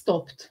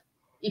stopped,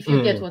 if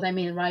you get what I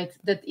mean, right?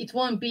 That it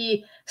won't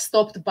be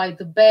stopped by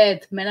the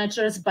bad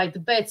managers, by the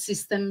bad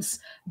systems,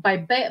 by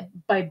bad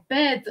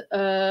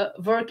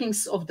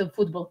workings of the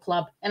football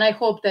club. And I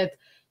hope that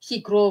he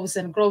grows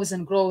and grows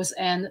and grows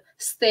and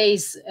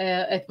stays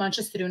at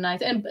Manchester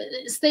United and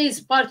stays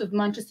part of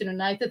Manchester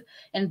United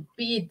and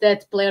be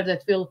that player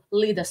that will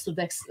lead us to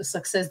the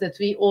success that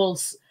we all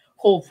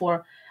hope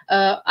for.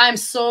 I'm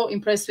so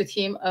impressed with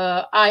him.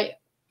 I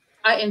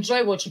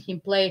enjoy watching him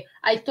play.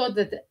 I thought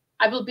that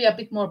I will be a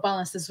bit more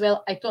balanced as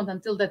well. I thought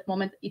until that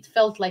moment it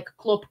felt like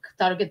Klopp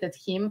targeted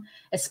him,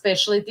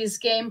 especially this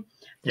game,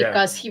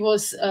 because he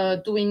was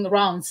doing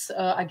rounds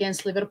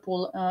against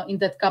Liverpool in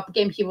that cup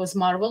game. He was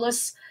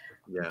marvelous.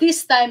 Yeah.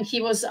 This time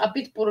he was a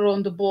bit poorer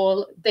on the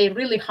ball. They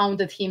really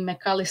hounded him,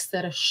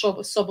 McAllister,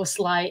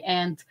 Szoboszlai,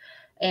 and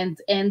and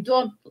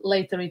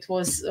later it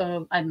was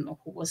I don't know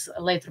who was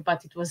later,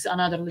 but it was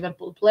another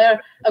Liverpool player,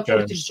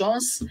 Curtis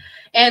Jones,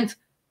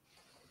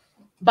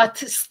 but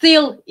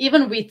still,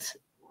 even with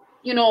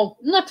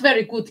not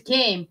very good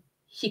game,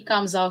 he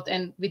comes out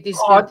and with this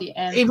beauty.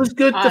 And he was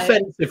good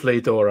defensively,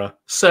 Dora.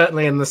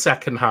 Certainly in the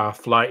second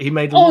half, like he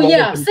made.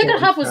 Second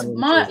half was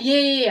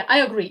I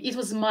agree. It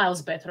was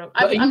miles better.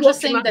 I'm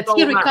just saying that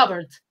he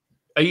recovered.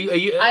 Are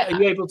you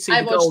able to see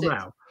the goal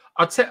now?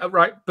 I'll tell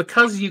right,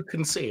 because you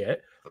can see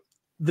it.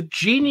 The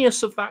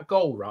genius of that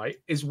goal, right,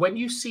 is when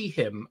you see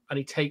him and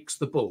he takes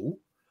the ball.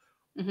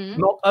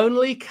 Not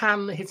only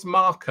can his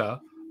marker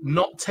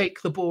not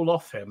take the ball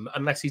off him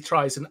unless he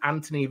tries an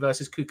Anthony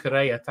versus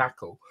Cucurella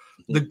tackle,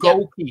 the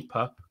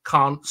goalkeeper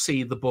can't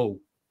see the ball,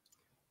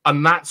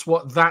 and that's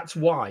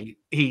why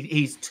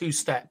he's 2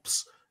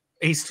 steps.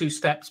 He's 2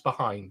 steps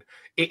behind.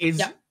 It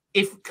is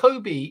if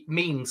Kobe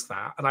means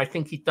that, and I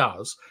think he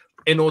does,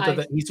 in order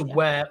that he's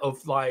aware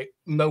of like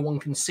no one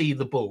can see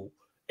the ball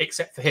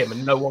except for him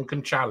and no one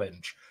can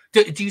challenge.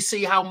 Do you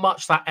see how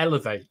much that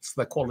elevates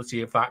the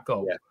quality of that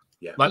goal?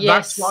 Yeah. Like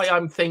that's why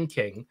I'm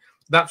thinking.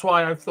 That's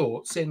why I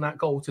thought, seeing that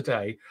goal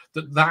today,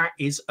 that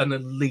is an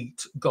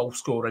elite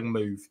goal-scoring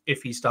move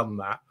if he's done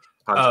that.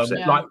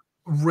 Like,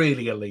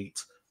 really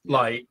elite. Yeah.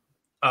 Like,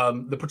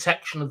 the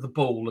protection of the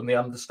ball and the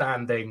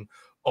understanding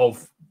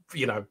of,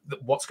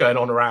 what's going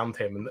on around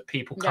him and that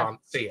people can't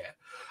see it.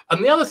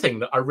 And the other thing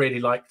that I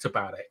really liked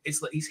about it is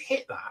that he's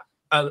hit that.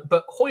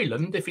 But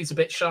Højlund, if he's a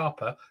bit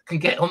sharper, can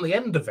get on the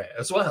end of it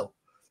as well.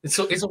 It's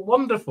a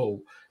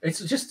wonderful... It's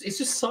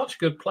just such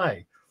good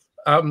play.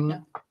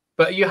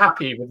 But are you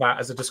happy with that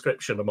as a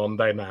description of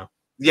Monday now?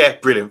 Yeah,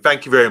 brilliant.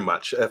 Thank you very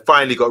much.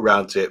 Finally got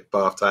round to it,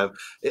 bath time.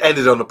 It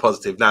ended on a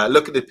positive. Now,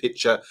 look at the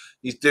picture.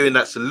 He's doing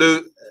that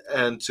salute,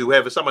 and to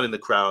whoever, someone in the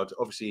crowd,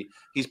 obviously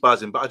he's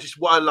buzzing. But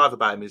what I love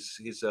about him is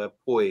his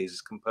poise,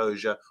 his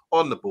composure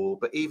on the ball,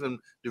 but even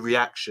the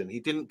reaction. He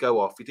didn't go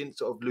off. He didn't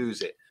sort of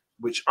lose it,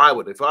 which I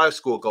would. If I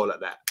score a goal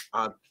like that,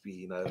 I'd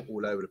be,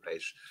 all over the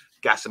place,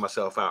 gassing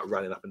myself out,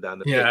 running up and down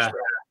the pitch. But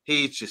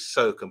he's just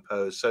so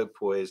composed, so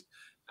poised.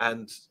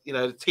 And,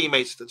 the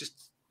teammates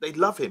they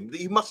love him.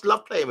 You must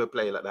love playing with a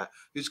player like that,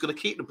 who's going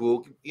to keep the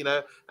ball,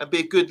 and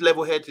be a good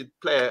level-headed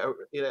player,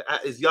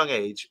 at his young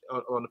age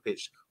on the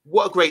pitch.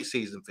 What a great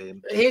season for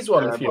him. Here's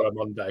one for you on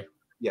Monday.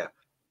 Yeah.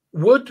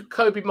 Would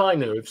Kobe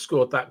Mainoo have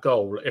scored that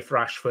goal if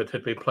Rashford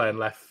had been playing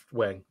left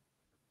wing?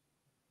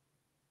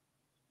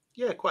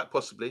 Yeah, quite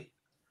possibly.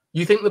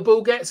 You think the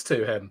ball gets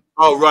to him?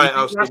 Oh, right.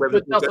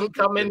 Rashford doesn't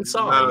come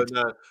inside.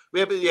 No.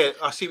 Yeah,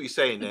 I see what you're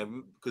saying there,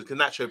 because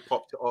Garnacho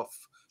popped it off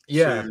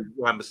to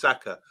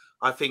Wan-Bissaka.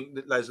 I think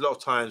that there's a lot of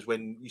times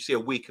when you see a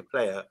weaker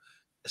player,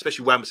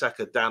 especially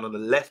Wan-Bissaka down on the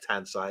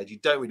left-hand side, you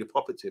don't really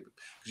pop it to him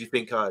because you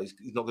think,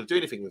 he's not going to do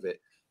anything with it.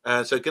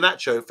 So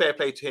Garnacho, fair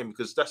play to him,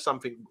 because that's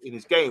something in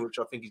his game which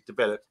I think he's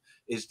developed,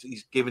 is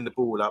he's giving the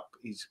ball up,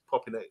 he's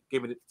popping it,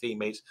 giving it to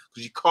teammates,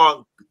 because you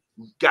can't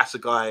gas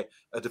a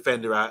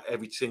defender out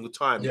every single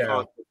time. You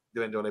can't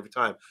defend on every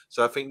time.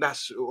 So I think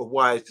that's a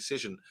wise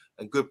decision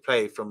and good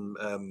play from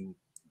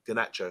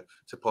Garnacho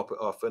to pop it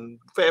off, and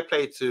fair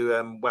play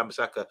to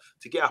Wan-Bissaka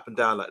to get up and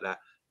down like that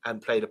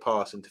and play the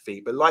pass into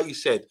feet. But like you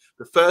said,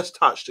 the first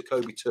touch that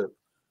Kobe took,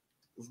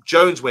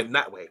 Jones went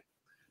that way.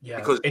 Yeah,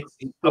 because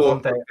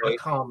I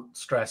can't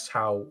stress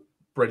how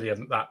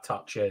brilliant that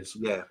touch is.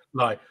 Yeah,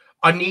 like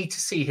I need to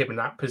see him in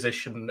that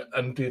position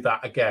and do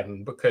that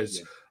again, because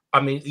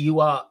I mean, you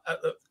are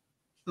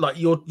like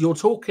you're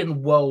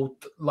talking world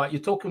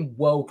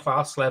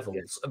class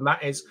levels, and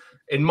that is,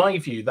 in my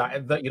view,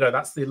 that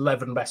that's the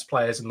 11 best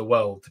players in the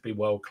world to be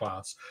world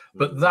class.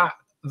 But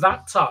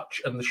that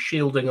touch and the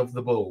shielding of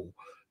the ball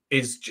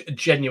is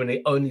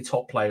genuinely only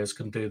top players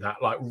can do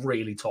that, like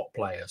really top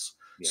players.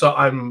 Yeah. So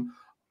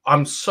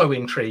I'm so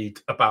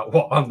intrigued about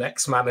what our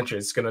next manager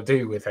is going to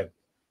do with him.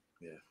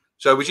 Yeah.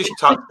 So we just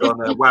touched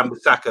on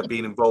Wan-Bissaka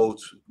being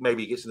involved.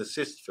 Maybe he gets an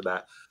assist for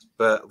that.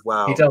 But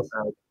wow, he does.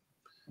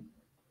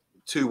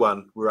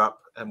 2-1, we're up,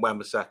 and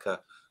Wan-Bissaka.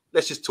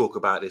 Let's just talk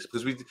about this,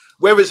 because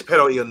whether it's a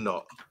penalty or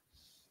not,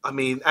 I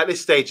mean, at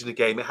this stage in the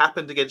game, it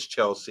happened against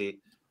Chelsea.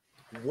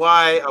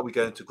 Why are we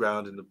going to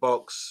ground in the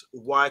box?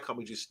 Why can't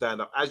we just stand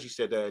up? As you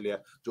said earlier,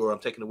 Dora, I'm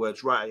taking the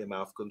words right out of your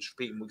mouth, because I'm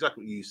repeating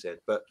exactly what you said.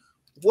 But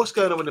what's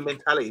going on with the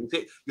mentality? Is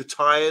it you're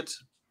tired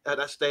at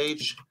that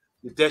stage?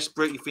 You're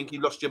desperate? You think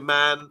you lost your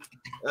man,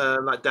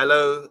 like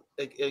Dalot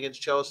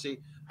against Chelsea?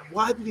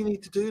 Why did he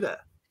need to do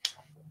that?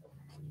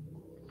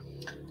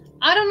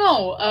 I don't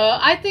know.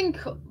 I think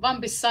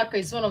Wan-Bissaka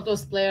is one of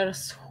those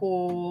players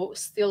who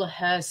still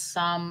has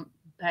some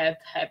bad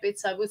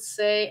habits, I would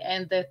say,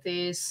 and that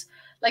is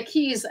like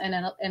he is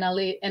an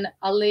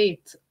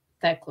elite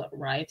tackler,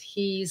 right?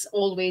 He's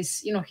always,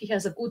 he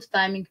has a good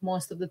timing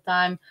most of the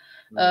time.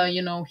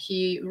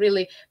 He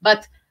really,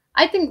 but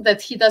I think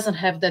that he doesn't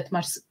have that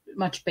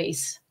much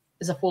pace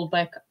as a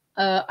fullback.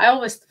 I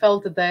always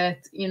felt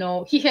that,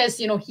 he has,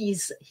 he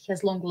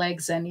has long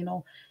legs and,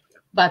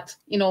 but,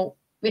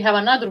 we have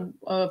another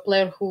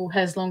player who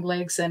has long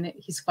legs and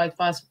he's quite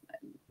fast.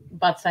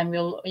 Time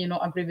will,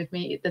 agree with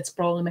me. That's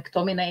probably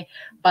McTominay,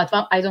 but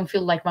I don't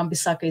feel like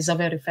Wan-Bissaka is a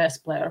very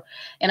fast player.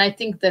 And I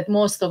think that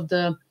most of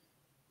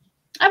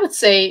I would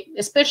say,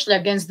 especially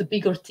against the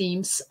bigger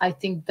teams, I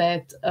think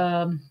that,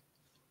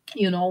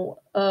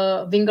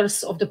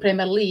 wingers of the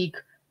Premier League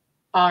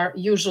are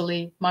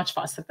usually much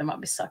faster than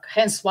Wan-Bissaka.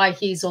 Hence why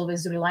he's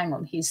always relying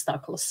on his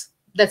tackles.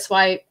 That's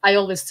why I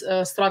always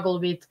struggle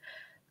with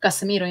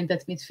Casemiro in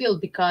that midfield,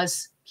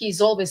 because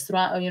he's always,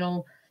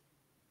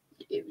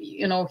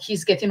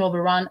 he's getting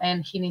overrun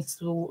and he needs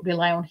to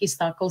rely on his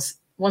tackles.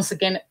 Once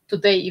again,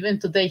 even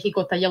today, he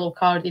got a yellow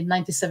card in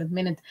 97th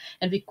minute,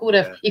 and we could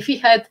have, if he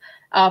had,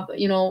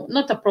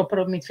 not a proper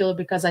midfielder,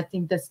 because I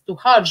think that's too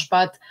harsh,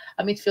 but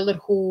a midfielder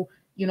who,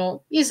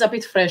 is a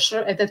bit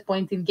fresher at that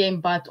point in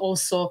game, but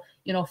also,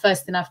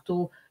 fast enough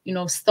to,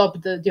 stop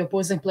the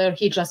opposing player.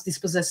 He just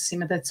dispossesses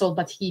him, and that's all.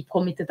 But he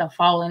committed a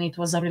foul, and it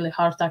was a really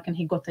hard tackle, and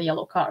he got a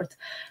yellow card.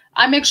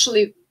 I'm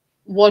actually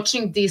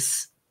watching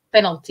this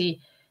penalty,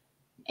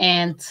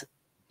 and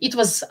it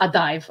was a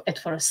dive at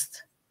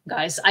first,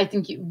 guys. I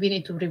think we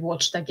need to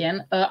rewatch it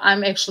again.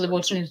 I'm actually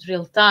watching it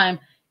real time.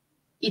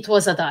 It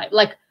was a dive.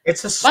 Like,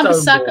 it's a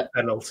stonewall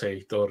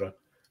penalty, Dora.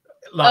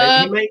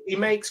 Like, he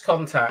makes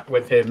contact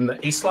with him.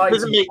 He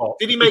slides.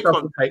 Did he make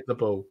contact? Take the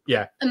ball?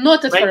 Yeah.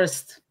 Not at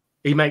first.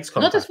 He makes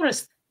contact. Not at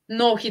first.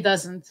 No, he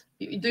doesn't.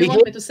 Do you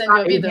want me to send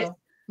you a video?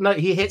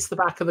 He hits the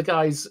back of the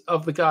guy's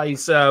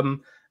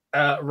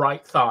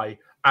right thigh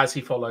as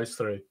he follows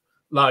through.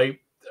 Like,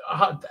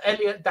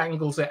 Elliot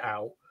dangles it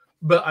out,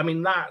 but I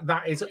mean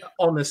that is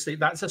honestly,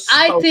 that's a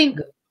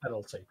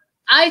penalty.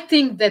 I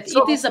think that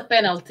it is a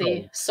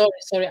penalty.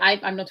 Sorry,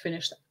 I'm not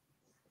finished.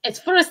 At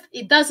first,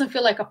 it doesn't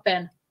feel like a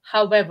pen.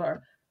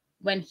 However,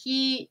 when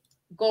he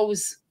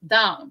goes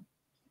down,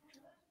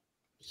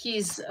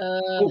 his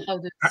how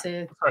do you say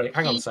it? Sorry,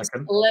 hang on a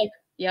second. Leg,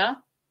 yeah.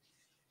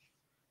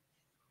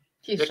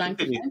 He's trying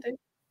to find it.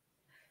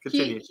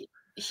 Continue.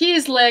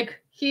 His leg,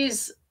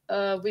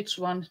 which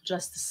one?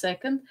 Just a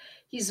second.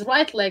 His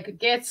right leg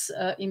gets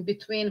in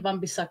between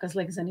Wan-Bissaka's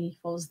legs, and he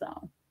falls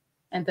down.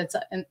 And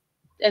and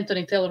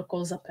Anthony Taylor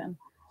calls a pen.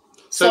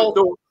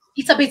 So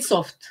it's a bit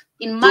soft,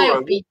 in my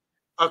opinion.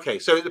 Okay,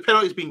 so the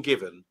penalty's been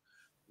given.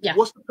 Yeah.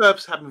 What's the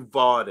purpose of having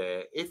VAR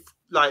there? If,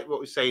 like what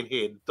we're saying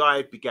here, the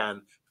dive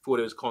began before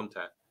there was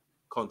contact.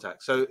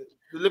 So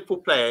the Liverpool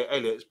player,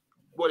 Elliot,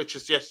 what it's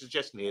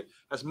suggesting here,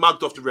 has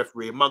mugged off the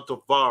referee and mugged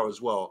off VAR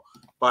as well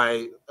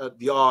by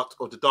the art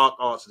of the dark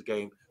arts of the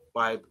game,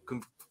 by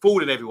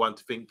fooling everyone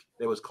to think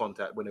there was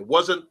contact when it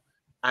wasn't,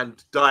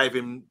 and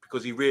diving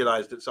because he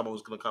realised that someone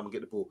was going to come and get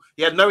the ball.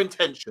 He had no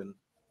intention,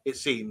 it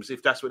seems,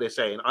 if that's what they're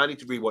saying. I need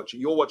to rewatch it.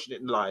 You're watching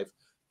it in live.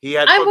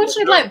 I'm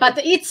watching it live, but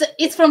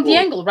it's from the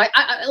angle, right?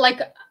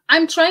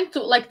 I'm trying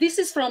to, this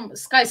is from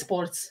Sky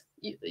Sports.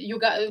 You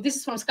got this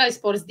is from Sky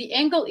Sports. The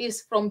angle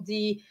is from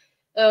the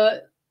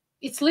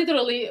it's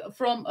literally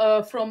from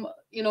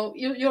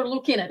you're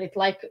looking at it,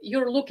 like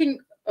you're looking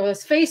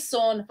face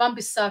on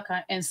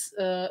Wan-Bissaka and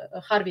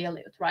Harvey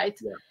Elliott, right?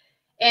 Yeah.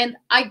 And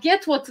I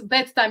get what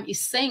Bedtime is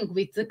saying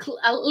with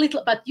a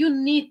little, but you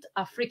need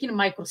a freaking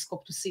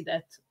microscope to see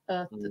that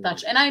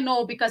touch. And I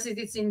know, because it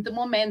is in the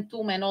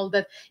momentum and all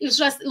that. It's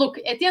just, look,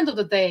 at the end of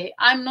the day,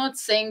 I'm not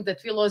saying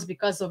that we lost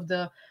because of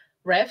the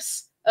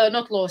refs.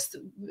 Not lost.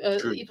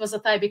 It was a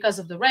tie because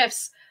of the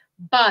refs.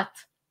 But,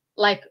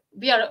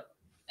 we are,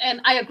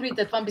 and I agree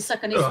that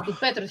Wan-Bissaka needs to do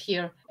better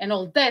here and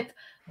all that.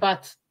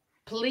 But,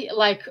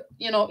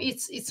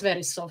 it's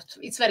very soft.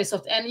 It's very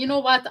soft. And you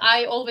know what?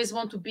 I always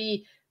want to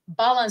be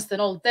balanced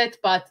and all that,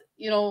 but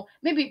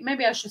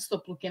maybe I should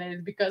stop looking at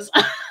it, because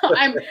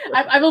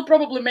I will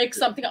probably make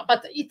something up,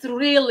 but it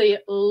really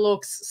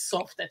looks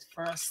soft at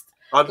first.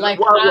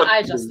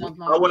 I just don't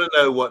know. I want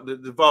to know what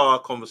the VAR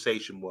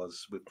conversation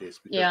was with this,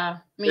 because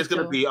there's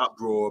going to be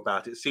uproar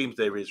about it. It seems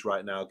there is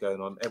right now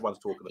going on. Everyone's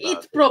talking about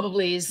it. It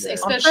probably is,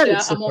 especially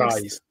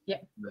amongst. Yeah.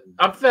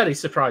 I'm very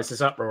surprised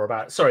there's uproar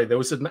about it. Sorry, there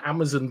was an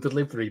Amazon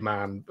delivery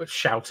man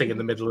shouting in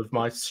the middle of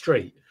my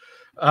street.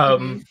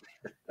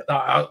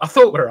 I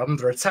thought we were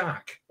under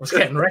attack. I was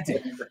getting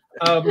ready.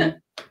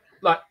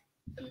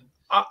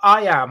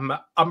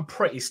 I'm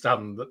pretty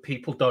stunned that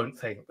people don't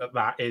think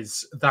that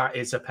is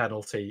a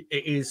penalty.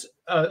 It is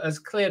as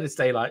clear as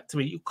daylight to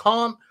me. You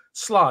can't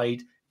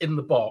slide in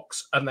the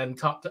box and then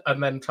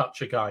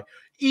touch a guy,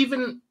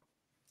 even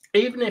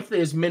if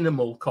there's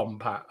minimal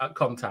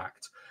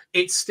contact.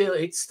 It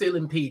still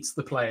impedes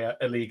the player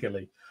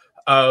illegally.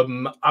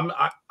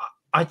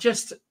 I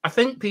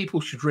think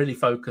people should really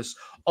focus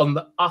on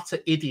the utter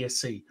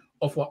idiocy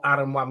of what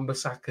Aaron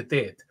Wan-Bissaka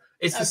did.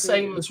 It's the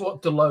same as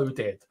what Delo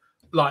did,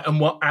 and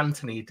what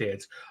Anthony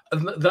did.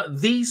 And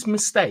these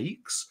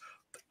mistakes,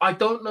 I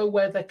don't know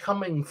where they're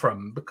coming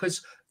from,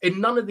 because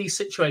in none of these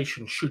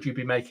situations should you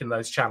be making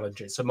those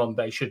challenges. On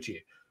Monday, should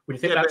you? Would you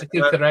think that's a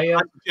Kukureya?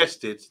 I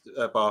suggested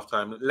bath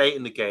time, late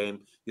in the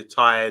game, you're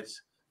tired.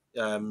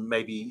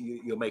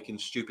 Maybe you're making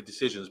stupid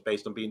decisions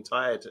based on being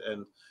tired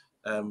and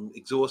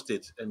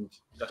exhausted, and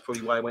that's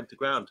probably why I went to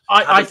ground.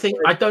 I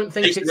don't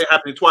think it's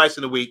happening twice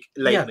in a week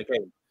late in the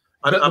game.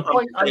 The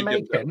point I'm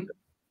making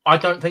I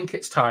don't think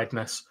it's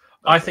tiredness.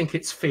 Okay. I think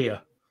it's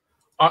fear.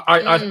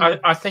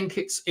 I think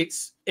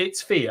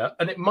it's fear,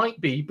 and it might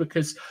be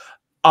because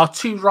our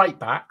two right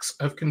backs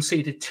have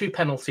conceded 2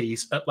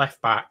 penalties at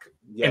left back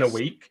in a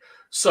week.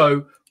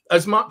 So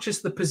as much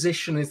as the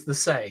position is the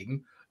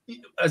same,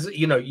 as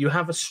you know, you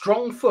have a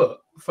strong foot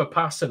for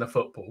passing a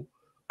football,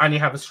 and you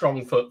have a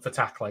strong foot for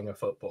tackling a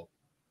football,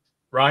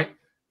 right?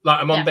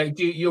 Like Amonde,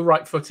 you're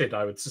right-footed,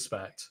 I would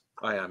suspect.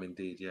 I am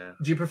indeed, yeah.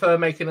 Do you prefer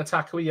making a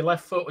tackle with your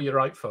left foot or your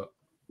right foot?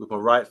 With my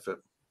right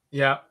foot.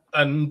 Yeah,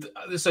 and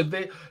so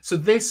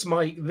this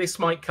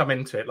might come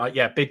into it. Like,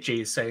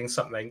 Bidgie is saying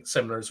something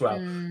similar as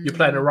well. You're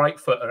playing a right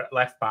footer at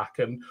left back,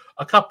 and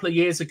a couple of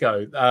years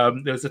ago,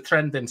 there was a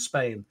trend in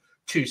Spain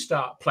to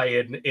start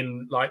playing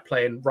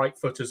right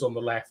footers on the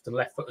left and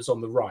left footers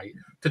on the right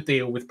to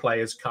deal with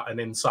players cutting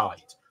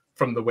inside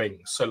from the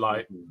wings. So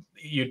like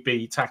you'd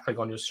be tackling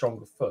on your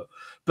stronger foot.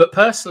 But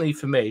personally,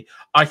 for me,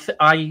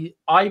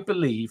 I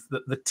believe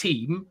that the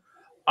team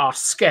are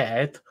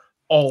scared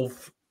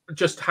of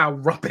just how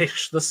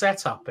rubbish the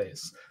setup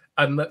is,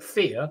 and that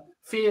fear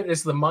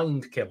is the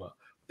mind killer.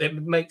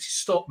 It makes you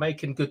stop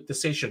making good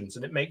decisions,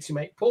 and it makes you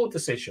make poor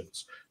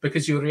decisions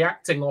because you're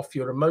reacting off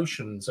your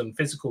emotions and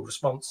physical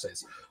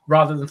responses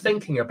rather than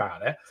thinking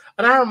about it.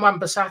 And Aaron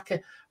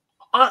Wan-Bissaka,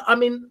 I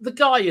mean, the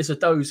guy is a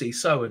dozy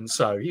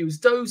so-and-so. He was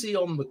dozy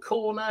on the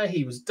corner.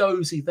 He was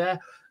dozy there.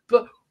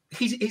 But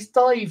he's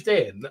dived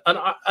in, and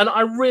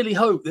I really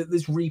hope that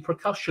there's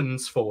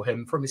repercussions for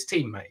him from his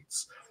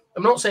teammates.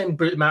 I'm not saying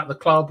boot him out of the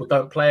club or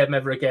don't play him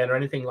ever again or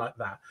anything like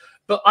that.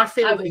 But I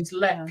feel that he's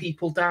let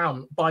people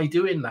down by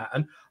doing that.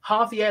 And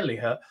Harvey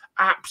Elliott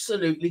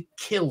absolutely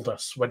killed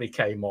us when he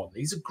came on.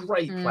 He's a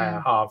great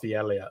player, Harvey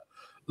Elliott.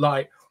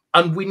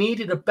 And we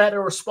needed a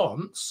better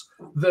response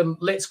than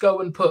let's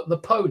go and put the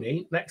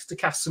pony next to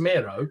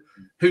Casemiro,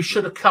 who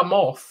should have come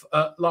off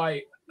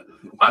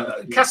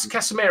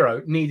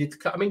Casemiro needed to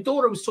cut. I mean,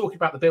 Dora was talking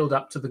about the build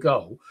up to the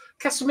goal.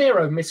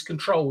 Casemiro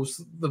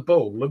miscontrols the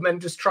ball and then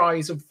just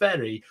tries a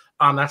very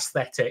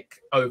unaesthetic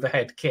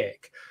overhead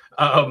kick,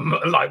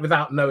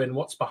 without knowing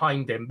what's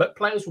behind him. But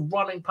players were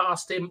running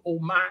past him all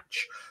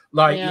match.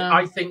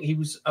 I think he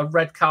was a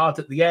red card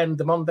at the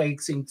end.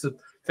 Amonde seemed to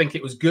think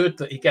it was good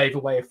that he gave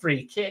away a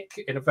free kick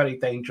in a very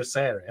dangerous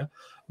area.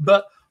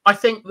 But I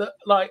think that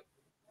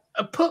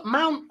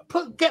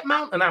get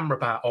Mount and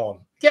Amrabat on,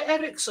 get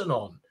Eriksen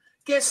on.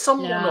 Get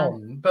someone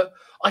on, but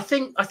I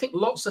think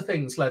lots of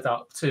things led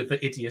up to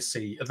the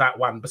idiocy of that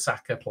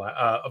Wan-Bissaka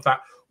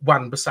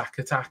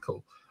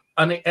tackle,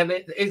 and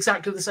it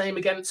exactly the same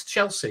against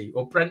Chelsea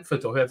or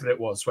Brentford or whoever it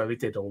was where we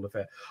did all of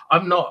it.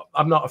 I'm not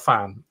a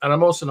fan, and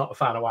I'm also not a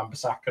fan of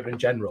Wan-Bissaka in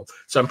general,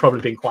 so I'm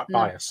probably being quite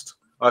biased.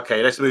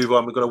 Okay, let's move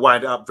on. We're going to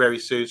wind it up very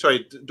soon.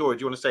 Sorry, Dora,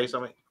 do you want to say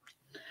something?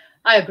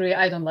 I agree.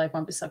 I don't like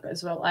Wan-Bissaka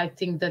as well. I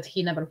think that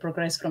he never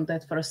progressed from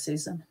that first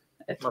season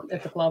at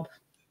the club.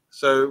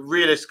 So,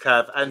 Realist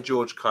Cav and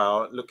George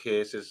Kyle, look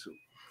here, it says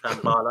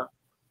Kambala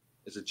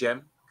is a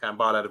gem.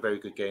 Kambala had a very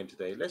good game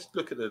today. Let's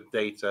look at the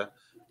data.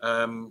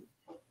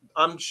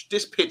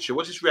 This picture,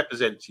 what does this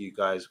represent to you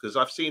guys? Because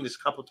I've seen this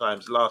a couple of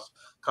times, the last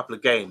couple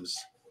of games.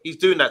 He's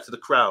doing that to the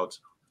crowd.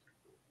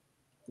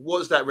 What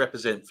does that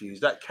represent for you? Is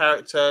that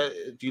character?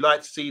 Do you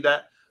like to see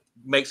that?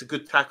 Makes a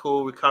good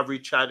tackle, recovery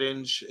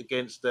challenge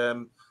against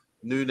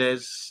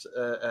Nunes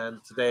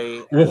and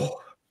today.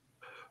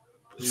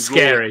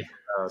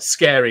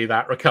 Scary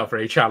that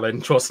recovery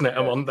challenge, wasn't it?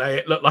 On day,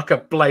 it looked like a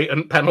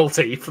blatant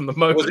penalty from the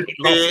moment he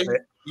lost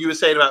it. You were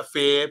saying about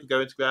fear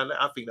going to ground.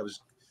 I think that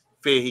was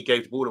fear. He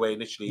gave the ball away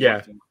initially.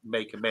 To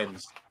make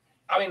amends.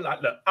 I mean,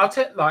 look, I'll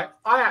tell you, I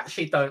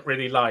actually don't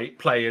really like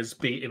players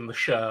beating the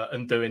shirt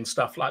and doing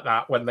stuff like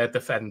that when they're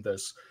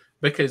defenders,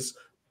 because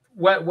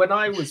when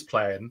I was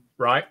playing,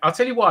 right, I'll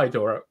tell you why,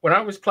 Dora. When I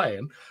was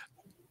playing,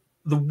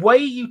 the way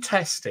you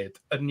tested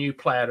a new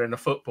player in a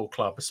football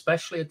club,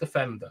 especially a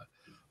defender,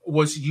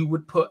 was you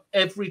would put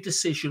every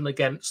decision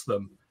against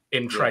them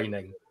in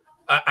training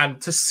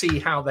and to see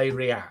how they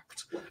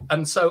react.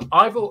 And so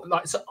I'm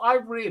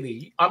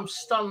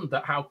stunned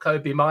at how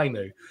Kobe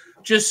Mainoo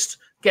just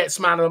gets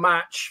man of the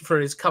match for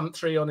his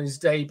country on his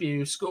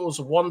debut, scores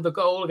a wonder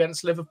goal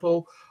against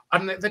Liverpool.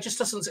 And there just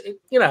doesn't,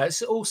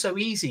 it's all so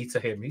easy to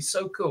him. He's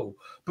so cool.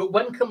 But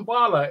when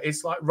Kambala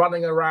is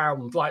running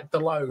around like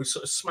Delo,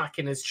 sort of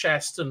smacking his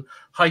chest and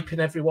hyping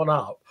everyone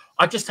up,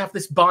 I just have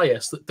this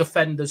bias that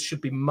defenders should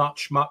be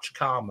much, much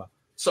calmer.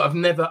 So I've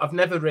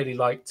never really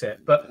liked it.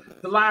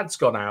 But the lad's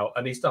gone out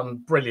and he's done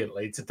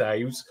brilliantly today.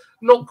 He was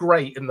not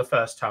great in the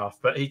first half,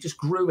 but he just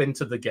grew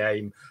into the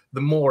game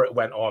the more it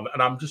went on.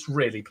 And I'm just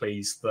really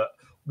pleased that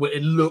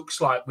it looks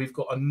like we've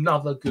got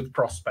another good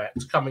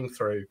prospect coming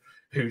through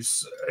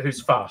who's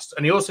fast.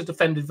 And he also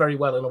defended very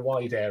well in a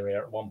wide area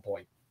at one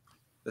point.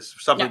 That's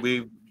something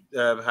we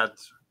had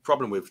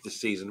problem with this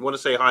season. I want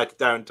to say hi to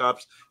Darren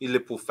Tubbs. He's a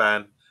Liverpool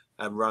fan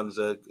and runs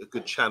a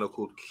good channel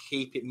called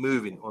Keep It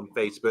Moving on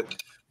Facebook.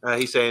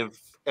 He's saying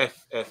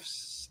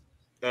FFS,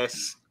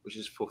 which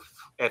is for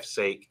F's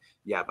sake,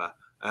 Yabba.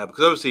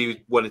 because obviously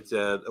we wanted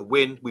a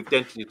win. We've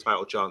dented your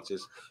title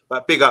chances.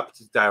 But big up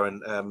to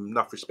Darren.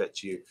 Enough respect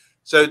to you.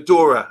 So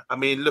Dora, I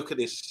mean, look at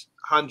this: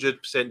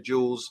 100%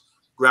 duels,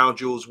 ground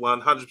duels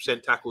won,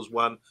 100% tackles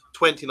won,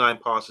 29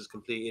 passes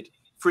completed,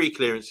 3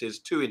 clearances,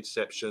 2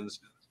 interceptions.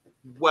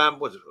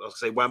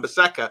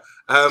 Wan-Bissaka.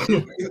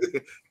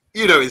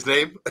 You know his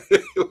name.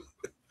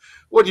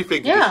 What do you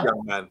think of this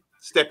young man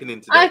stepping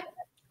in today?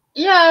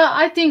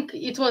 I think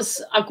it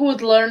was a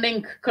good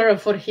learning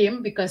curve for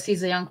him because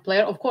he's a young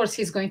player. Of course,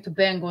 he's going to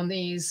bang on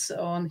his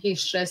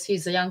chest.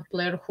 He's a young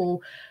player who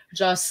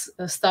just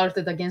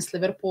started against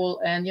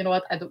Liverpool, and you know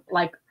what?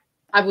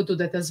 I would do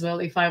that as well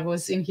if I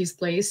was in his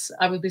place.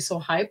 I would be so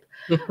hyped.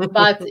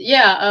 But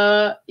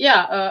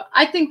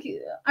I think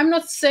I'm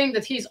not saying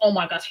that he's, oh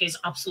my God, he's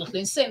absolutely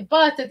insane.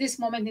 But at this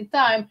moment in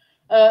time,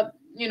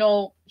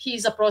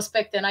 he's a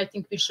prospect, and I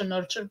think we should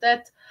nurture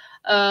that.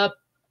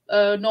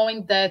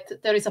 Knowing that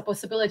there is a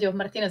possibility of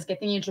Martinez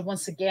getting injured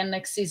once again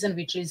next season,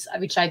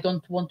 which I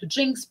don't want to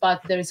jinx,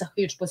 but there is a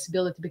huge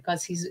possibility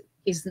because he's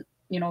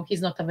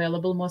not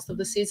available most of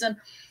the season.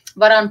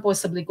 Varane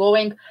possibly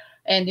going,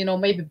 and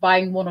maybe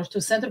buying 1 or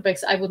 2 center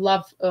backs. I would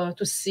love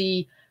to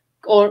see,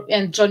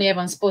 and Johnny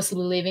Evans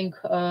possibly leaving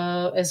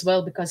as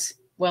well because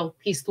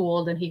he's too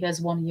old and he has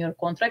 1-year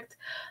contract.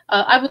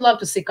 I would love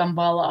to see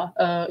Kambala,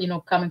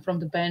 coming from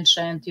the bench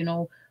and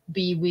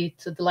be with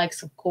the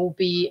likes of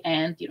Kobe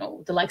and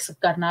the likes of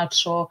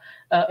Garnacho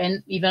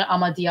and even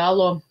Amad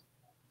Diallo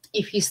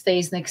if he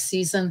stays next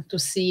season, to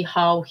see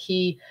how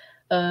he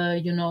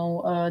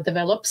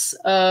develops.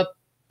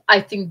 I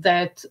think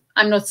that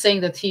I'm not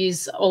saying that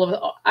he's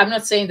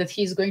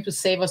going to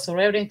save us or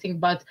everything,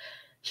 but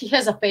he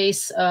has a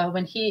pace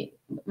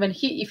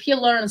if he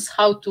learns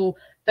how to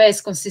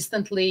pass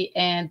consistently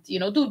and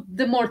do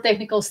the more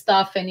technical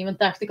stuff and even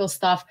tactical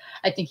stuff,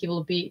 I think he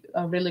will be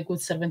a really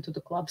good servant to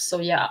the club. So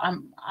yeah,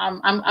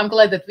 I'm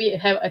glad that we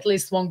have at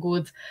least one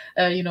good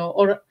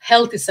or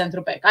healthy center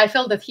back. I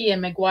felt that he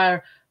and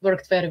Maguire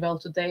worked very well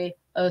today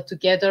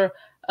together.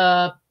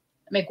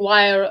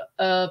 Maguire,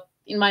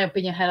 in my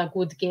opinion, had a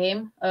good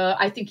game.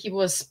 I think he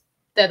was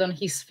dead on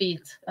his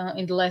feet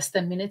in the last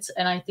 10 minutes,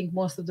 and I think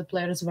most of the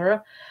players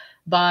were,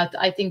 but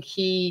I think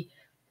he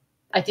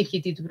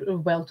did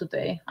well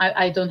today.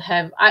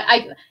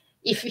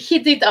 If he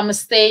did a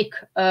mistake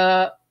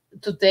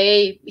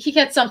today, he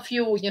had some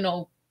few,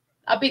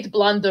 a bit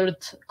blundered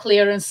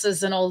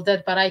clearances and all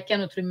that, but I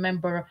cannot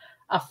remember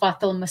a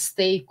fatal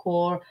mistake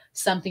or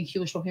something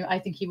huge from him. I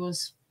think he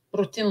was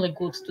routinely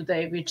good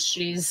today, which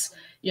is,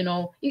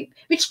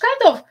 which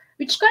kind of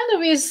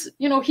is,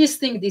 his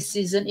thing this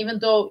season, even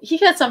though he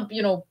had some,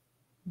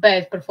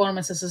 bad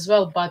performances as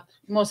well, but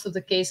most of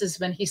the cases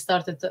when he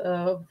started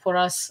for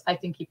us, I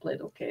think he played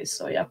okay.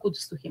 So yeah,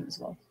 kudos to him as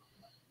well.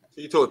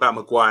 So you talked about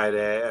Maguire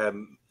there.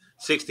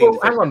 16.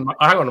 Hang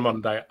on a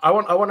Monday. I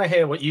want to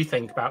hear what you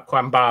think about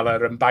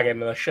Kwambala and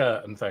bagging the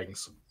shirt and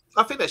things.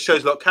 I think that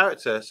shows a lot of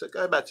character. So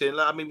going back to him,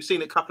 I mean, we've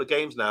seen a couple of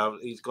games now.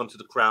 He's gone to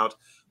the crowd.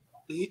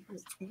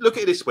 Look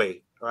at it this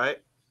way,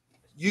 right?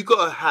 You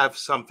got to have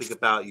something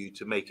about you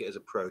to make it as a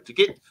pro. To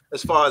get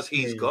as far as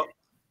he's got,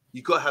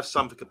 you got to have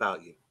something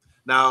about you.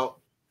 Now,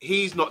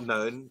 he's not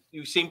known.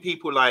 You've seen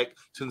people like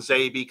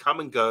Tunzabi come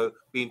and go,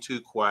 being too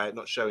quiet,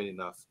 not showing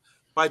enough.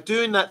 By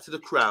doing that to the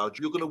crowd,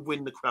 you're going to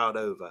win the crowd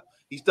over.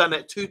 He's done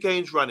that 2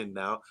 games running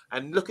now.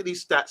 And look at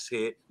these stats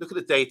here. Look at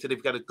the data.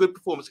 They've got a good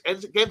performance.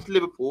 Against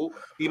Liverpool,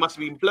 he must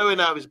have been blowing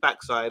out of his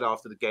backside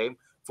after the game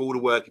for all the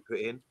work he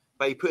put in.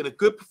 But he put in a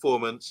good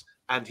performance,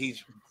 and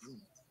he's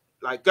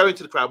like going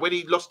to the crowd. When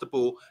he lost the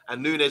ball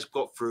and Nunes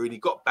got through and he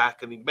got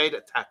back and he made a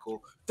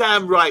tackle,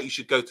 damn right he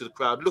should go to the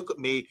crowd. Look at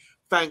me.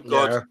 Thank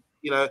God.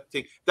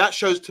 That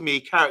shows to me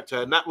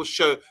character, and that will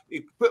show,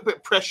 you put a bit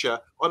of pressure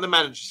on the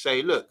manager to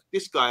say, look,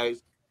 this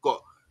guy's got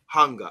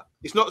hunger.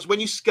 It's not when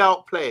you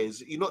scout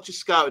players, you're not just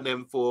scouting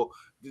them for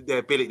their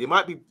ability. It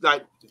might be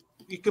like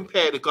you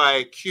compare the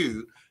guy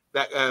Q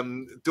that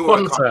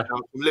Dora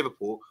from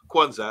Liverpool,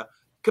 Kwanzaa.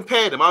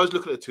 Compare them. I was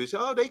looking at the two.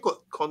 So, they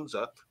got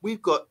Kwanzaa.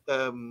 We've got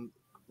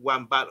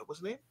Wambala,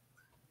 wasn't it?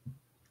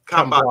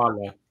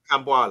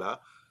 Kambala.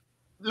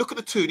 Look at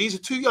the two. These are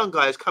 2 young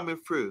guys coming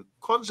through.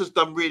 Kwanzaa's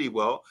done really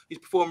well. He's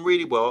performed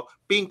really well,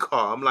 being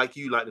calm, like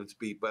you like them to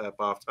be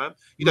bath time.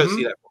 You don't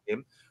see that from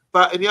him.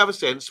 But in the other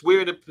sense,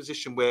 we're in a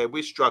position where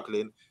we're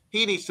struggling.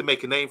 He needs to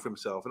make a name for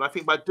himself. And I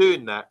think by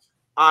doing that,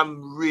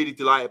 I'm really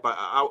delighted.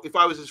 If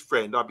I was his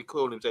friend, I'd be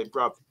calling him saying,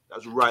 bruv,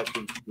 that's the right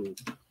thing to do.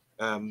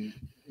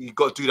 You've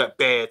got to do that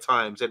bare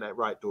times, isn't that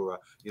right, Dora?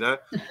 Who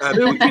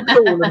would you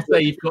call and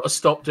say you've got to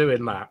stop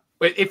doing that?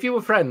 If you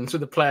were friends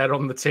with a player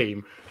on the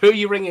team, who are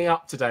you ringing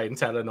up today and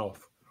telling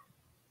off?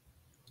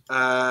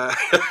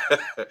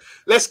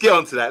 Let's get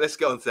on to that.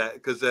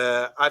 Because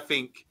I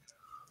think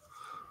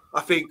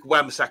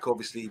Wan-Bissaka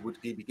obviously would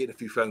be getting a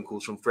few phone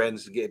calls from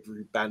friends to get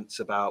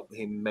bants about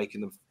him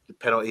making the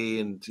penalty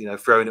and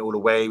throwing it all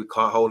away. We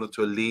can't hold him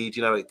to a lead.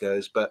 You know how it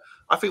goes. But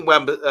I think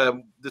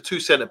the 2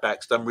 centre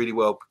backs done really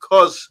well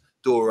because,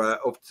 Dora,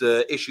 of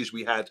the issues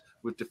we had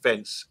with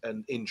defence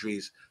and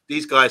injuries.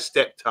 These guys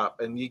stepped up,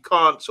 and you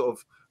can't sort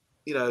of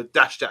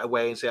dash that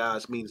away and say,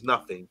 this means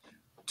nothing.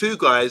 Two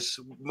guys,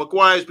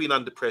 Maguire's been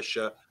under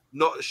pressure,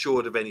 not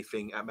assured of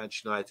anything at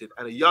Manchester United,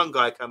 and a young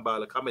guy,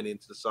 Kambala, coming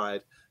into the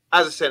side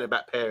as a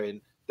centre-back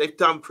pairing. They've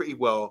done pretty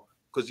well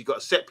because you got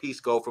a set-piece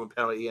goal from a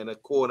penalty and a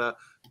corner,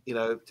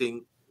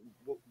 thing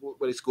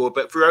when he scored.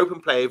 But for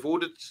open play, of all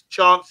the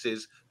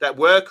chances that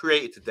were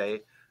created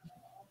today,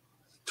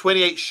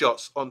 28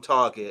 shots on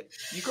target.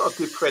 You got to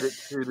give credit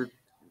to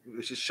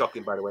which is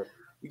shocking, by the way.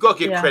 You got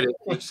to give credit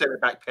to the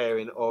centre-back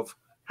pairing of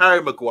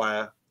Harry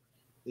Maguire,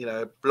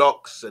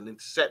 blocks and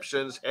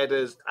interceptions,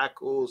 headers,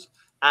 tackles,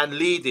 and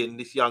leading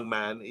this young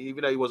man,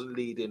 even though he wasn't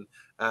leading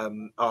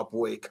our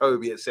boy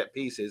Kobe at set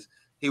pieces,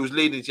 he was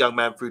leading this young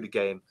man through the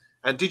game.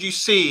 And did you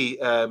see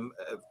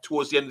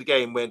towards the end of the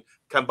game when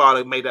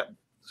Kambala made that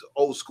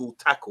old school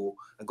tackle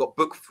and got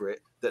booked for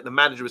it, that the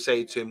manager was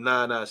saying to him,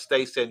 no,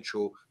 stay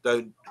central,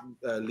 don't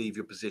leave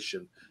your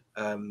position,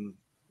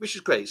 which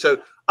is great.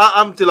 So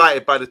I'm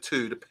delighted by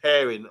the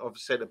pairing of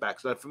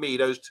centre-backs. And for me,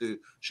 those two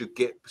should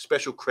get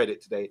special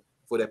credit today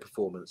for their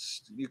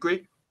performance. Do you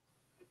agree?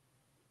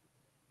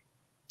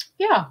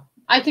 Yeah,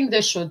 I think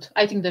they should.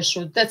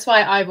 That's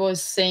why I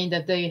was saying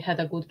that they had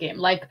a good game.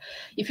 Like,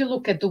 if you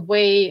look at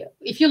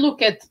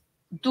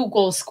two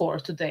goals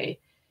scored today,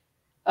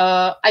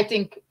 I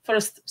think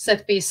first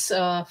set piece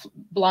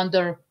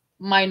blunder,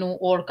 Mainoo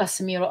or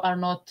Casemiro are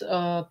not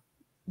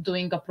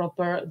doing a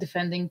proper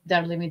defending.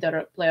 They're leaving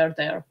their player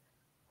there.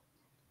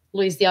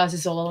 Luis Diaz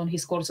is all alone. He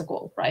scores a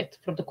goal, right,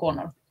 from the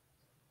corner.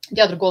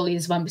 The other goal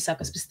is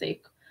Wan-Bissaka's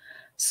mistake.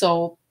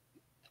 So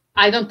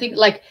I don't think,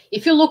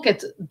 if you look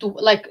at,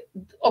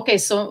 okay,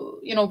 so,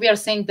 we are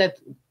saying that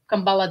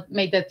Kambala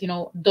made that,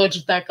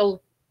 dodge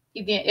tackle.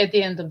 At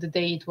the end of the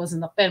day, it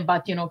wasn't a pen,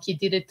 but, he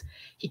did it.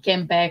 He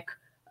came back.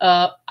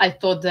 I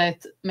thought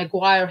that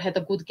Maguire had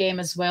a good game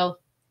as well.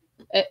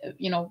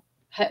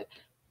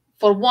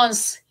 For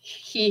once,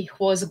 he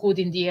was good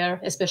in the air,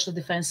 especially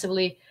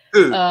defensively.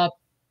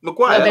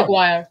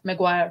 Maguire.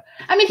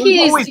 I mean,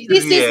 he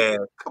is.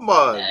 Come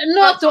on.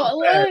 Not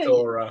unfair,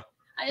 Dora.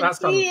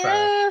 That's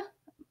unfair.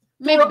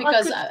 Maybe Dora,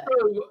 because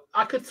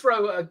I could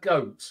throw a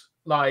goat,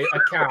 like a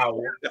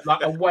cow,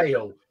 like a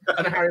whale,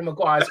 and Harry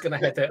Maguire's going to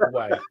head it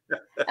away.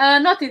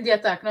 Not in the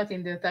attack.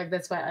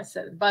 That's why I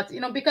said it. But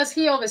because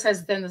he always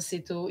has a tendency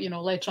to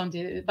latch on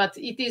but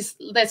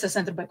that's a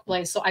centre back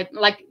play. So I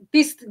like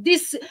this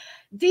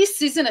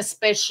season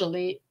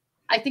especially.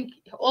 I think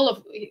all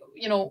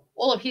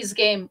of his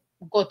game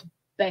got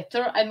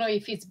better. I don't know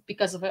if it's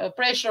because of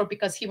pressure or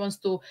because he wants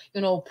to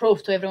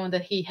prove to everyone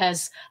that he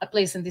has a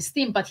place in this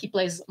team, but he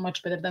plays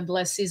much better than the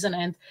last season,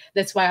 and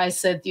that's why I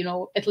said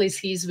at least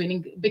he's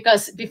winning,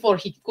 because before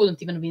he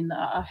couldn't even win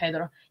a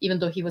header even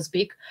though he was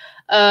big.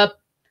 I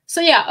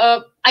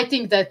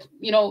think that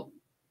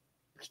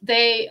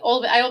I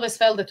always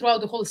felt that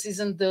throughout the whole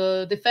season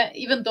the defense,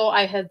 even though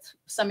I had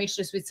some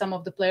issues with some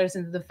of the players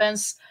in the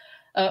defense,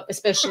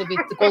 especially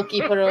with the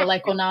goalkeeper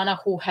like Onana,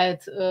 who had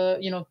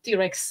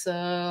T-Rex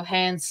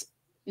hands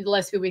in the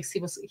last few weeks.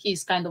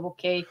 He's kind of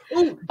okay.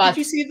 Ooh, but did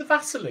you see the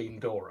Vaseline,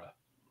 Dora?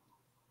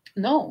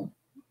 No.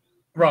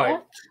 Right.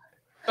 What?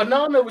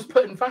 Onana was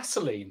putting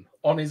Vaseline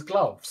on his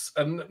gloves,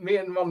 and me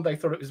and Monday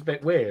thought it was a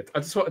bit weird. I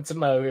just wanted to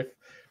know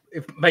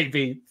if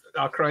maybe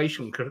our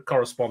Croatian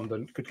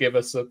correspondent could give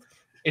us an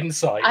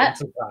insight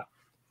into that.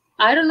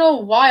 I don't know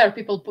why are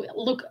people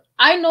look.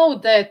 I know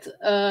that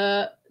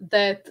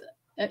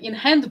in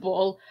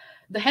handball,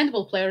 the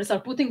handball players are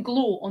putting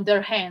glue on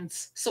their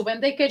hands, so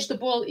when they catch the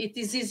ball, it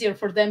is easier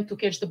for them to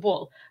catch the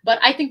ball. But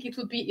I think it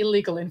would be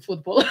illegal in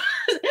football.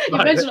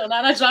 Imagine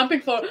Onana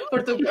jumping for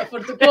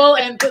the goal,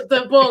 and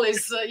the ball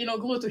is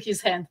glued to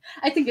his hand.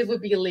 I think it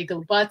would be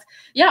illegal. But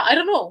yeah, I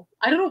don't know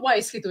why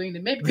is he doing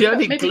it. Maybe the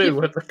only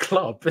glue at the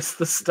club is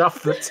the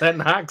stuff that Ten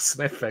Hag's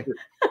sniffing.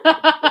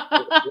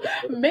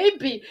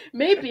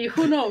 maybe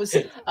who knows?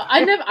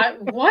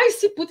 Why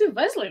is he putting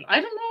Vaseline?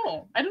 I don't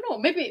know.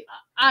 Maybe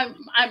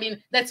I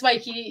mean that's why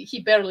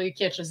he barely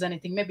catches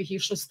anything. Maybe he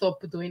should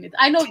stop doing it.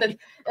 I know that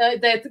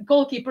that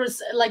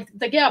goalkeepers, like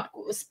the gap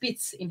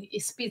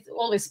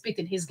always spit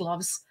in his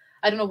gloves.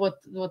 I don't know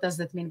what does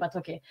that mean, but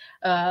okay.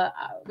 I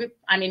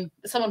mean,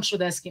 someone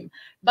should ask him.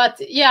 But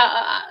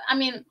yeah, I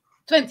mean,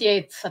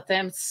 28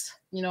 attempts,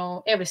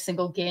 every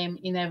single game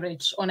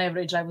on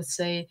average, I would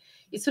say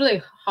it's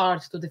really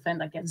hard to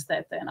defend against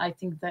that. And I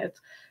think that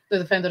the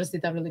defenders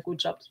did a really good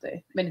job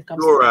today when it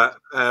comes to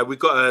that. We've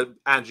got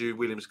Andrew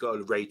Williams got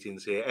the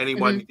ratings here.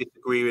 Anyone you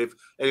disagree with,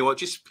 anyone,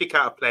 just pick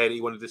out a player that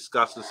you want to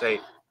discuss and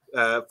say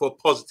for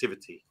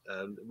positivity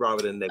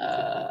rather than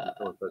negative.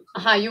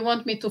 You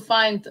want me to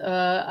find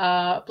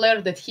a player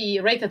that he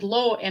rated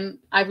low, and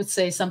I would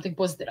say something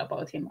positive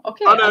about him.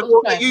 Okay.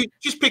 You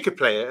just pick a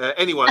player,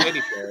 any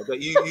player that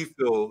you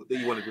feel that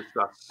you want to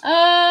discuss.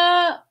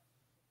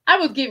 I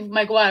would give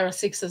Maguire a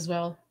 6 as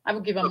well.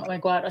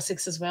 Maguire a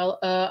 6 as well.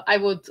 I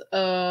would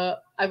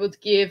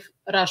give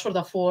Rashford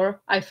a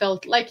 4. I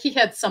felt like he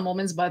had some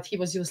moments, but he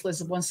was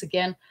useless once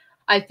again.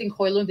 I think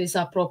Højlund is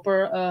a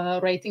proper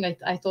rating.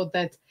 I thought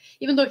that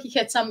even though he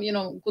had some,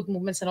 good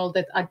movements and all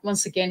that,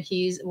 once again,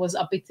 he was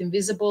a bit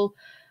invisible.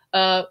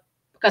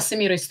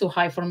 Casemiro is too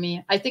high for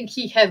me. I think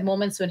he had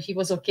moments when he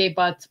was okay,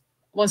 but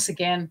once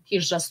again,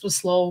 he's just too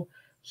slow.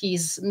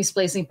 He's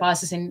misplacing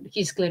passes and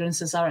his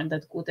clearances aren't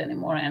that good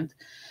anymore. And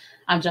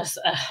I'm just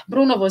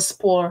Bruno was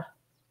poor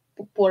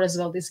as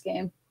well this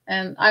game.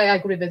 And I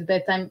agree with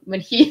that time when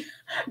he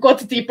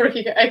got deeper,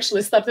 he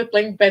actually started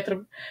playing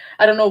better.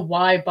 I don't know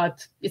why,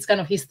 but it's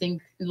kind of his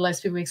thing in the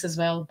last few weeks as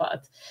well.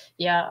 But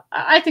yeah,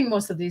 I think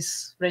most of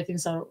these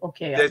ratings are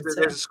okay. There's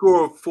a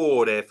score of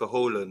 4 there for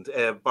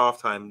Haaland.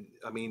 Bath time.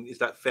 I mean, is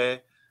that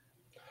fair?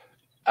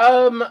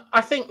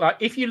 I think like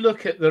if you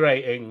look at the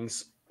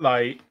ratings,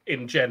 like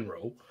in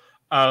general,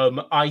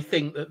 I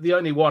think that the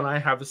only one I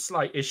have a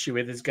slight issue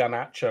with is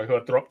Garnacho, who I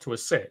dropped to a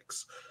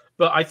 6.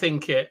 But I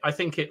think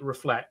it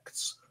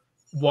reflects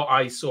what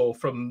I saw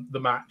from the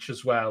match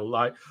as well.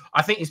 Like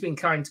I think he's been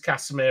kind to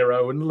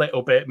Casemiro and a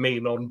little bit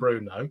mean on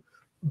Bruno,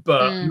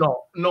 but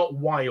not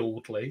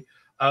wildly.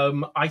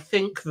 I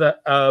think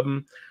that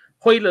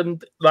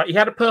Højlund, like he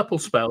had a purple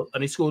spell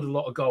and he scored a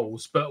lot of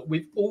goals, but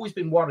we've always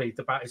been worried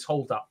about his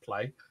hold-up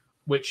play,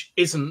 which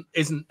isn't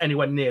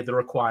anywhere near the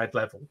required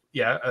level.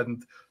 Yeah,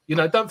 and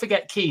don't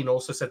forget Keane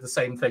also said the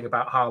same thing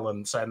about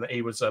Haaland, saying that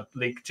he was a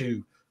League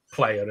 2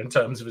 player in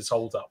terms of his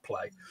hold-up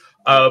play.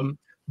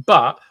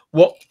 But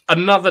what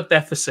another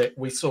deficit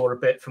we saw a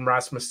bit from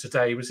Rasmus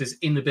today was his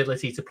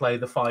inability to play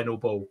the final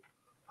ball,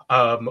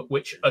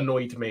 which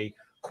annoyed me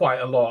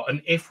quite a lot.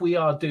 And if we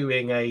are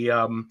doing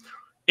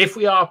if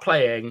we are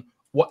playing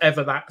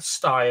whatever that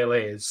style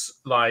is,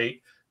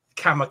 like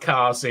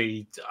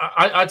kamikaze,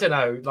 I don't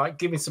know, like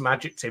give me some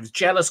adjectives,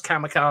 jealous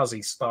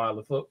kamikaze style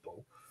of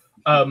football,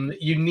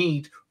 you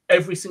need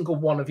every single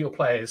one of your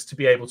players to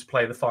be able to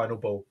play the final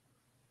ball.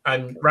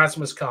 And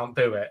Rasmus can't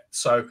do it.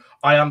 So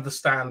I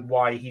understand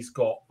why he's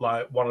got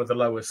like one of the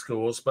lowest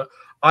scores, but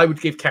I would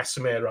give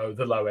Casemiro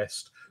the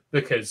lowest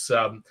because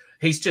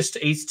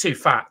he's too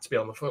fat to be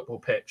on the football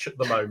pitch at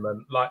the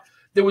moment. Like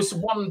there was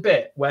one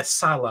bit where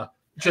Salah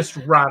just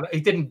ran, he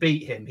didn't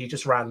beat him, he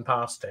just ran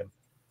past him.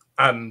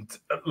 And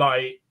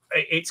like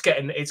it's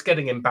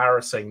getting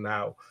embarrassing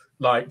now,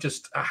 like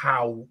just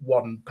how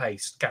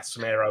one-paced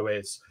Casemiro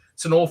is.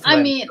 It's an awful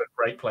end to a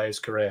great player's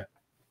career.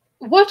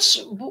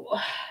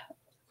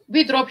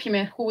 We drop him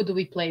and who do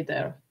we play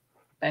there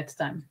that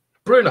time?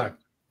 Bruno,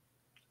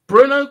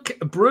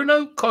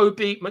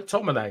 Kobe,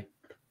 McTominay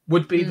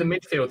would be the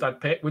midfield I'd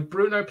pick, with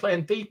Bruno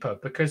playing deeper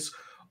because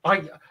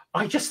I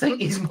just think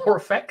he's more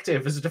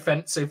effective as a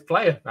defensive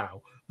player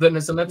now than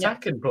as an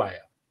attacking player.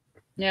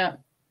 Yeah.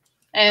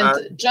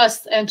 And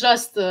just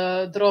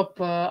drop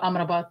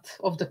Amrabat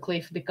off the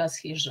cliff because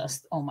he's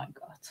just oh my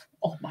god.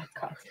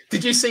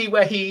 Did you see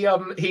where he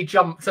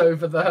jumped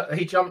over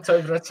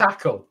a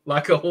tackle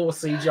like a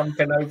horsey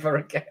jumping over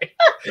a game?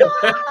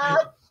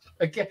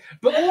 Again,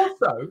 but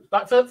also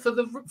like for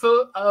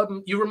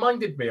you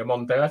reminded me on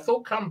Monday. I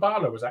thought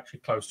Kambala was actually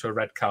close to a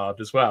red card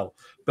as well.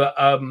 But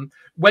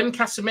when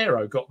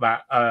Casemiro got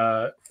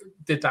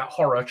did that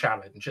horror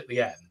challenge at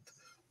the end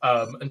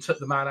and took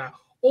the man out.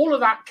 All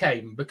of that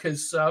came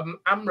because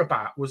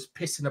Amrabat was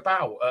pissing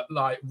about at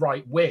like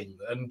right wing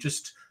and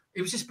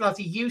it was just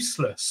bloody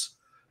useless.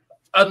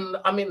 And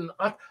I mean,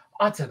 I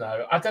don't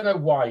know. I don't know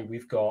why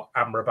we've got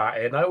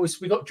Amrabat in.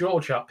 We got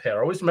George up here.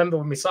 I always remember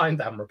when we signed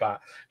Amrabat,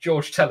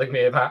 George telling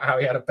me about how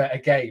he had a better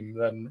game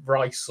than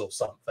Rice or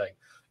something.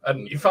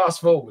 And you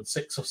fast forward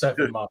 6 or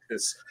 7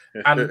 months,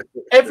 and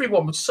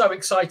everyone was so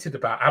excited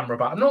about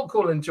Amrabat. I'm not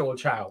calling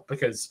George out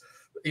because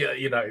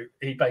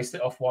he based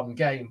it off one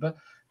game, but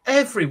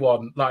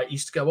everyone like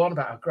used to go on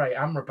about how great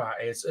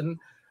Amrabat is, and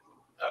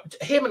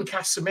him and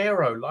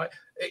Casemiro, like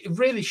it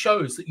really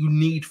shows that you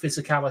need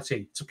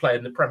physicality to play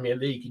in the Premier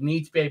League. You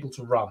need to be able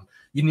to run.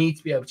 You need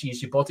to be able to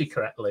use your body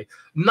correctly.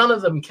 None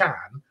of them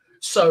can.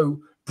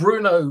 So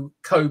Bruno,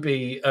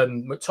 Kobe,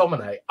 and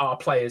McTominay are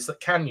players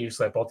that can use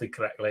their body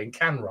correctly and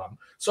can run.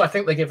 So I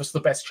think they give us the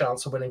best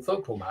chance of winning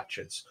football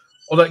matches.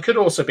 Although it could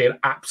also be an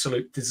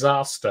absolute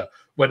disaster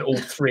when all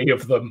 3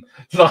 of them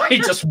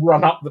like just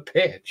run up the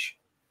pitch.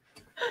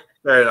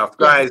 Fair enough,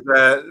 guys.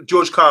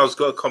 George Carl's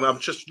got a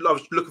comment. I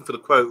was looking for the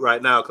quote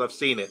right now because I've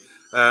seen it.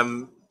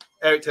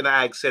 Eric Ten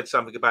Hag said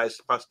something about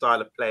his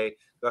style of play.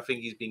 I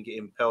think he's been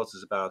getting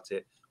pelters about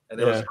it, and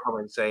there was a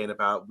comment saying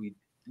about we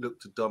look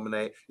to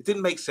dominate. It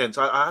didn't make sense.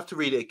 I have to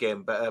read it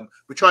again, but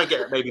we try and get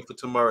it maybe for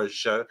tomorrow's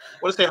show. I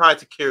want to say hi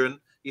to Kieran.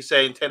 He's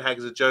saying Ten Hag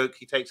is a joke.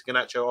 He takes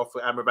Garnacho off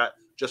for Amrabat.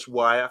 Just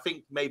why? I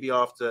think maybe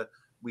after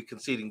we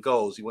conceding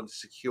goals, you want to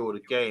secure the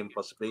game,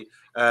 possibly.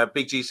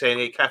 Big G saying,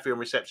 hey, Cafe on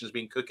reception has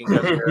been cooking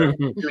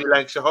doing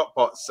Lancashire hot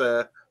pots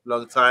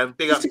long time.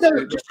 Big just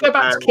go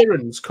back to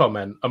Kieran's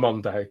comment on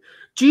Monday.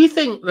 Do you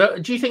think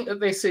that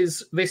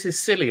this is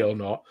silly or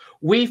not?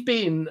 We've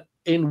been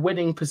in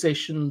winning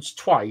positions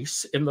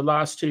twice in the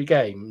last 2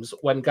 games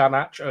when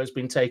Garnacho has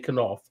been taken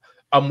off,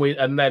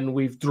 and then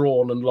we've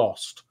drawn and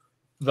lost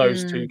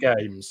those 2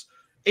 games.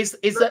 Is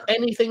there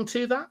anything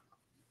to that?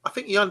 I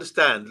think you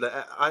understand.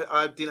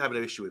 I didn't have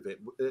an issue with it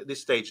at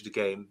this stage of the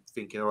game.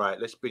 Thinking, all right,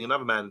 let's bring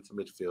another man into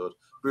midfield.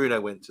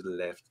 Bruno went to the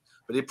left,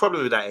 But the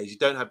problem with that is you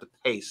don't have the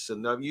pace.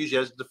 And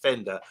usually as a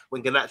defender,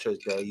 when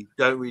Garnacho's there, you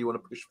don't really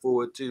want to push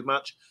forward too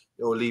much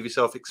or leave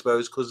yourself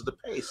exposed because of the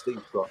pace that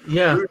you've got.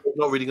 Yeah. Bruno's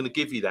not really going to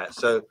give you that.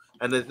 So,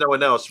 and there's no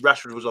one else.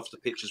 Rashford was off the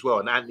pitch as well.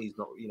 And Anthony's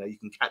not, you know, you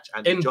can catch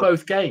Anthony in Johnson,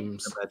 both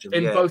games.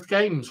 Both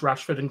games,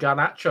 Rashford and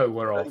Garnacho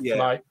were off.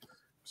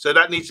 So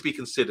that needs to be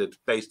considered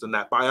based on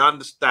that. But I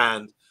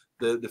understand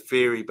the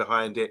theory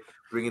behind it.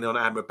 Bringing on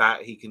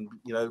Amrabat, he can,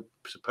 you know,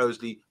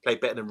 supposedly play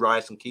better than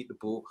Rice and keep the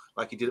ball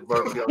like he did at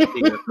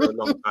Fiorentina for a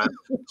long time.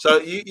 So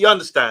you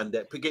understand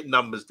that, get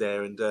numbers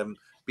there and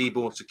be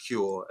more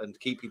secure and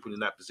keep people in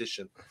that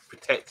position,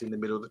 protecting the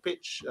middle of the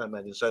pitch. I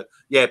imagine. So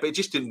yeah, but it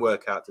just didn't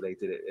work out today,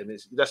 did it? And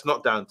that's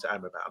not down to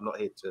Amrabat. I'm not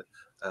here to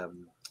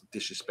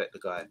disrespect the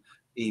guy,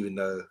 even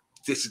though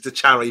this is the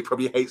channel he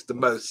probably hates the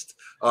most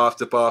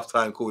after bath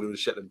time, called him a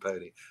Shetland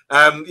pony.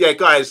 Yeah,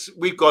 guys,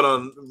 we've gone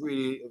on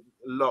really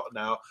a lot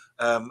now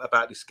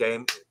about this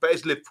game, but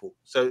it's Liverpool,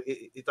 so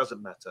it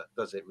doesn't matter,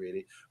 does it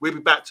really? We'll be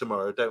back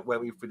tomorrow, don't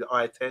we, for the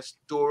eye test.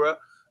 Dora,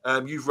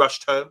 you've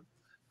rushed home.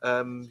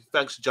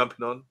 Thanks for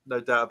jumping on, no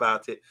doubt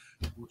about it.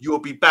 You'll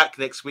be back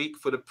next week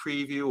for the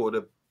preview or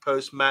the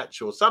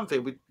post-match or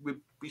something. We'll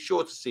be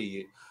sure to see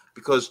you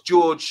because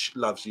George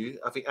loves you.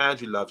 I think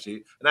Andrew loves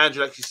you, and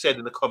Andrew actually said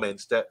in the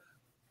comments that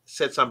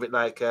said something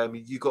like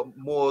you got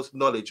more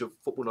knowledge of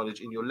football knowledge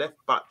in your left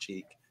butt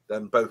cheek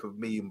than both of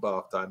me and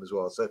bath time as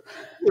well. So,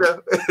 you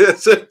know,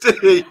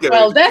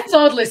 well, that's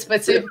oddly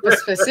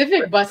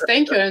specific, but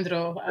thank you,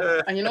 Andrew.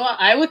 And you know what?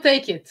 I would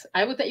take it.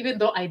 I would, even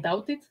though I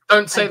doubt it.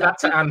 Don't say that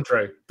to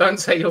Andrew. Don't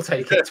say you'll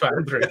take it to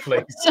Andrew,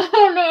 please.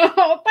 Oh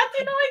no, but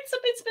you know, it's a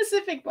bit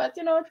specific. But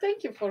you know,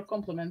 thank you for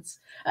compliments.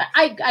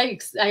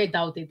 I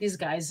doubt it. These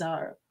guys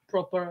are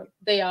proper.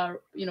 They are,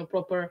 you know,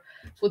 proper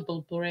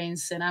football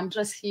brains, and I'm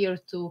just here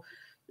to,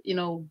 you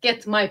know,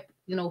 get my,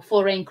 you know,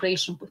 foreign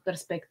Croatian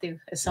perspective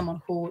as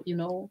someone who, you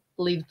know,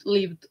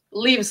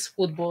 lives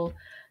football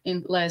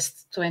in the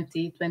last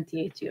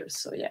 28 years.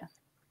 So yeah.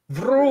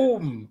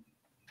 Vroom.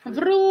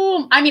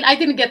 I mean, I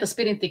didn't get a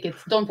speeding ticket.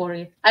 Don't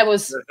worry. I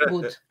was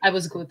good.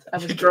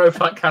 You drove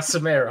like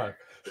Casemiro.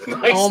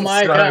 Nice. Oh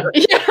my god!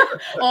 Yeah.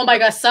 Oh my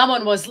god!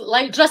 Someone was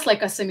like just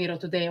like Casemiro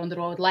today on the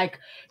road. Like,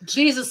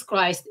 Jesus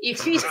Christ!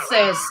 If he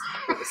says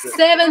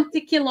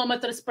 70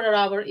 kilometers per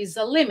hour is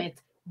a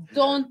limit,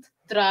 don't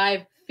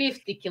drive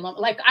 50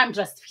 kilometers. Like, I'm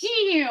just,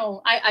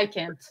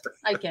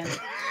 I can't.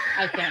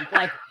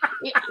 Like,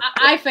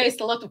 I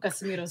faced a lot of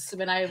Casemiros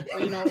when I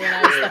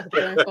started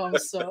going home.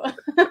 So.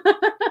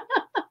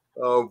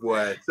 Oh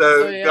boy!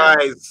 So yeah.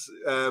 Guys,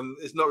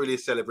 it's not really a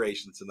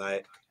celebration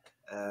tonight.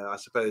 I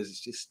suppose it's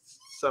just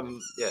so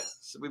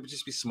we would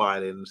just be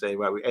smiling and saying,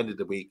 right, we ended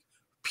the week.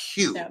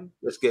 Pew! Yeah.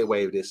 Let's get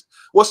away with this.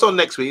 What's on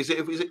next week? Is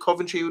it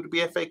Coventry with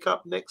the FA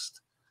Cup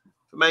next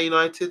for Man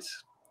United?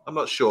 I'm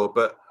not sure,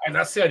 but and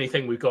that's the only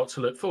thing we've got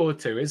to look forward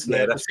to, isn't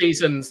it? The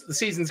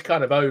season's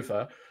kind of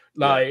over.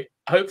 Like,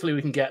 hopefully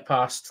we can get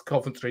past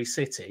Coventry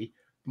City,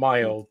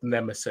 my old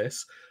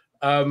nemesis,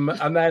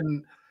 and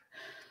then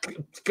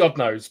God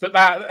knows. But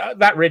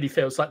that really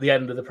feels like the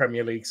end of the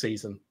Premier League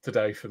season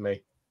today for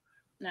me.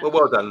 No.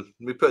 Well done.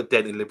 We put a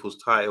dent in Liverpool's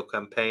title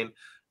campaign,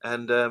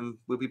 and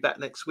we'll be back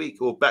next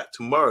week or back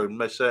tomorrow,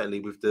 most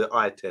certainly, with the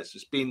eye test.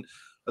 It's been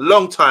a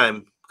long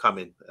time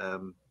coming,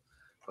 but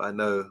I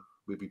know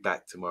we'll be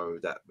back tomorrow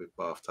with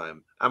bath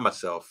time and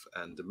myself,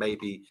 and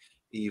maybe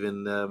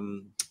even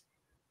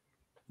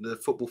the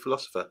football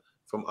philosopher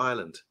from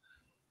Ireland.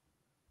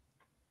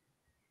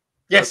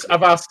 Yes, okay.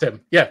 I've asked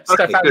him. Yeah,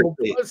 okay,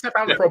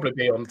 Stefan will probably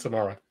be on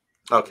tomorrow.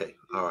 Okay,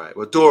 all right.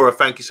 Well, Dora,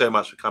 thank you so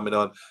much for coming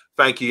on.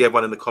 Thank you,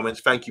 everyone in the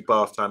comments. Thank you,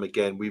 bath time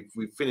again. We've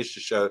finished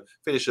the show,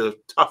 finished a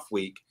tough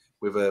week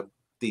with a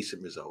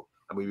decent result,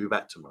 and we'll be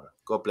back tomorrow.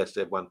 God bless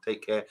everyone.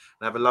 Take care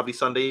and have a lovely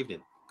Sunday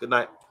evening. Good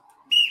night.